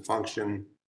purpose and function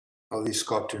of these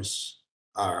sculptures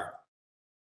are.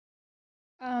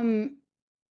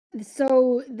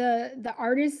 So the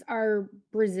artists are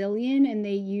Brazilian and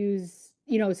they use,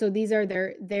 so these are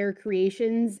their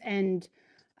creations, and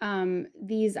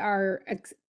these are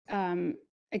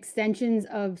extensions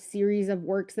of series of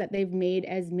works that they've made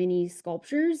as mini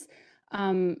sculptures.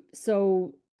 For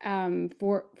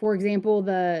example,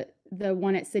 the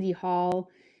one at City Hall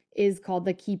is called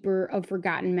The Keeper of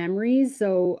Forgotten Memories.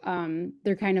 So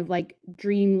they're kind of like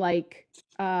dreamlike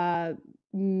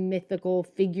mythical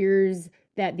figures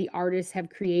that the artists have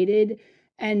created.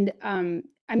 And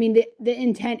the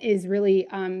intent is really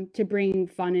to bring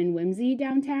fun and whimsy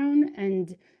downtown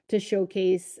and to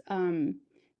showcase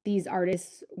these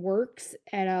artists' works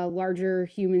at a larger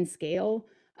human scale.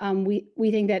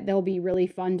 We think that they'll be really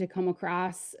fun to come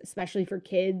across, especially for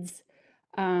kids.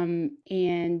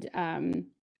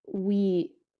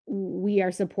 We we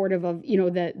are supportive of, you know,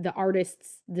 the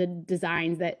artists, the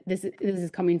designs that this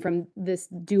is coming from this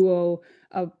duo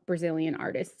of Brazilian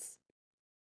artists.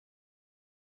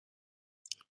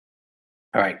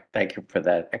 All right, thank you for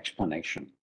that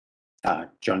explanation.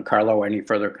 Giancarlo, any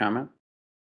further comment?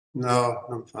 No,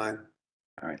 I'm fine.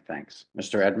 All right, thanks.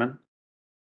 Mr. Edmond?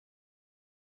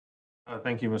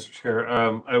 Thank you, Mr. Chair.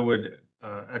 I would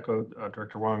echo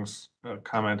Director Wong's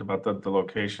comment about the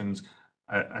locations.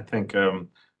 I think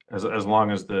as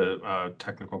long as the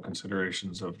technical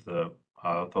considerations of the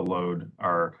load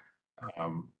are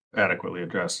adequately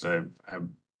addressed,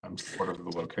 I'm supportive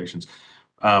of the locations.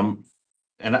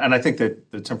 And I think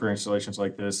that the temporary installations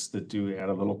like this that do add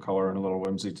a little color and a little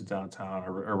whimsy to downtown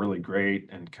are really great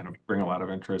and kind of bring a lot of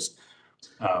interest.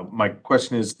 My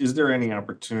question is there any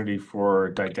opportunity for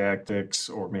didactics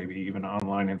or maybe even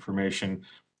online information?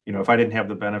 You know, if I didn't have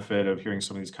the benefit of hearing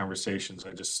some of these conversations,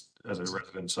 I just, as a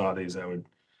resident saw these,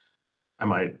 I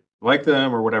might like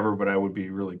them or whatever, but I would be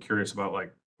really curious about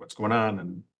like what's going on.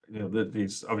 And, you know,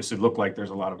 these obviously look like there's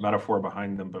a lot of metaphor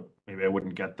behind them, but maybe I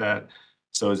wouldn't get that.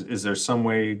 So is there some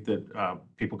way that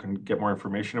people can get more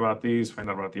information about these, find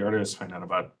out about the artists, find out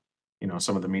about, you know,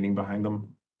 some of the meaning behind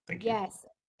them? Thank you. Yes,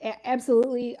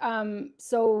 absolutely.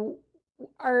 So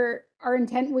our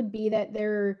intent would be that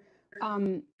they're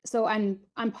so on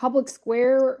Public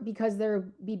Square, because they're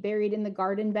be buried in the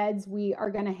garden beds, we are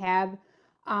going to have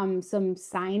some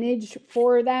signage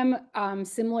for them,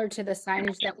 similar to the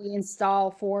signage that we install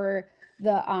for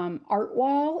the art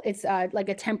wall. It's like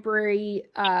a temporary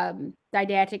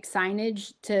didactic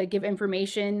signage to give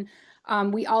information.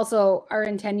 We also are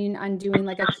intending on doing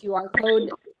like a QR code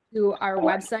to our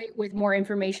website with more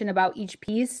information about each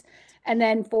piece. And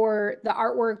then for the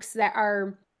artworks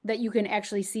that you can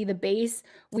actually see the base,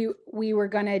 we were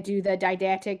gonna do the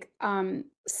didactic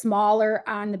smaller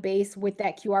on the base with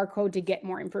that QR code to get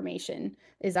more information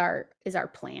is our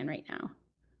plan right now.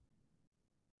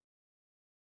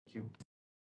 Thank you.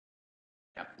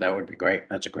 Yeah, that would be great.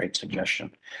 That's a great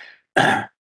suggestion. All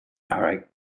right,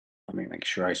 let me make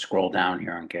sure I scroll down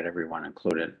here and get everyone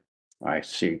included. I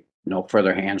see no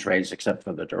further hands raised except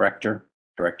for the director.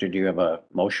 Director, do you have a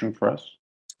motion for us?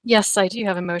 Yes, I do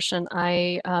have a motion.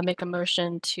 I make a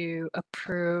motion to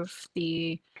approve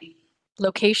the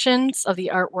locations of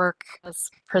the artwork as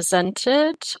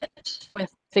presented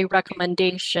with the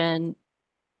recommendation,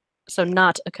 so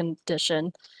not a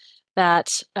condition,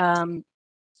 that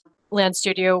Land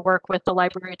Studio work with the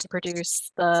library to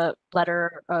produce the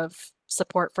letter of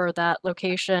support for that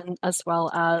location, as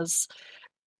well as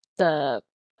the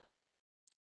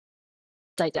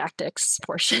didactics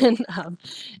portion.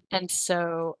 And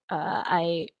so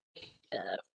I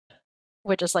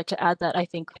would just like to add that I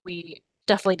think we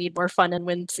definitely need more fun and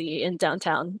whimsy in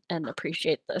downtown and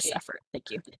appreciate this effort.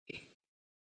 Thank you.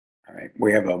 All right,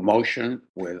 we have a motion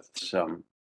with some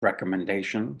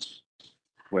recommendations.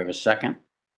 We have a second.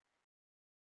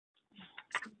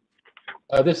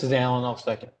 This is Alan. I'll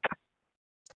second.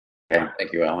 Okay,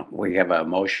 thank you, Alan. We have a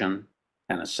motion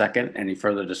and a second. Any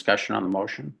further discussion on the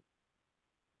motion?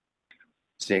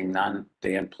 Seeing none,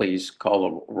 Dan, please call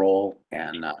the roll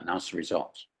and announce the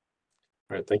results.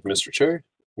 All right, thank you, Mr. Chair.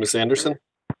 Ms. Anderson?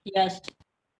 Yes.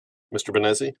 Mr.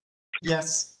 Benezzi?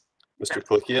 Yes. Mr.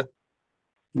 Colicchia?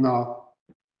 No.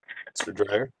 Mr.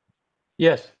 Dreyer?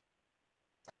 Yes.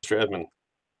 Mr. Edmond?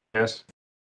 Yes.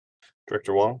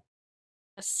 Director Wong?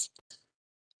 Yes.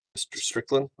 Mr.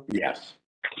 Strickland? Yes.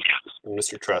 And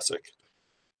Mr. Trasick?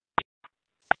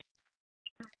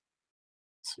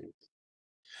 Let's see.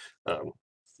 All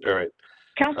right.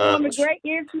 Councilwoman Gray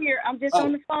is here. I'm just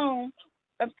on the phone.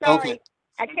 I'm sorry. Okay.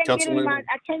 I can't get in Councilwoman-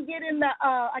 I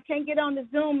can't get on the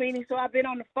Zoom meeting, so I've been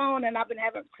on the phone and I've been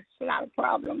having a lot of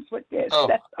problems with this. Oh.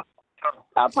 That's all.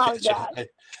 I apologize.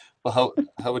 Well,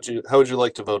 how would you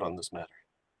like to vote on this matter?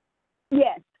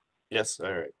 Yes. Yes,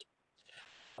 all right.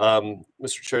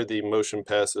 Mr. Chair, the motion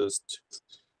passes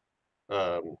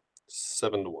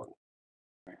 7-1.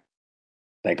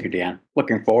 Thank you, Dan.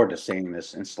 Looking forward to seeing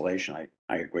this installation.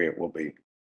 I agree it will be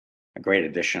a great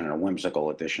addition and a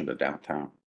whimsical addition to downtown.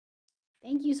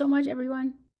 Thank you so much,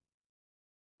 everyone.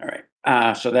 All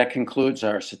right, so that concludes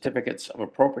our certificates of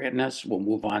appropriateness. We'll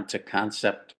move on to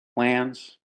concept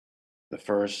plans. The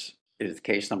first is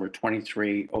case number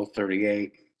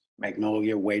 23038,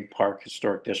 Magnolia Wade Park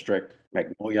Historic District,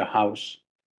 Magnolia House,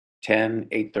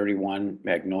 10831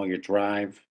 Magnolia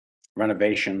Drive,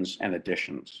 renovations and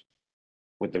additions.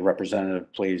 Would the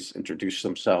representative please introduce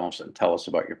themselves and tell us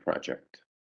about your project?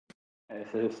 Okay,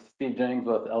 so this is Steve Jennings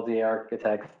with LDA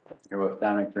Architects, here with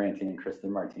Dominic Durante and Kristen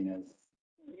Martinez.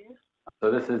 So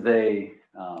this is a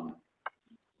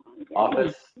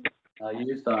office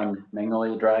used on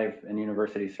Magnolia Drive and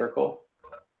University Circle.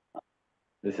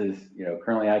 This is,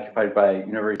 currently occupied by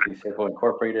University Circle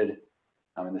Incorporated.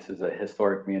 And this is a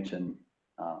historic mansion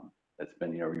that's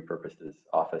been, repurposed as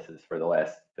offices for the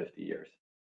last 50 years.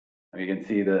 You can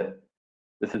see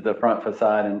this is the front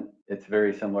facade, and it's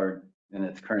very similar in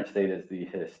its current state as the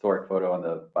historic photo on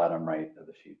the bottom right of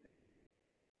the sheet.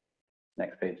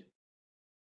 Next page.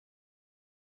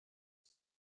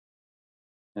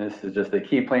 And this is just a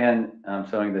key plan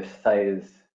showing this site is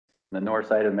the north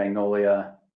side of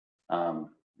Magnolia,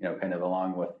 kind of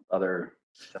along with other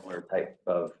similar type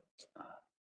of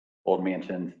old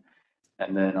mansions.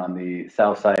 And then on the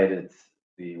south side, it's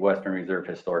the Western Reserve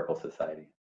Historical Society.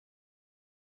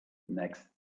 Next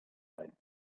slide.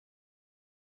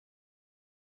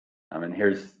 And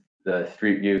here's the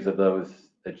street views of those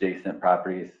adjacent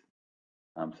properties.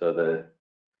 So the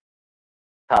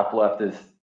top left is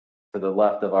to the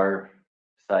left of our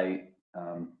site,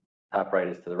 top right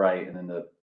is to the right, and then the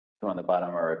two on the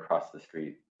bottom are across the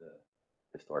street, the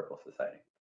Historical Society.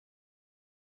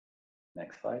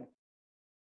 Next slide.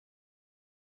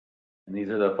 And these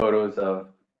are the photos of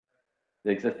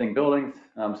the existing buildings.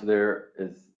 So there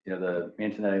is, the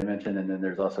mansion that I mentioned, and then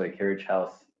there's also a carriage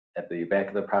house at the back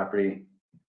of the property.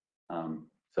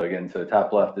 So again, so the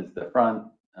top left is the front.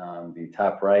 The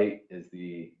top right is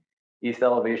the east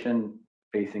elevation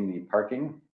facing the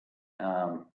parking.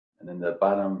 And then the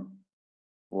bottom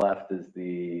left is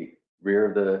the rear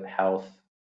of the house,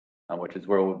 which is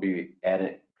where we'll be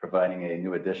providing a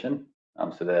new addition.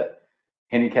 So that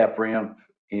handicap ramp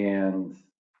and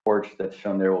porch that's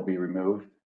shown there will be removed.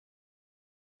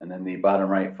 And then the bottom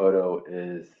right photo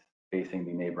is facing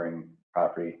the neighboring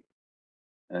property.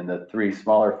 And the three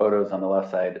smaller photos on the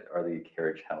left side are the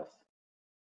carriage house.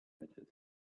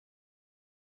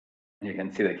 You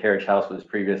can see the carriage house was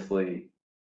previously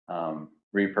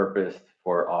repurposed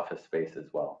for office space as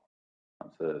well. So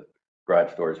the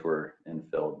garage doors were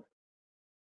infilled.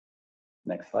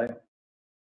 Next slide.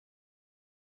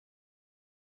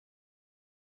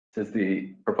 This is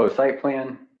the proposed site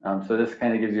plan. So this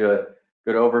kind of gives you a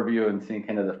good overview and seeing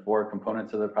kind of the four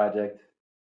components of the project.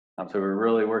 So we're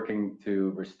really working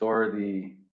to restore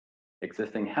the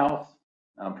existing house,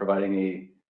 providing a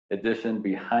addition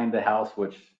behind the house,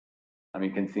 which you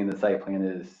can see in the site plan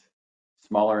is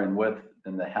smaller in width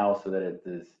than the house, so that it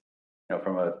is,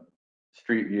 from a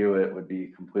street view, it would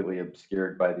be completely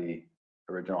obscured by the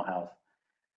original house.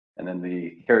 And then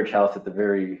the carriage house at the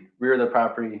very rear of the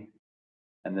property,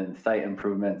 and then site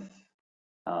improvements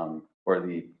for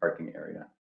the parking area.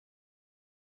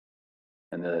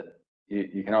 And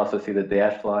you can also see the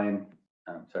dashed line.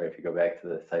 Sorry, if you go back to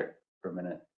the site for a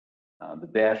minute. The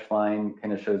dashed line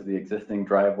kind of shows the existing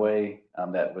driveway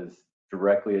that was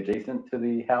directly adjacent to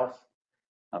the house.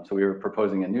 So we were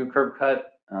proposing a new curb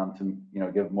cut to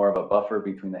give more of a buffer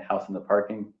between the house and the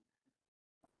parking,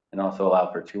 and also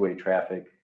allow for two-way traffic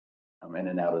in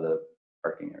and out of the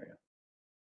parking area.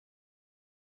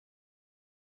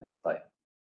 Next slide.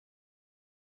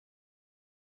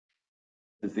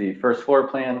 This is the first floor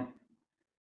plan.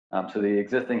 So the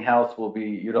existing house will be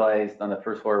utilized on the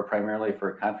first floor primarily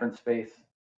for conference space,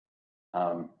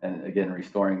 and again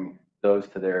restoring those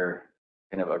to their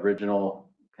kind of original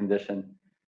condition.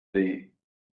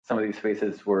 Some of these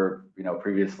spaces were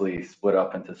previously split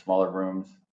up into smaller rooms,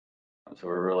 so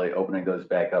we're really opening those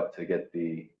back up to get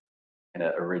the kind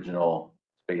of original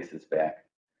spaces back.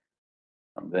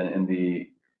 Then in the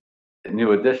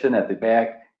new addition at the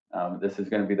back, this is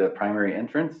going to be the primary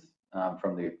entrance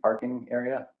from the parking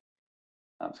area.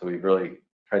 So we've really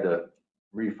tried to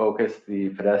refocus the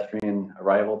pedestrian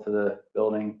arrival to the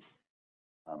building.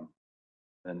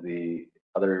 And the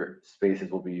other spaces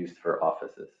will be used for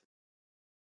offices.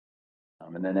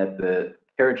 And then at the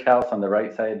carriage house on the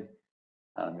right side,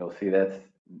 you'll see that's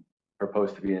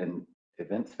proposed to be an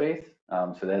event space.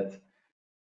 So that's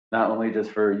not only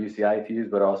just for UCI to use,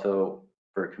 but also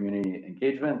for community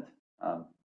engagement.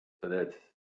 So that's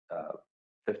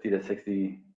 50 to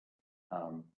 60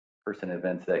 person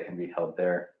events that can be held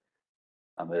there.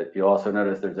 You'll also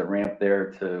notice there's a ramp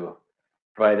there to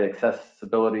provide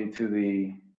accessibility to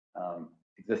the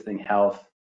existing house.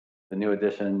 The new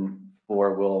addition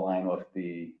floor will align with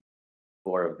the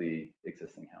floor of the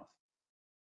existing house.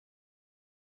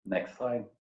 Next slide.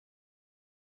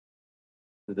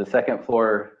 The second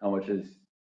floor, which is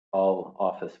all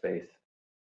office space.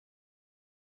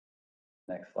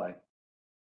 Next slide.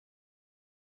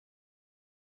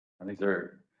 And these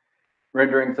are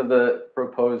renderings of the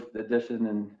proposed addition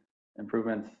and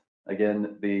improvements.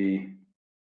 Again, the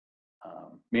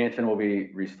mansion will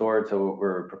be restored, so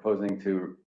we're proposing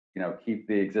to keep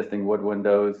the existing wood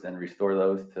windows and restore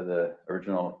those to the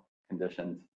original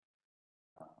conditions.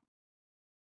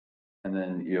 And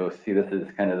then you'll see this is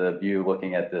kind of the view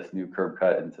looking at this new curb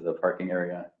cut into the parking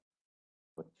area,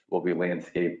 which will be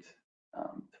landscaped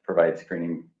to provide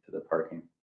screening to the parking.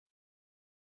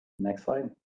 Next slide.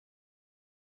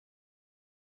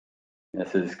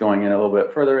 This is going in a little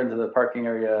bit further into the parking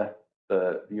area,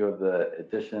 the view of the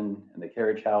addition and the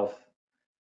carriage house.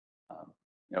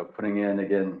 Putting in,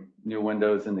 again, new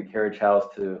windows in the carriage house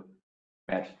to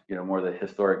match, more of the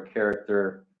historic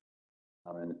character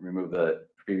and remove the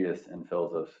previous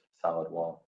infills of solid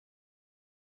wall.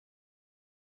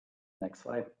 Next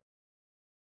slide.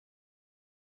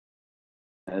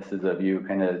 And this is a view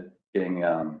kind of getting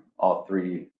all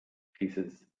three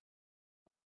pieces.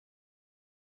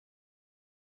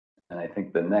 And I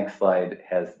think the next slide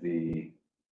has the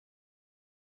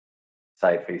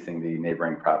side facing the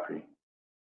neighboring property.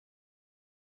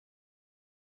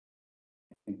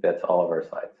 I think that's all of our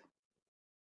slides.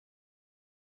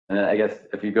 And then I guess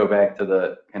if you go back to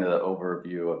the kind of the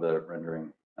overview of the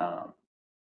rendering,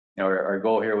 our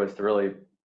goal here was to really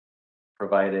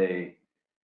provide a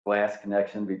glass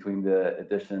connection between the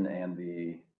addition and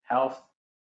the house,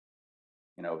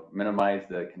 minimize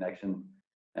the connection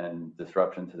and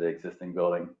disruption to the existing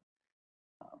building,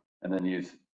 and then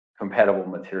use compatible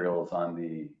materials on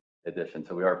the addition.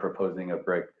 So we are proposing a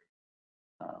brick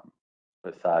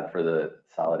facade for the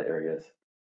solid areas.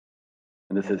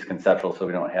 And this is conceptual, so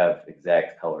we don't have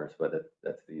exact colors, but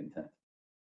that's the intent.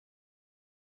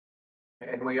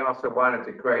 And we also wanted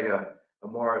to create a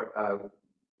more,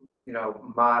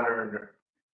 modern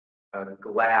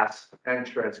glass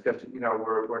entrance because,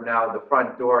 we're now the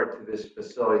front door to this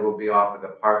facility will be off of the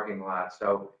parking lot.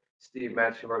 So Steve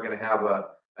mentioned we're going to have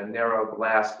a narrow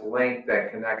glass link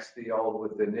that connects the old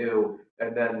with the new,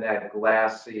 and then that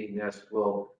glassiness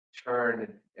will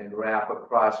turn and wrap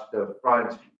across the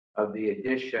front of the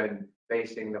addition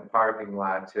facing the parking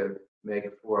lot to make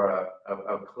for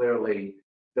a clearly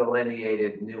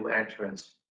delineated new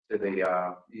entrance to the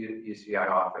UCI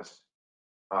office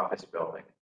building.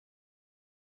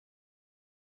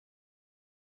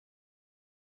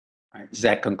 All right, does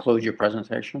that conclude your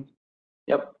presentation?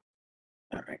 Yep.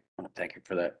 All right, well, thank you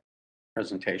for that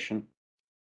presentation.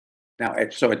 Now,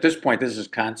 so at this point, this is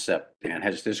concept, Dan.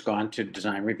 Has this gone to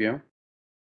design review?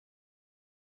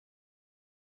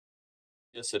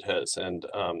 Yes, it has. And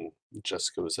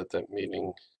Jessica was at that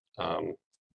meeting.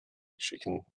 She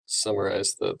can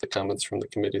summarize the comments from the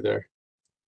committee there.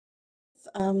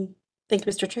 Thank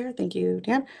you, Mr. Chair. Thank you,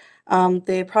 Dan.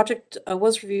 The project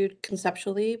was reviewed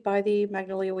conceptually by the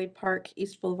Magnolia Wade Park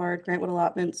East Boulevard Grantwood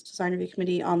Allotments Design Review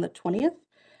Committee on the 20th.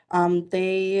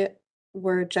 They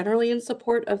were generally in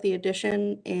support of the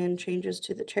addition and changes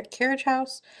to the carriage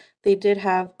house. They did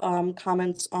have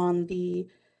comments on the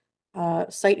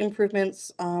site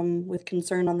improvements with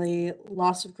concern on the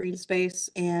loss of green space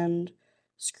and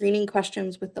screening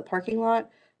questions with the parking lot,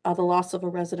 the loss of a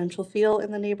residential feel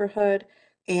in the neighborhood,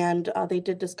 and they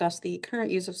did discuss the current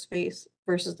use of space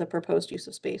versus the proposed use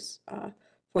of space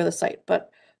for the site. But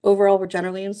overall, we're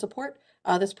generally in support.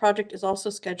 This project is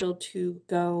also scheduled to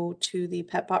go to the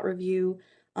PetBot review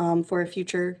for a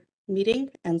future meeting,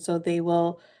 and so they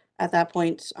will, at that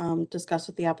point, discuss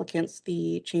with the applicants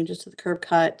the changes to the curb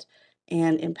cut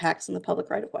and impacts in the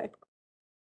public right-of-way.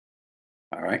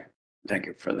 All right, thank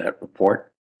you for that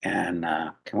report. And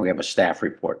can we have a staff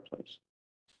report, please?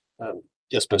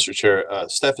 Yes, Mr. Chair.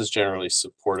 Staff is generally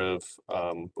supportive,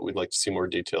 but we'd like to see more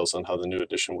details on how the new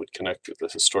addition would connect with the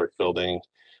historic building.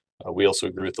 We also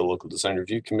agree with the local design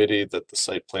review committee that the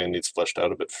site plan needs fleshed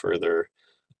out a bit further,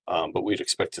 but we'd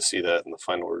expect to see that in the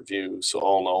final review. So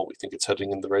all in all, we think it's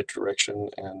heading in the right direction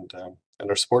and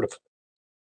are supportive.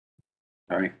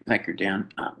 All right, thank you, Dan.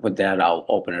 With that, I'll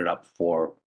open it up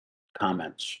for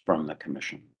comments from the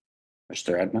commission.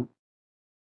 Mr. Edmund?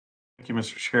 Thank you,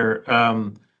 Mr. Chair.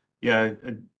 Yeah,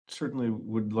 I certainly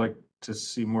would like to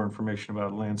see more information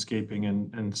about landscaping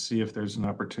and see if there's an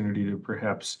opportunity to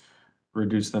perhaps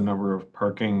reduce the number of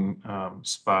parking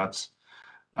spots.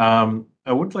 I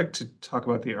would like to talk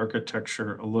about the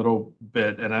architecture a little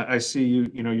bit, and I see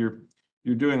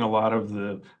you're doing a lot of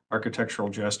the architectural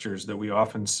gestures that we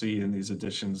often see in these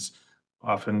additions,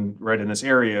 often right in this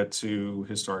area to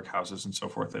historic houses and so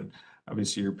forth. And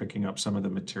obviously, you're picking up some of the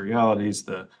materialities,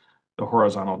 the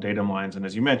horizontal datum lines, and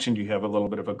as you mentioned, you have a little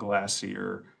bit of a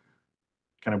glassier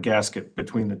kind of gasket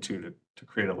between the two to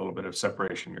create a little bit of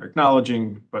separation. You're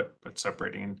acknowledging, but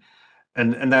separating,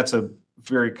 and that's a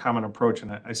very common approach,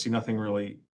 and I see nothing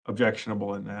really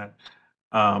objectionable in that.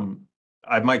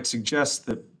 I might suggest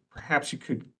that perhaps you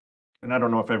could and I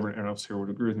don't know if everyone else here would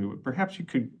agree with me, but perhaps you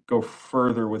could go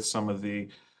further with some of the,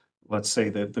 let's say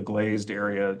the glazed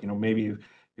area, you know, maybe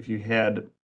if you had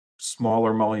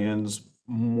smaller mullions,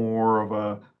 more of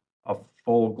a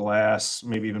full glass,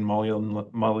 maybe even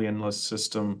mullionless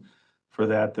system for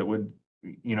that would,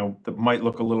 you know, that might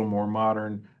look a little more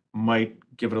modern, might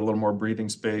give it a little more breathing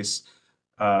space.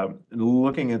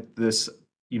 Looking at this,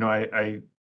 you know,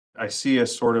 I see a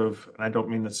sort of, and I don't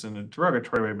mean this in a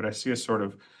derogatory way, but I see a sort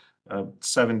of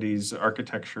 70s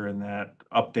architecture in that,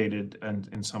 updated and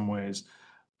in some ways,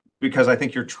 because I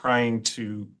think you're trying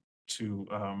to do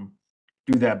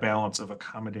that balance of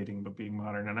accommodating but being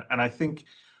modern. And I think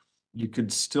you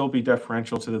could still be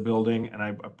deferential to the building, and I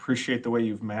appreciate the way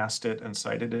you've masked it and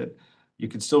cited it. You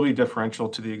could still be deferential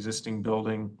to the existing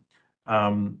building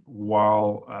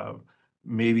while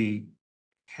maybe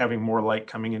having more light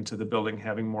coming into the building,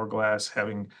 having more glass,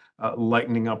 having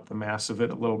lightening up the mass of it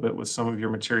a little bit with some of your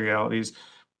materialities.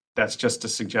 That's just a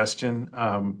suggestion,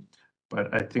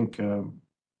 but I think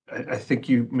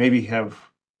you maybe have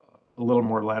a little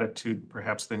more latitude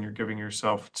perhaps than you're giving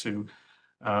yourself to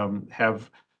have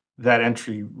that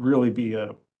entry really be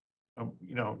a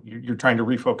you know, you're trying to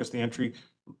refocus the entry,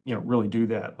 you know, really do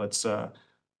that. Let's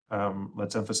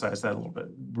emphasize that a little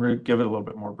bit, give it a little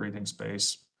bit more breathing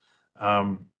space.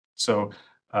 So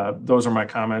those are my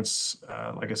comments.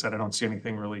 Like I said, I don't see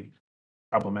anything really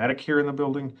problematic here in the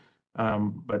building,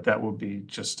 but that will be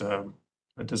just a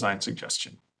design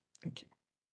suggestion. Thank you.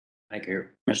 Thank you.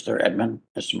 Mr. Edmund,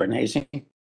 Mr. Bernese?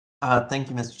 Thank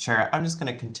you, Mr. Chair. I'm just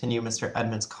going to continue Mr.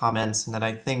 Edmund's comments, and that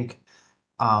I think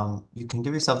you can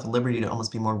give yourself the liberty to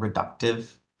almost be more reductive,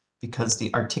 because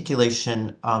the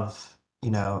articulation of, you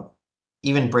know,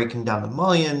 even breaking down the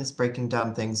mullions, breaking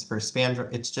down things for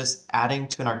spandrel, it's just adding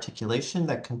to an articulation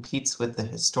that competes with the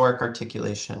historic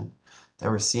articulation that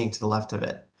we're seeing to the left of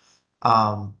it.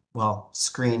 Well,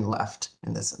 screen left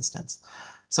in this instance.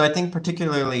 So I think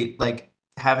particularly like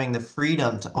having the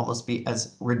freedom to almost be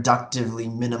as reductively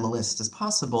minimalist as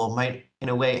possible might, in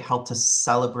a way, help to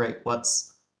celebrate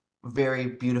what's very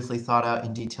beautifully thought out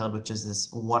and detailed, which is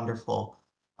this wonderful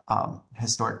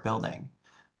historic building.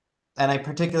 And I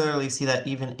particularly see that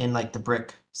even in like the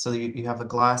brick. So you have a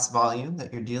glass volume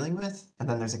that you're dealing with, and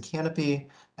then there's a canopy,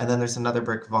 and then there's another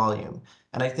brick volume.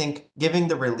 And I think giving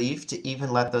the relief to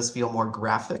even let those feel more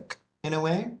graphic in a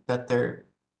way, that they're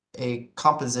a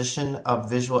composition of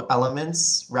visual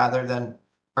elements rather than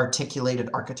articulated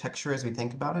architecture as we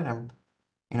think about it.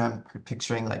 I'm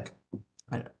picturing like,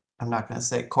 I'm not going to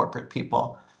say corporate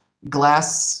people,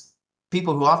 glass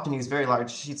people who often use very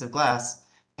large sheets of glass.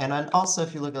 And then also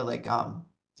if you look at like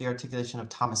the articulation of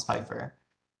Thomas Pfeiffer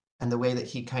and the way that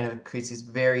he kind of creates these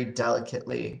very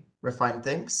delicately refined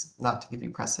things, not to give you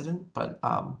precedent, but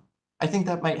I think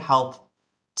that might help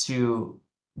to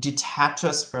detach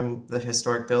us from the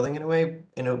historic building in a way,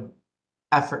 in an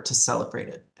effort to celebrate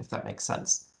it, if that makes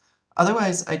sense.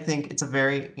 Otherwise, I think it's a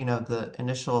very, you know,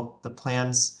 the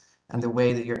plans and the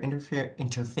way that you're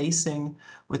interfacing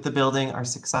with the building are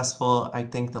successful. I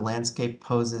think the landscape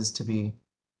poses to be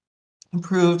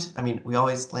improved. I mean,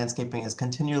 landscaping is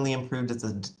continually improved as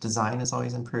the design is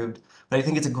always improved, but I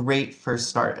think it's a great first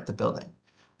start at the building.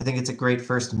 I think it's a great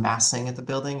first massing at the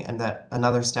building, and that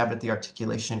another stab at the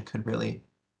articulation could really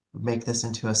make this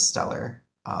into a stellar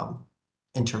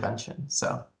intervention.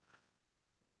 So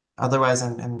otherwise,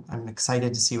 I'm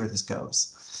excited to see where this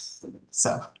goes.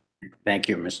 So thank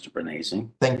you, Mr. Bernese.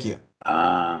 Thank you.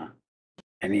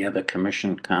 Any other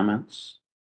commission comments?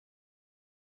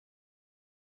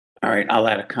 All right, I'll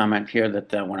add a comment here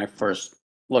that when I first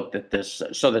looked at this,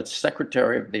 so that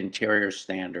Secretary of the Interior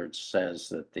Standards says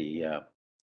that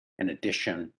an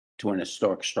addition to an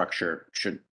historic structure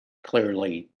should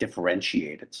clearly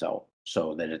differentiate itself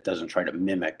so that it doesn't try to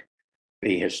mimic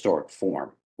the historic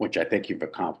form, which I think you've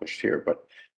accomplished here. But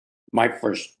my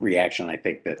first reaction, I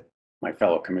think that my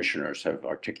fellow commissioners have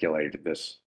articulated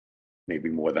this maybe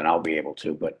more than I'll be able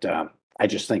to, but I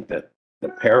just think that the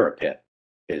parapet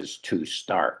is too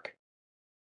stark.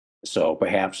 So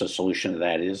perhaps a solution to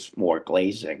that is more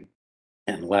glazing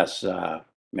and less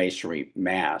masonry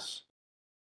mass.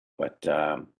 But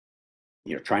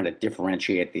you're trying to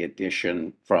differentiate the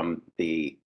addition from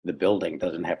the building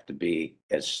doesn't have to be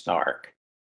as stark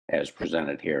as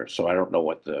presented here. So I don't know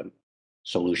what the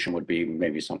solution would be.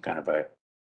 Maybe some kind of a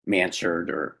mansard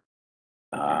or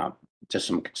just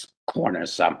some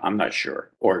cornice. I'm not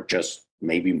sure, or just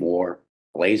maybe more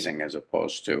glazing as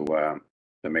opposed to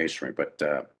the masonry. But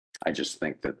I just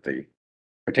think that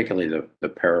particularly the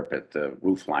parapet, the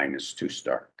roof line is too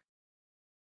stark.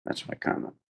 That's my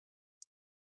comment.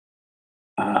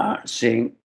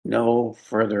 Seeing no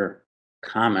further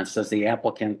comments, does the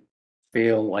applicant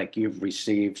feel like you've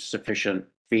received sufficient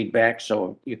feedback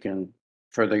so you can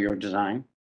further your design?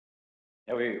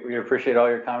 Yeah, we appreciate all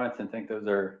your comments and think those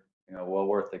are, well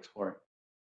worth exploring.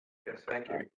 Yes, thank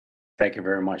you. Thank you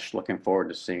very much. Looking forward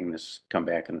to seeing this come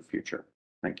back in the future.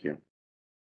 Thank you.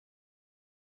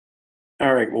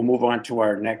 All right, we'll move on to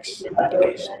our next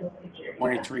case.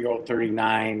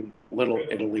 23039 Little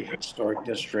Italy Historic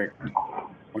District,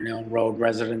 Cornell Road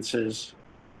Residences,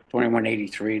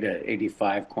 2183 to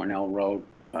 85 Cornell Road.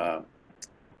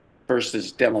 First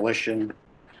is demolition,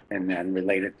 and then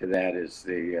related to that is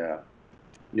the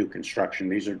new construction.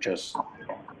 These are just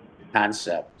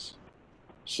concepts.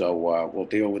 So we'll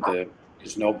deal with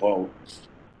there's no vote.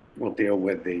 We'll deal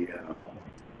with the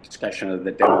discussion of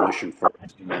the demolition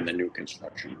first and then the new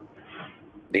construction.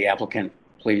 The applicant,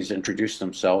 please introduce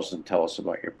themselves and tell us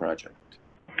about your project.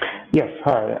 Yes,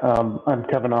 hi. I'm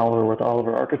Kevin Oliver with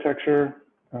Oliver Architecture.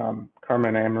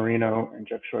 Carmen Amarino and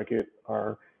Jeff Schweikert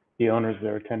are the owners.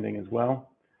 They're attending as well.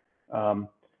 Our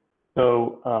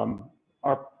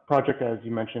project, as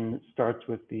you mentioned, starts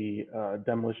with the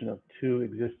demolition of two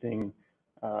existing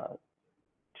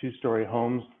two-story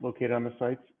homes located on the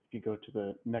sites. If you go to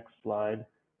the next slide,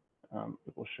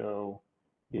 it will show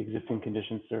the existing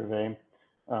condition survey.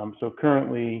 So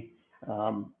currently,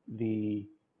 the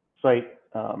site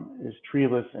is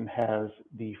treeless and has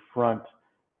the front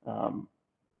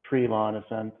tree lawn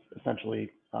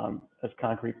essentially as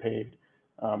concrete paved.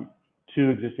 Two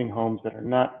existing homes that are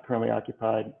not currently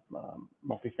occupied,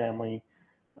 multifamily,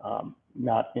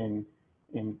 not in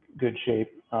good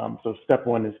shape. So step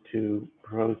one is to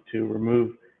propose to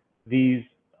remove these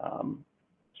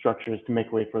structures to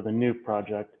make way for the new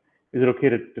project. Is it okay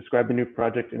to describe the new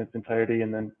project in its entirety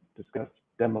and then discuss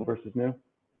demo versus new?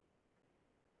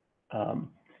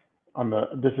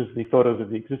 This is the photos of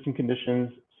the existing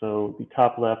conditions. So the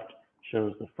top left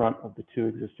shows the front of the two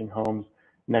existing homes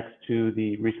next to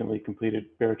the recently completed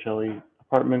Baricelli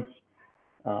apartments,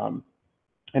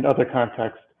 and other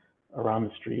context around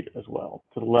the street as well.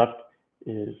 To the left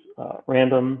is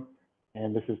random,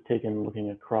 and this is taken looking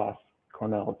across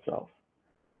Cornell itself.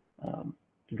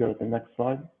 To go to the next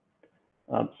slide.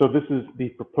 So this is the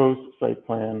proposed site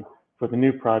plan for the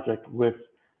new project with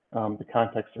the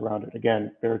context around it.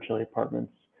 Again, Baricelli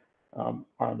apartments are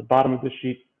on the bottom of the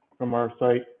sheet from our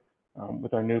site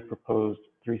with our new proposed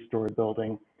three-story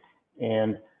building.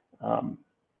 And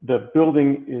the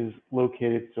building is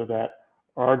located so that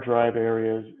our drive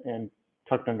areas and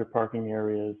tucked under parking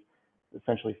areas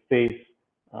essentially face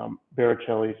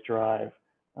Baricelli's drive,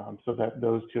 so that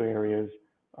those two areas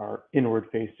are inward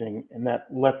facing, and that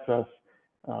lets us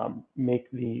make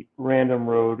the random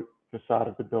road facade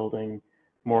of the building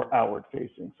more outward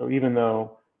facing. So even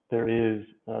though there is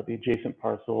the adjacent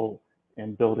parcel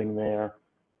and building there,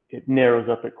 it narrows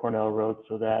up at Cornell Road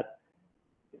so that,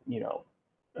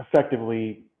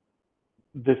 effectively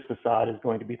this facade is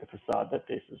going to be the facade that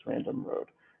faces Random Road.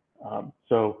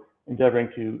 So endeavoring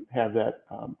to have that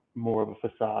more of a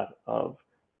facade of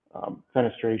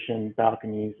fenestration,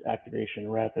 balconies, activation,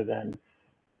 rather than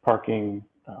parking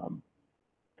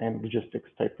and logistics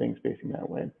type things facing that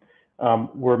way.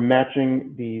 We're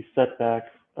matching the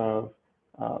setbacks of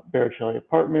Baricelli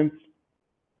apartments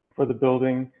for the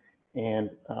building and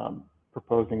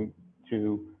proposing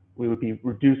we would be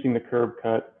reducing the curb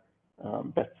cut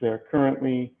that's there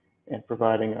currently and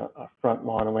providing a front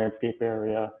lawn and landscape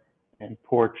area and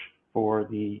porch for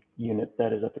the unit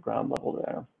that is at the ground level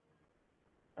there.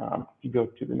 If you go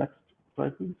to the next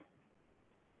slide, please.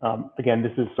 Again,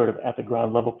 this is sort of at the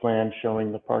ground level plan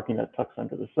showing the parking that tucks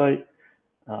under the site,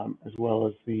 as well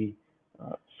as the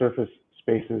surface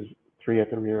spaces, 3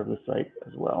 at the rear of the site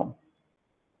as well.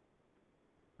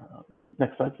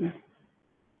 Next slide, please.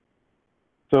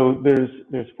 So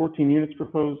there's 14 units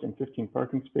proposed and 15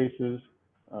 parking spaces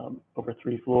over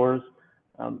 3 floors.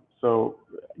 So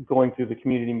going through the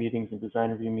community meetings and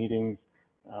design review meetings,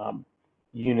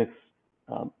 units,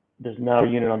 there's now a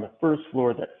unit on the first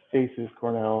floor that faces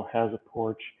Cornell, has a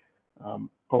porch,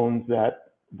 owns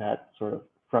that sort of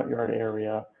front yard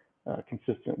area,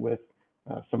 consistent with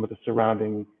some of the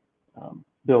surrounding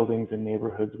buildings and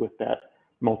neighborhoods with that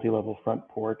multi-level front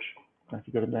porch. If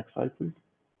you go to the next slide, please.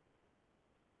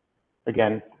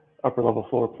 Again, upper level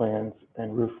floor plans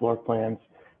and roof floor plans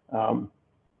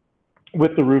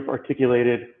with the roof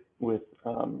articulated with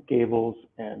gables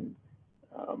and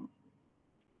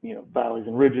valleys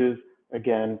and ridges,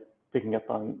 again, picking up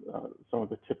on some of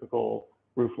the typical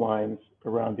roof lines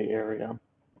around the area.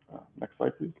 Next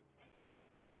slide, please.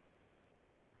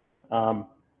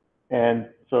 And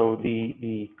so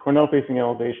the Cornell facing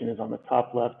elevation is on the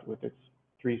top left with its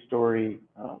 3-story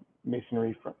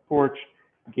masonry front porch,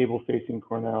 gable facing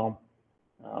Cornell,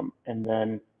 and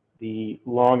then the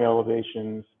long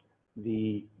elevations,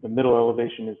 the middle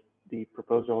elevation is the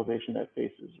proposed elevation that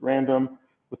faces Random,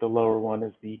 with the lower one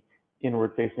is the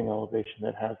inward facing elevation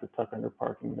that has the tuck under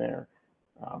parking there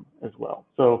as well.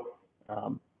 So,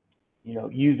 you know,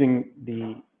 using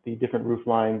the different roof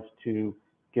lines to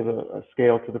give a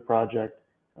scale to the project,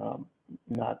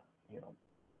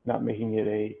 not making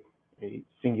it a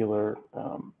singular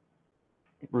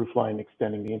roof line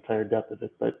extending the entire depth of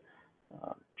it, but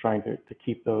trying to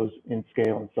keep those in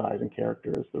scale and size and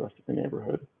character as the rest of the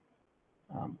neighborhood.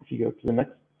 If you go to the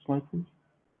next slide, please.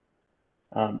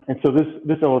 And so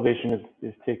this elevation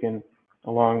is taken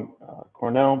along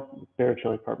Cornell,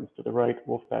 Baricelli Apartments to the right,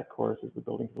 Wolfpack Course is the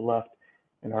building to the left,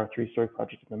 and our 3-story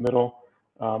project in the middle.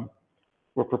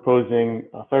 We're proposing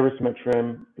fiber cement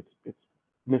trim. It's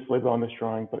mislabeled on this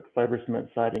drawing, but fiber cement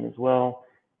siding as well,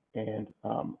 and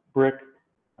brick.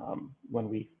 When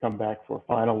we come back for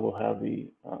final, we'll have the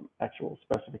actual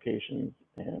specifications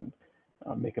and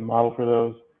make a model for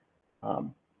those.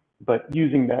 But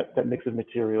using that mix of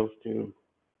materials to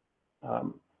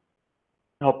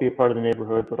help be a part of the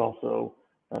neighborhood, but also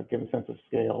give a sense of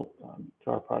scale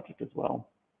to our project as well.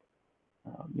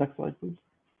 Next slide, please.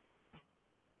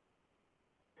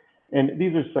 And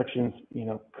these are sections, you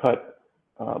know, cut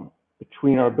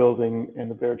between our building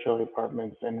and the Baricelli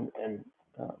Apartments and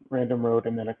Random Road,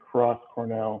 and then across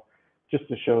Cornell, just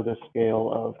to show the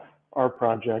scale of our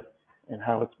project and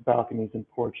how its balconies and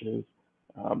porches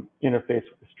interface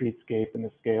with the streetscape and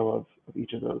the scale of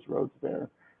each of those roads there.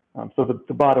 So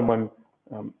the bottom one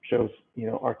shows, you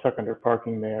know, our tuck under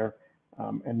parking there.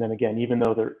 And then again, even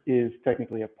though there is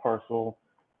technically a parcel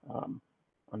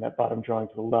on that bottom drawing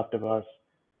to the left of us,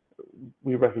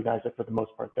 we recognize that for the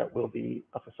most part, that will be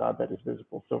a facade that is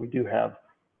visible. So we do have,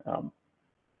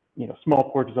 you know, small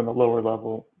porches on the lower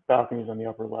level, balconies on the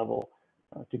upper level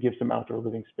to give some outdoor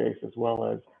living space as well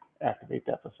as activate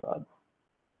that facade.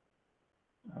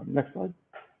 Next slide.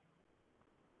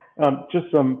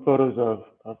 Just some photos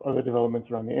of other developments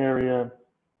around the area,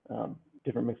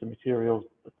 different mix of materials.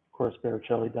 Of course,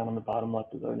 Baricelli down on the bottom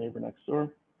left is our neighbor next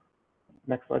door.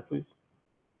 Next slide, please.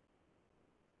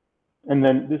 And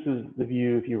then this is the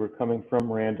view if you were coming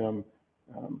from Random,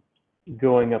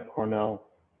 going up Cornell,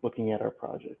 looking at our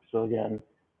project. So again,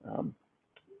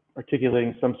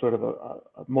 articulating some sort of a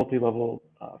multi-level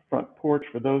front porch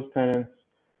for those tenants,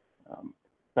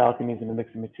 balconies and a mix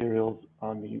of materials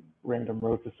on the Random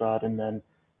Road facade, and then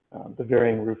the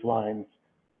varying roof lines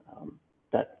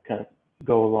that kind of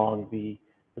go along the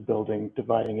building,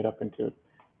 dividing it up into,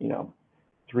 you know,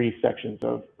 3 sections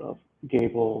of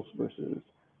gables versus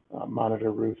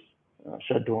monitor roofs,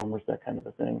 shed dormers, that kind of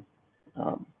a thing,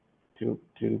 to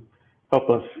help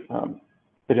us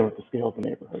fit in with the scale of the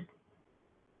neighborhood.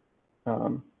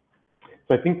 So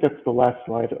I think that's the last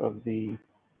slide of the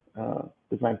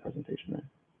design presentation there.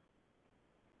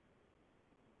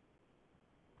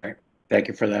 Okay. Thank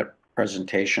you for that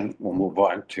presentation. We'll move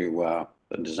on to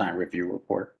the design review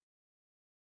report.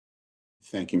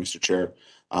 Thank you, Mr. Chair.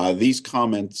 These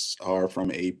comments are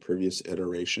from a previous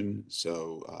iteration,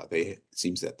 so it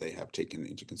seems that they have taken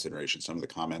into consideration some of the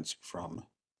comments from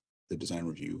the design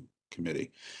review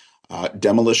committee.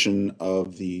 Demolition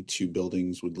of the 2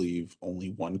 buildings would leave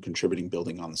only 1 contributing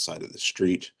building on the side of the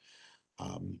street.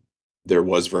 There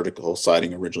was vertical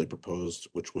siding originally proposed,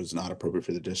 which was not appropriate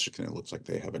for the district, and it looks like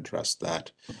they have addressed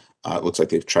that. It looks like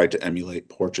they've tried to emulate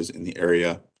porches in the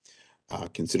area.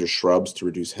 Consider shrubs to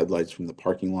reduce headlights from the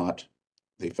parking lot.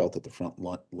 They felt that the front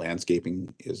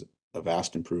landscaping is a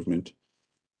vast improvement.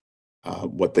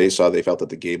 What they saw, they felt that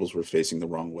the gables were facing the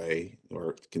wrong way,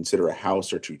 or consider a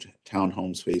house or 2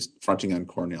 townhomes fronting on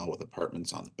Cornell with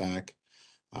apartments on the back.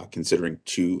 Considering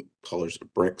 2 colors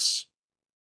of bricks.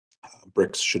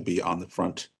 Bricks should be on the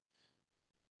front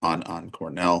on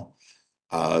Cornell.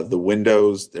 The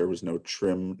windows, there was no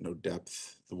trim, no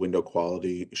depth. The window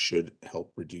quality should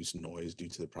help reduce noise due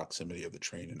to the proximity of the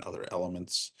train and other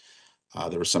elements.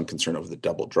 There was some concern over the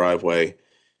double driveway.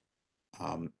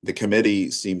 The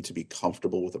committee seemed to be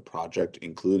comfortable with the project,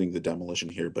 including the demolition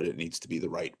here, but it needs to be the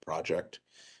right project.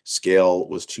 Scale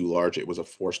was too large. It was a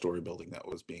 4-story building that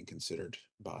was being considered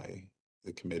by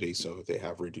the committee, so they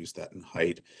have reduced that in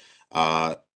height.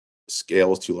 Scale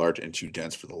was too large and too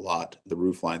dense for the lot. The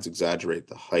roof lines exaggerate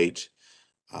the height.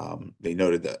 They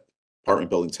noted that apartment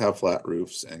buildings have flat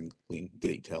roofs and clean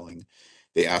detailing.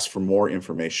 They asked for more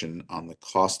information on the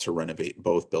cost to renovate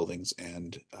both buildings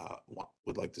and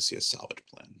would like to see a salvage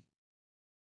plan.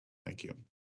 Thank you.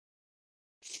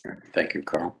 Thank you,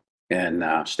 Carl. And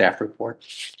staff report.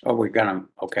 Oh, we're gonna,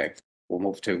 okay. We'll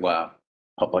move to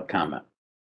public comment.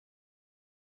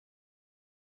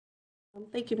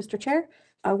 Thank you, Mr. Chair.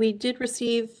 We did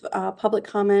receive public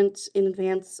comment in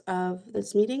advance of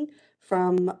this meeting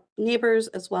from neighbors,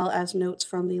 as well as notes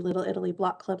from the Little Italy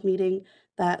Block Club meeting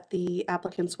that the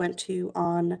applicants went to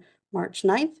on March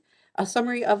 9th. A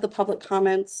summary of the public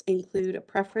comments include a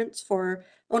preference for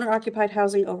owner-occupied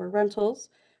housing over rentals.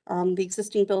 The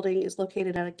existing building is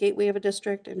located at a gateway of a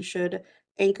district and should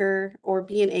anchor or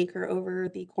be an anchor over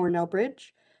the Cornell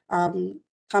Bridge.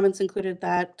 Comments included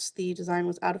that the design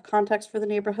was out of context for the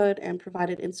neighborhood and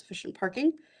provided insufficient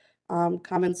parking.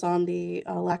 Comments on the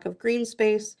lack of green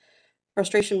space,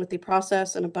 frustration with the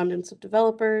process and abundance of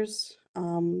developers,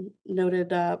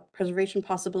 noted preservation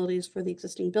possibilities for the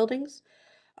existing buildings.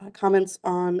 Comments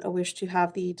on a wish to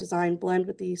have the design blend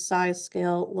with the size,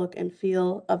 scale, look, and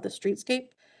feel of the streetscape.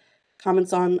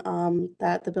 Comments on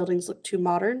that the buildings look too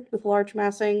modern with large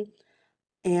massing.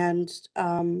 And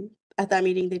at that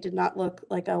meeting, they did not look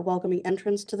like a welcoming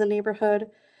entrance to the neighborhood.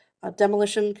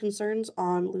 Demolition concerns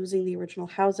on losing the original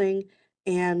housing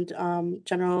and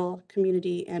general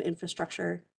community and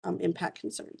infrastructure impact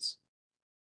concerns.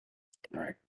 All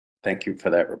right. Thank you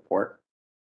for that report.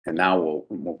 And now we'll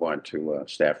move on to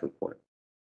staff report.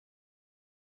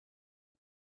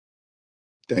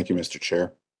 Thank you, Mr.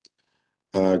 Chair.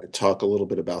 Talk a little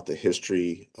bit about the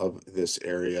history of this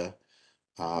area.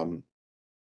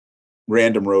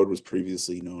 Random Road was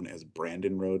previously known as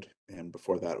Brandon Road, and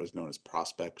before that it was known as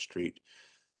Prospect Street.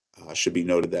 Should be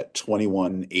noted that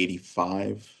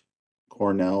 2185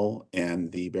 Cornell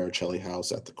and the Baricelli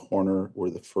house at the corner were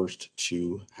the first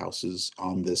two houses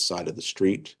on this side of the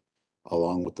street,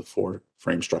 along with the four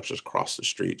frame structures across the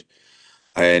street.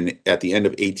 And at the end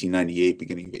of 1898,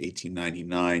 beginning of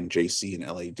 1899, J.C. and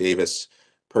L.A. Davis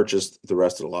purchased the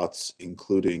rest of the lots,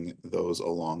 including those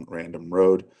along Random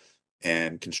Road,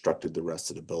 and constructed the rest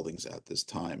of the buildings at this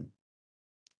time.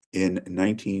 In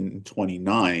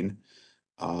 1929,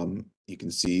 you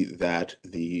can see that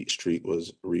the street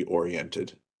was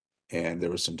reoriented and there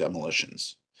was some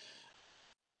demolitions.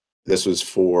 This was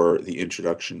for the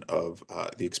introduction of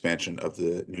the expansion of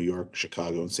the New York,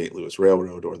 Chicago, and St. Louis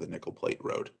Railroad, or the Nickel Plate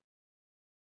Road.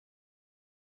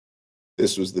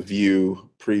 This was the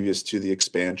view previous to the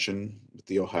expansion, with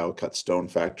the Ohio Cut Stone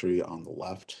factory on the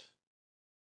left.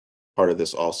 Part of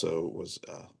this also was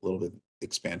a little bit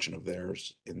expansion of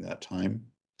theirs in that time.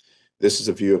 This is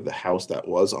a view of the house that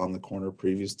was on the corner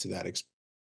previous to that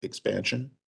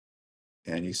expansion.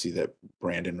 And you see that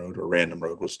Brandon Road or Random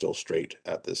Road was still straight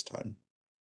at this time.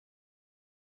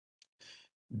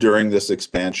 During this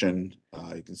expansion,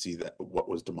 you can see that what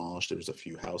was demolished, there was a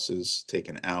few houses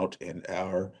taken out, and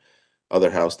our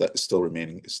other house that is still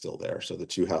remaining is still there. So the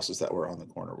two houses that were on the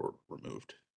corner were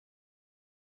removed.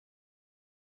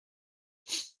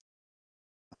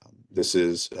 This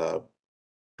is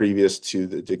previous to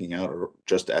the digging out, or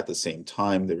just at the same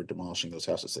time they were demolishing those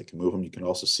houses, they can move them. You can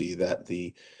also see that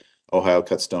the Ohio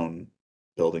Cut Stone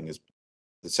building is,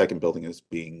 the second building is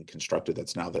being constructed.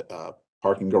 That's now the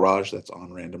parking garage that's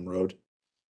on Random Road.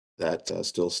 That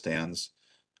still stands.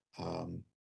 And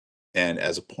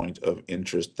as a point of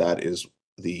interest, that is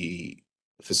the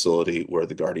facility where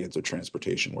the Guardians of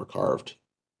Transportation were carved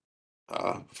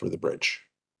for the bridge.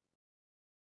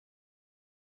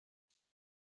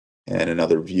 And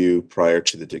another view prior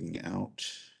to the digging out.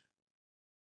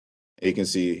 You can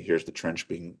see here's the trench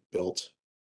being built.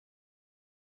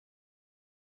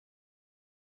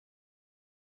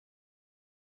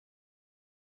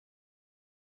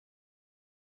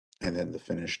 And then the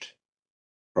finished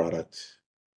product.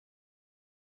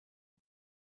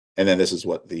 And then this is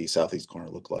what the southeast corner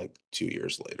looked like 2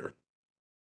 years later.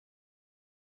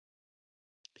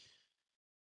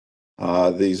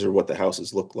 These are what the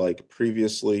houses looked like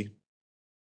previously.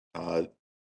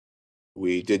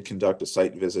 We did conduct a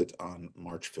site visit on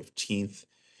March 15th.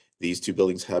 These two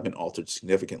buildings have been altered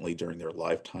significantly during their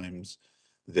lifetimes.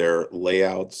 Their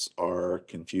layouts are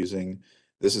confusing.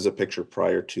 This is a picture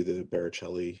prior to the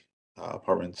Baricelli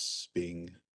apartments being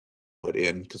put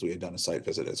in, because we had done a site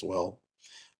visit as well.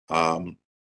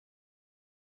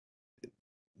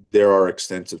 There are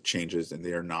extensive changes and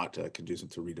they are not conducive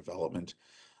to redevelopment.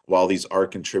 While these are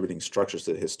contributing structures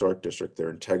to the historic district,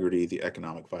 their integrity, the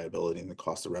economic viability, and the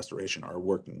cost of restoration are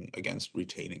working against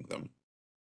retaining them.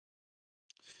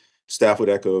 Staff would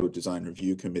echo design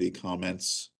review committee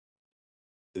comments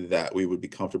that we would be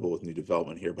comfortable with new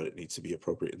development here, but it needs to be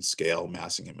appropriate in scale,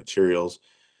 massing, and materials.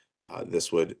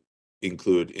 This would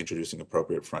include introducing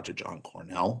appropriate frontage on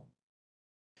Cornell.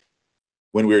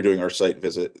 When we were doing our site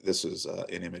visit, this is an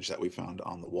image that we found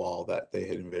on the wall that they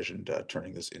had envisioned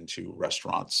turning this into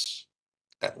restaurants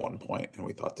at one point, and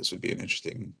we thought this would be an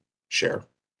interesting share.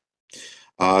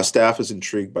 Staff is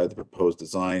intrigued by the proposed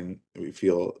design. We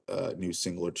feel a new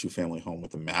single or two-family home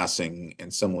with a massing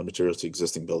and similar materials to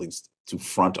existing buildings to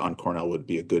front on Cornell would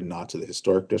be a good nod to the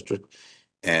historic district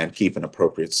and keep an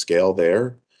appropriate scale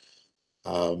there.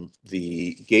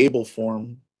 The gable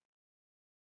form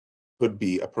could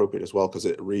be appropriate as well because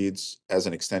it reads as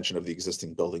an extension of the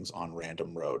existing buildings on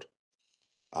Random Road.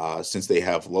 Since they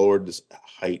have lowered this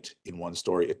height in one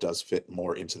story, it does fit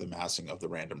more into the massing of the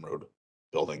Random Road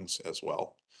buildings as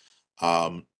well.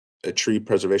 A tree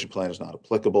preservation plan is not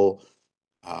applicable.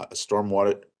 A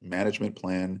stormwater management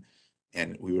plan,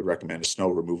 and we would recommend a snow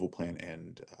removal plan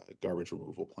and garbage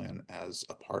removal plan as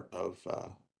a part of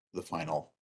the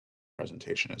final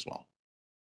presentation as well.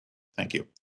 Thank you.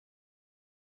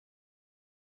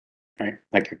 All right,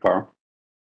 thank you, Carl.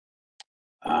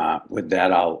 With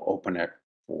that, I'll open it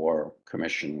for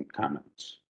commission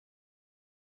comments.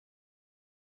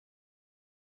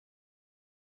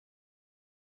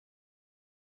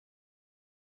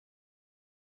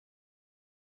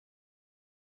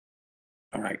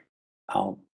 All right,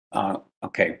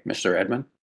 okay, Mr. Edmund.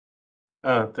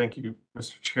 Thank you,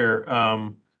 Mr. Chair.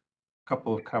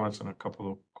 Couple of comments and a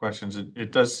couple of questions.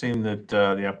 It does seem that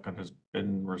the applicant has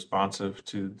been responsive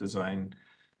to design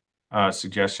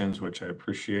suggestions, which I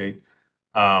appreciate.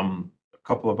 A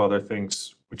couple of other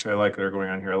things which I like that are going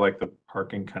on here. I like the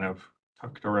parking kind of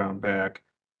tucked around back.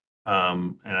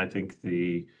 And I think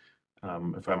the,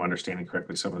 if I'm understanding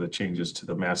correctly, some of the changes to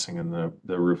the massing and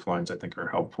the roof lines I think are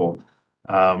helpful.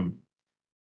 I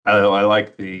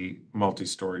like the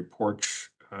multi-story porch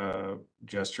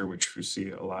gesture, which we see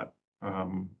a lot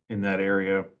in that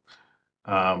area.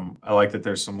 I like that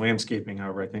there's some landscaping.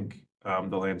 However, I think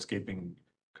the landscaping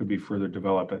could be further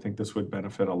developed. I think this would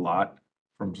benefit a lot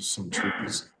from just some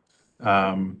trees.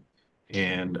 And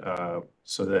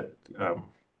so that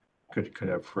could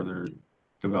have further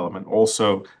development.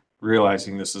 Also,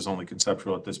 realizing this is only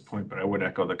conceptual at this point, but I would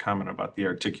echo the comment about the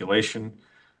articulation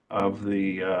of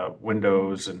the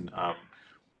windows and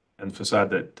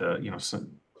facade that you know,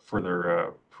 some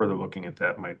further looking at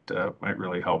that might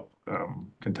really help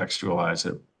contextualize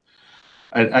it.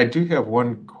 I do have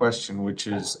one question, which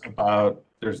is about,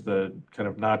 there's the kind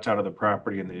of notch out of the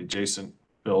property and the adjacent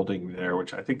building there,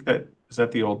 which I think is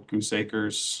that the old Goose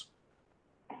Acres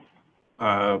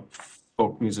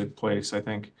folk music place, I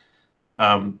think.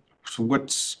 So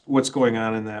what's going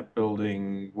on in that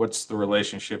building? What's the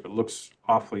relationship? It looks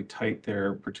awfully tight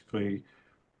there, particularly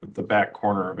with the back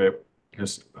corner of it.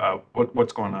 Just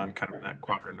what's going on kind of in that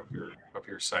quadrant of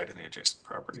your site and the adjacent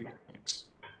property? Thanks.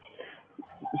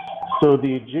 So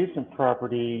the adjacent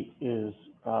property is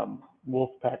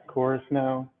Wolfpack Chorus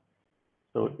now.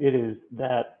 So it is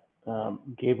that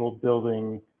gabled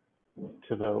building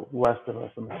to the west of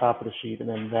us on the top of the sheet, and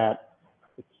then that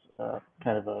it's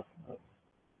kind of a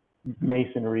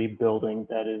masonry building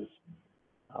that is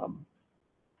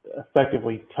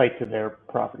effectively tight to their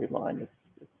property line. It's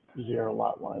zero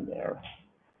lot line there.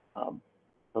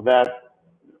 So that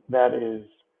is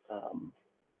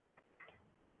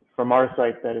from our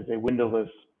site, that is a windowless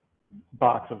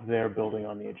box of their building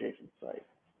on the adjacent site.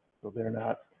 So they're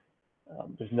not,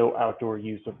 there's no outdoor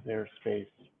use of their space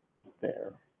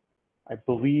there. I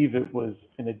believe it was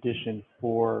an addition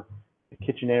for the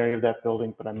kitchen area of that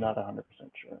building, but I'm not 100%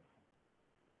 sure.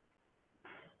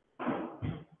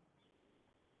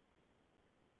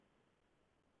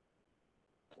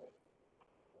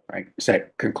 All right, does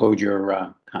that conclude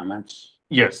your comments?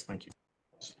 Yes, thank you.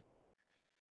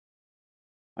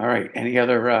 All right, any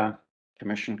other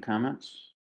commission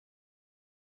comments?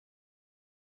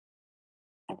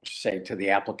 I'll say to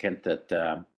the applicant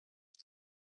that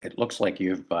it looks like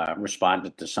you've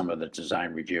responded to some of the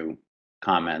design review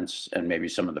comments and maybe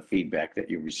some of the feedback that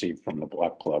you received from the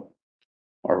block club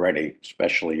already,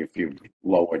 especially if you've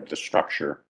lowered the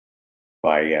structure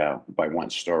by 1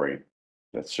 story.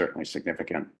 That's certainly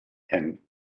significant and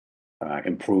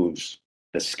improves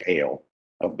the scale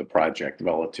of the project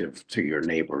relative to your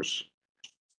neighbors.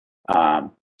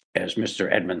 As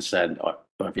Mr. Edmonds said,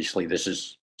 obviously this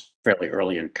is fairly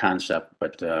early in concept,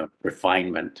 but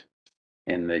refinement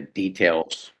in the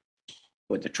details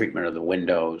with the treatment of the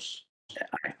windows.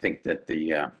 I think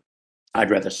that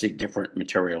I'd rather see different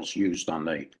materials used on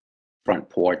the front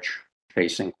porch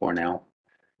facing Cornell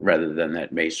rather than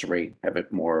that masonry. Have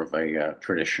it more of a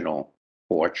traditional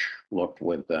porch look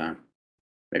with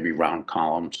maybe round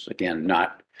columns. Again,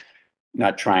 not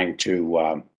trying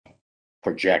to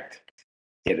project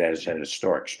it as a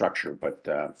historic structure, but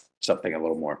something a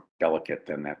little more delicate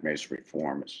than that masonry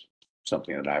form is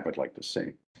something that I would like to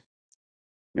see.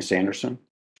 Ms. Anderson?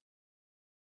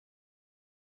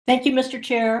 Thank you, Mr.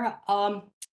 Chair.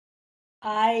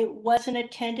 I was in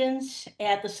attendance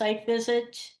at the site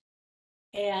visit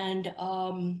and,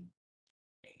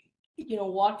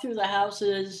 walked through the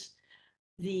houses,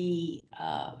 the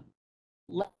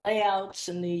layouts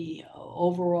and the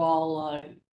overall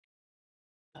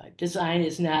design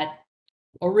is not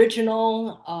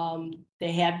original.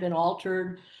 They have been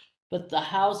altered, but the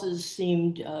houses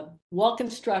seemed well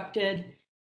constructed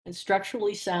and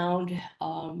structurally sound,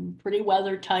 pretty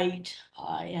weather tight,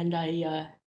 and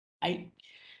I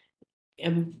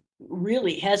am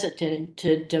really hesitant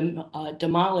to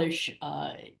demolish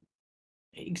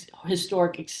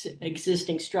historic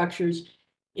existing structures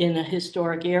in a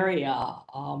historic area.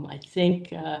 I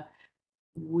think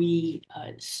we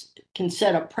can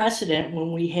set a precedent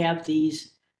when we have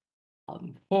these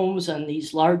homes on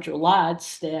these larger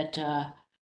lots that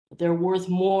they're worth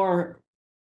more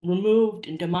removed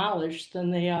and demolished than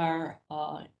they are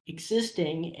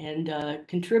existing and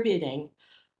contributing.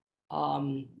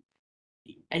 I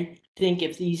think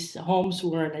if these homes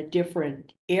were in a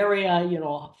different area,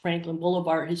 Franklin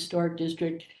Boulevard Historic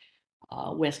District,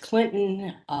 West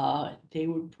Clinton, they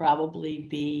would probably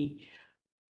be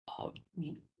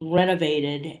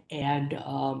renovated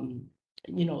and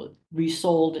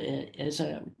resold as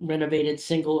a renovated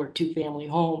single or two family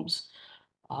homes.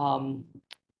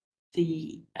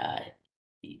 The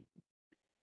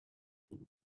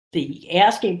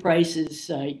asking price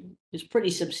is pretty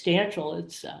substantial.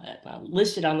 It's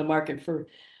listed on the market for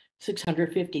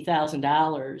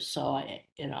 $650,000. So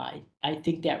I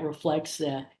think that reflects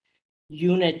the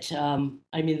unit.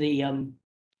 The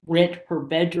rent per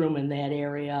bedroom in that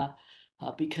area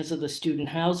because of the student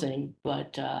housing.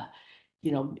 But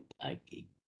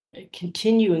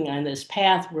continuing on this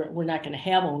path, we're not going to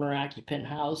have owner occupant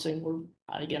housing. We're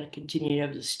probably going to continue to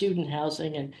have the student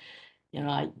housing. And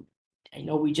I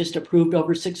know we just approved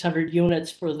over 600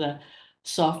 units for the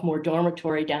sophomore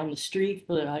dormitory down the street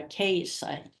for the case.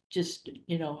 I just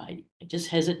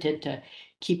hesitate to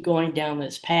keep going down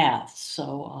this path.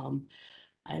 So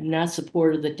I'm not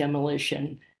supportive of the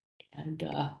demolition. And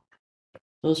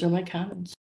those are my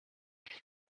comments.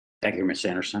 Thank you, Ms.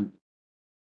 Anderson.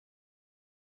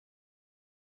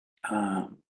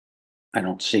 I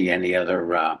don't see any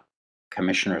other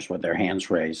commissioners with their hands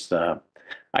raised.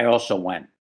 I also went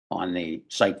on the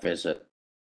site visit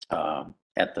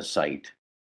at the site,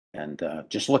 and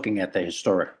just looking at the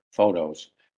historic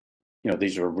photos,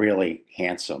 these were really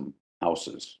handsome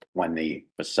houses when the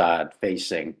facade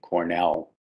facing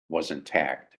Cornell was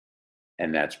intact,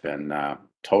 and that's been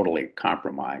totally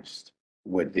compromised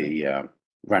with the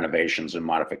renovations and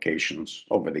modifications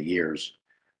over the years.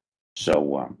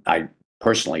 So I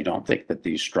personally don't think that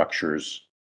these structures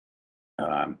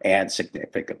add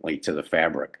significantly to the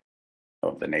fabric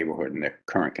of the neighborhood in their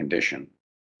current condition.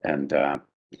 And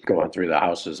going through the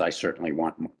houses, I certainly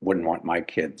wouldn't want my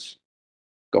kids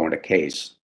going to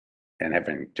Case and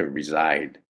having to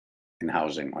reside in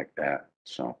housing like that.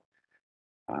 So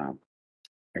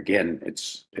again,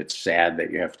 it's sad that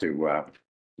you have to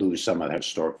lose some of the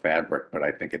historic fabric, but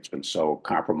I think it's been so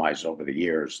compromised over the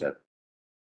years that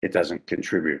it doesn't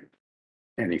contribute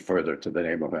any further to the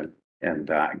neighborhood. And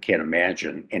I can't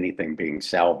imagine anything being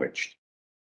salvaged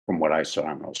from what I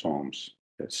saw in those homes,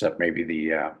 except maybe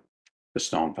the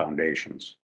stone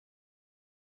foundations.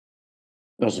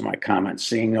 Those are my comments.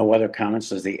 Seeing no other comments,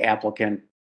 does the applicant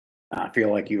feel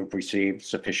like you have received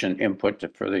sufficient input to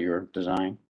further your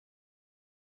design?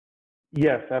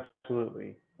 Yes,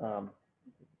 absolutely.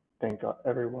 Thank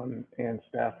everyone and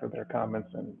staff for their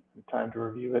comments and time to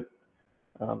review it.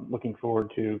 Looking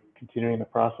forward to continuing the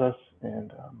process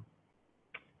and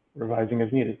revising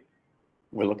as needed.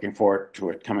 We're looking forward to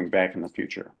it coming back in the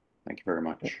future. Thank you very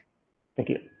much. Thank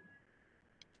you.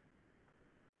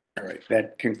 All right,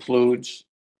 that concludes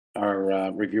our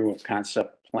review of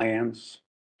concept plans.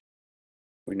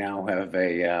 We now have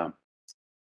a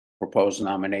proposed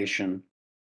nomination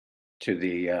to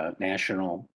the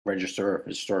National Register of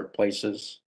Historic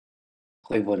Places,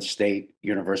 Cleveland State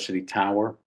University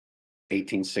Tower,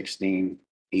 1816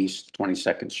 East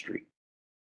 22nd Street.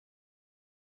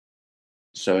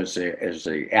 So is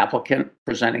the applicant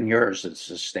presenting here, or is this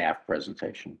a staff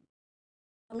presentation?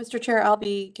 Mr. Chair, I'll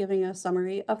be giving a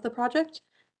summary of the project,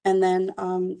 and then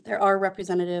there are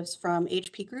representatives from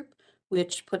HP Group,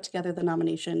 which put together the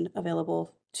nomination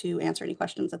available to answer any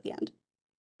questions at the end.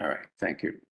 All right, thank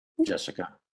you. Jessica,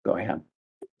 go ahead.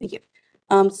 Thank you.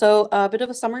 So a bit of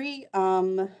a summary.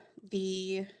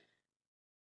 The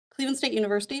Cleveland State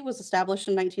University was established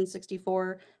in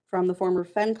 1964 from the former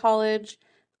Fenn College,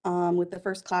 with the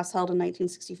first class held in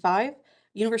 1965.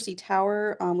 University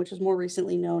Tower, which is more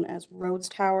recently known as Rhodes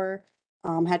Tower,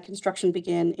 had construction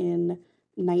begin in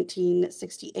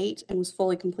 1968 and was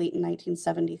fully complete in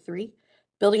 1973.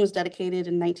 Building was dedicated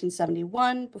in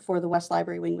 1971 before the West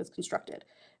Library Wing was constructed.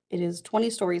 It is 20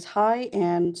 stories high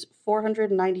and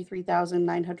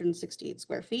 493,968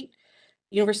 square feet.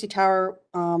 University Tower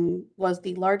was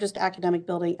the largest academic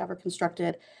building ever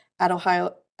constructed at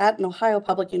an Ohio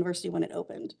public university when it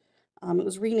opened. It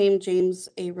was renamed James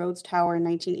A. Rhodes Tower in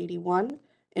 1981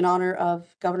 in honor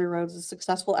of Governor Rhodes'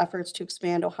 successful efforts to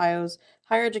expand Ohio's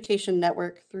higher education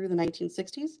network through the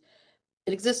 1960s.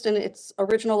 It exists in its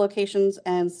original locations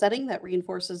and setting that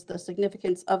reinforces the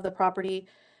significance of the property.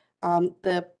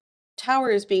 The tower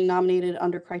is being nominated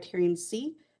under Criterion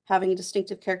C, having a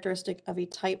distinctive characteristic of a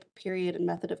type, period, and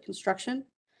method of construction.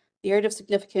 The area of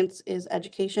significance is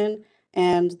education,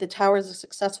 and the tower is a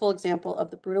successful example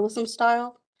of the brutalism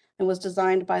style and was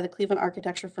designed by the Cleveland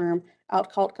architecture firm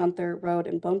Outcault, Gunther, Road,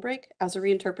 and Bonebrake as a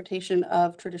reinterpretation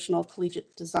of traditional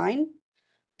collegiate design.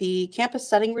 The campus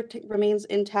setting remains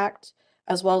intact,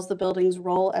 as well as the building's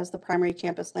role as the primary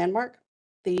campus landmark.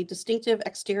 The distinctive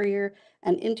exterior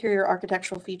and interior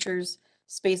architectural features,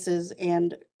 spaces,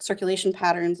 and circulation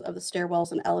patterns of the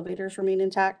stairwells and elevators remain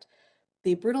intact.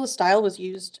 The brutalist style was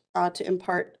used to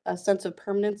impart a sense of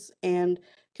permanence and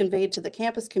conveyed to the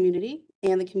campus community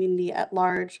and the community at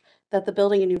large that the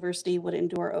building and university would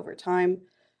endure over time.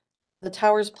 The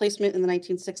tower's placement in the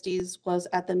 1960s was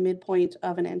at the midpoint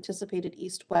of an anticipated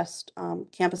east-west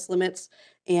campus limits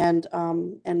and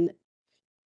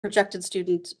projected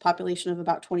student population of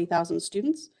about 20,000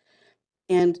 students.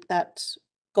 And that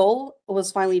goal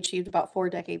was finally achieved about 4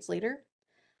 decades later.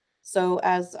 So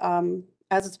as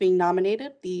it's being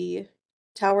nominated, the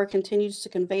tower continues to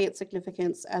convey its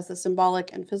significance as the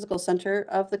symbolic and physical center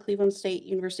of the Cleveland State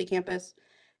University campus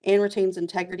and retains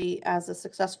integrity as a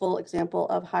successful example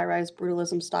of high-rise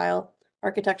brutalism style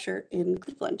architecture in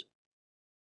Cleveland.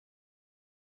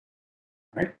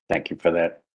 All right, thank you for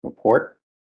that report.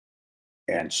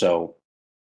 And so,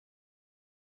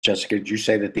 Jessica, did you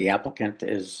say that the applicant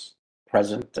is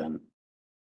present? And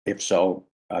if so,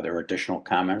 are there additional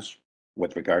comments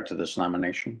with regard to this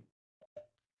nomination?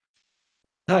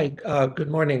 Hi, good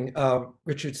morning.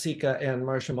 Richard Sika and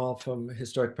Marcia Mall from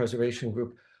Historic Preservation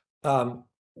Group.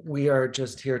 We are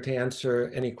just here to answer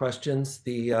any questions.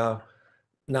 The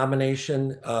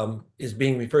nomination is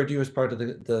being referred to you as part of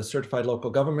the Certified Local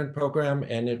Government Program,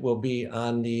 and it will be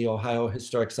on the Ohio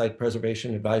Historic Site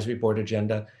Preservation Advisory Board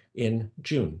agenda in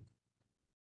June.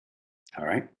 All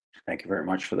right, thank you very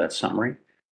much for that summary.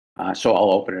 So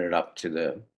I'll open it up to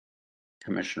the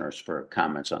commissioners for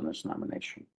comments on this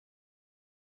nomination.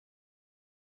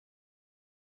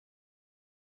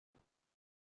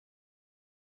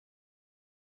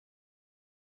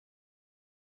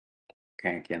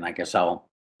 Okay, again, I guess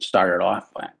I'll start it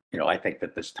off. I think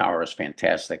that this tower is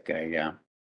fantastic. I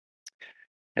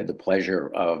had the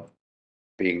pleasure of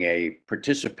being a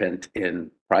participant in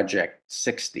Project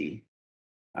 60,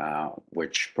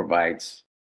 which provides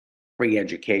free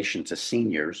education to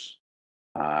seniors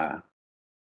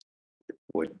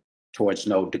towards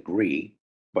no degree.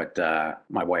 But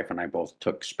my wife and I both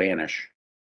took Spanish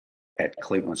at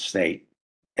Cleveland State.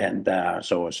 And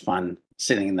so it was fun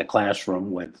sitting in the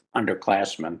classroom with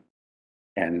underclassmen.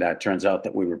 And turns out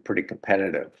that we were pretty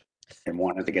competitive and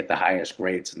wanted to get the highest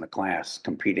grades in the class,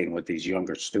 competing with these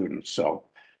younger students. So,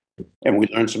 and we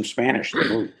learned some Spanish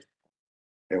too.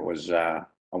 It was a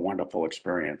wonderful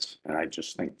experience. And I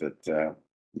just think that,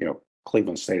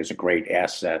 Cleveland State is a great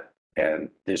asset, and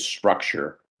this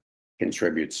structure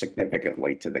contributes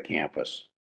significantly to the campus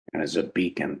and is a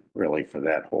beacon really for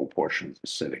that whole portion of the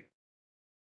city.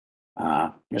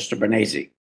 Mr.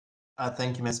 Benesi.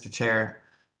 Thank you, Mr. Chair.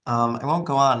 I won't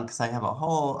go on because I have a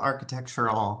whole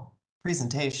architectural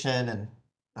presentation,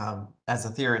 and as a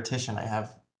theoretician,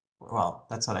 that's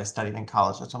what I studied in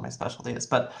college. That's what my specialty is.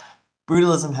 But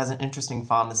brutalism has an interesting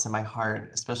fondness in my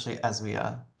heart, especially as we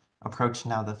approach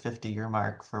now the 50-year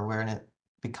mark for when it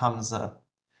becomes a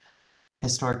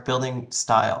historic building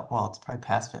style. Well, it's probably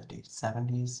past 50,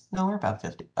 70s. No, we're about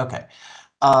 50. Okay.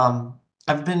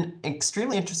 I've been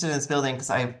extremely interested in this building because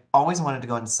I've always wanted to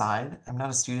go inside. I'm not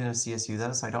a student of CSU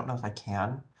though, so I don't know if I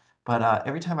can. But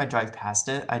every time I drive past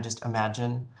it, I just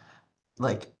imagine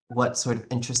like what sort of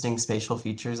interesting spatial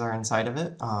features are inside of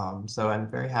it. So I'm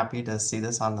very happy to see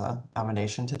this on the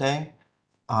nomination today.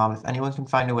 If anyone can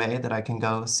find a way that I can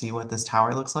go see what this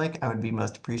tower looks like, I would be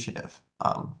most appreciative.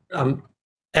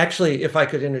 Actually, if I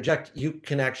could interject, you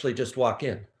can actually just walk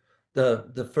in.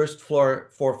 The first floor,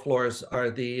 4 floors are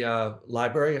the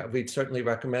library. We'd certainly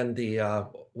recommend the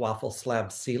waffle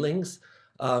slab ceilings.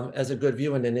 as a good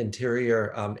view, and an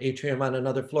interior atrium on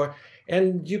another floor.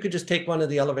 And you could just take one of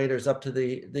the elevators up to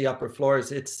the upper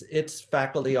floors. It's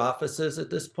faculty offices at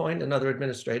this point and other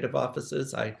administrative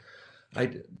offices. I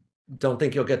don't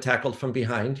think you'll get tackled from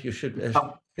behind. You should.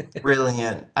 Oh,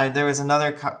 brilliant. There was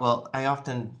another, well, I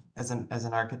often, as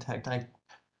an architect, I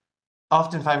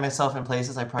often find myself in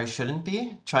places I probably shouldn't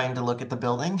be, trying to look at the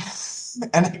building,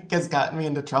 and it has gotten me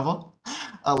into trouble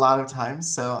a lot of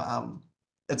times. So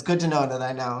it's good to know that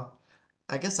I know.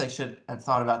 I guess I should have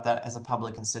thought about that as a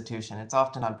public institution. It's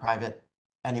often on private.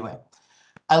 Anyway,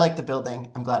 I like the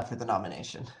building. I'm glad for the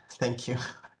nomination. Thank you.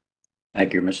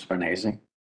 Thank you, Mr. Benesi.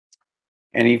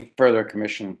 Any further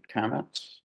commission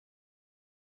comments?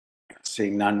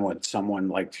 Seeing none, would someone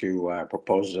like to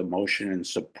propose a motion in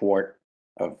support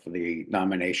of the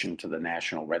nomination to the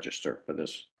National Register for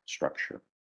this structure?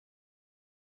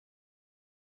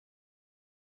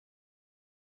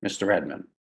 Mr. Edmund.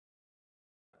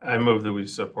 I move that we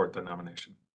support the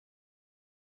nomination.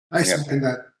 I second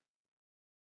that.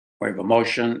 We have a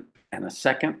motion and a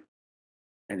second.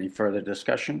 Any further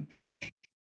discussion?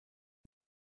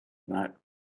 Not.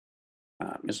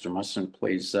 Mr. Musson,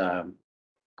 please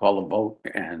call a vote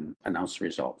and announce the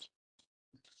results.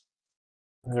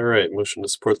 All right, motion to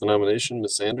support the nomination,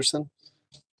 Ms. Anderson,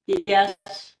 Yes.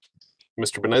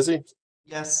 Mr. Benesi,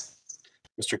 Yes.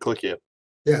 Mr. Clicchia,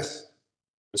 Yes.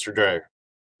 Mr. Dryer,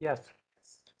 Yes.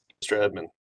 Mr. Edmund,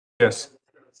 Yes.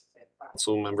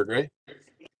 Councilmember Gray.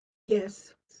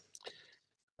 Yes.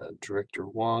 Director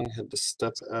Wong had to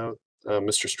step out.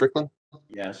 Mr. Strickland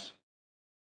Yes.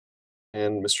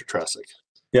 and Mr. Trasick.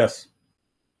 Yes.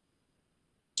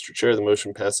 Mr. Chair, the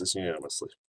motion passes unanimously.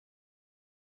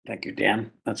 Thank you,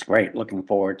 Dan. That's great. Looking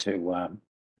forward to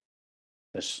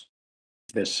this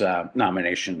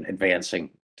nomination advancing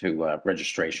to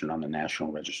registration on the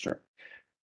National Register.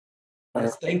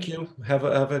 Yes, thank you. Have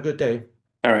a good day.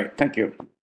 All right, thank you.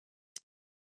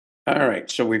 All right,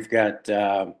 so we've got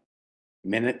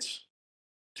minutes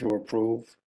to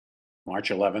approve.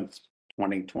 March 11th,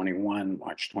 2021,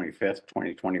 March 25th,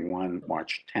 2021,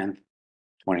 March 10th,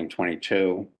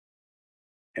 2022,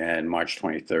 and March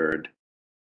 23rd,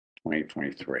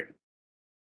 2023.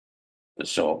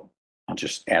 So I'll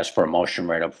just ask for a motion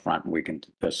right up front, and we can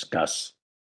discuss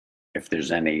if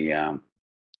there's any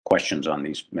questions on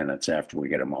these minutes after we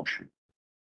get a motion.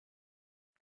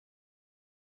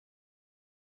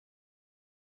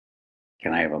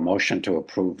 Can I have a motion to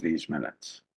approve these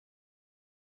minutes?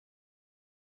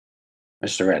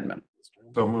 Mr. Edmund.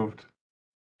 So moved.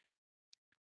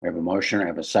 We have a motion. I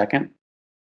have a second.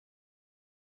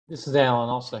 This is Alan.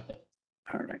 I'll second.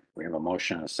 All right, we have a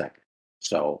motion and a second.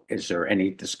 So is there any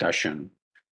discussion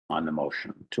on the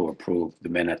motion to approve the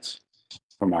minutes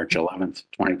for March 11th,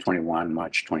 2021,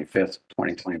 March 25th,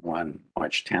 2021,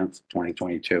 March 10th,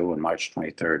 2022, and March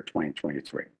 23rd,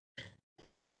 2023?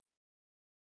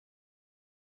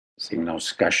 Seeing no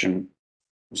discussion,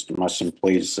 Mr. Musson,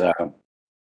 please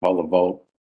call the vote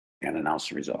and announce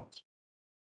the results.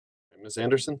 Ms.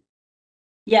 Anderson,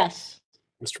 Yes.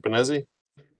 Mr. Benesi,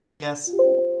 Yes.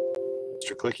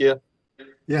 Mr. Clicchia,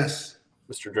 Yes.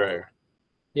 Mr. Dryer,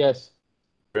 Yes.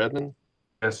 Mr. Edmund,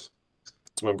 Yes.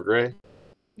 Councilmember Gray,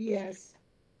 Yes.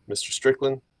 Mr.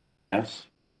 Strickland, Yes.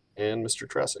 and Mr.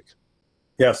 Trasick.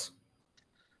 Yes.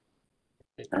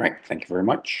 All right, thank you very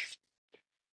much.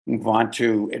 Move on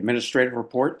to administrative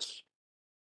reports.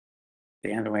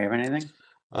 Dan, do we have anything?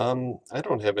 I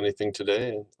don't have anything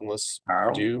today unless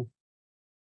Carl? you.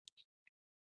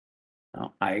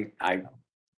 No, I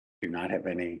do not have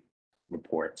any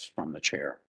reports from the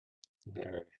chair. All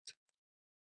right.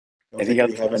 Don't Any think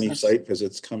other we have any business? site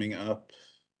visits coming up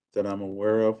that I'm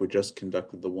aware of. We just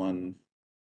conducted the one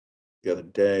the other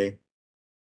day.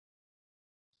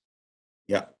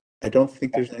 Yeah, I don't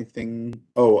think there's anything.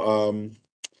 Oh,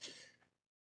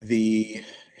 the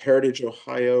Heritage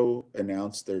Ohio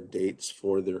announced their dates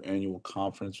for their annual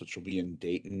conference, which will be in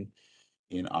Dayton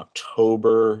in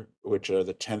October, which are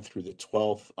the 10th through the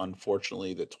 12th.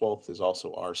 Unfortunately, the 12th is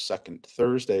also our second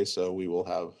Thursday, so we will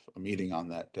have a meeting on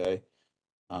that day.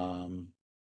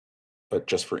 But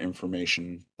just for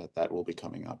information that will be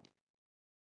coming up.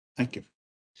 Thank you.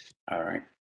 All right.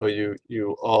 Well,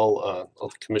 you all the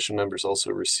commission members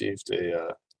also received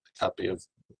a copy of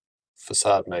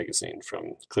Facade magazine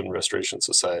from Cleveland Restoration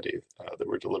Society that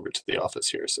were delivered to the office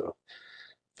here. So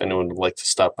if anyone would like to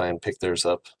stop by and pick theirs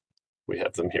up, we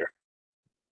have them here.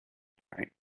 All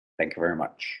right. Thank you very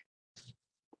much.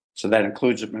 So that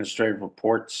includes administrative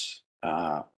reports.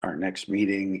 Our next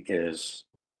meeting is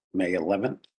May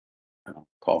 11th. I'll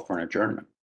call for an adjournment.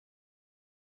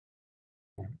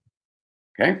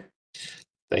 Okay.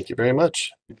 Thank you very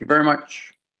much. Thank you very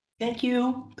much. Thank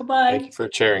you. Thank Goodbye. you for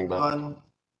chairing, Bob.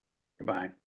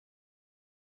 Goodbye.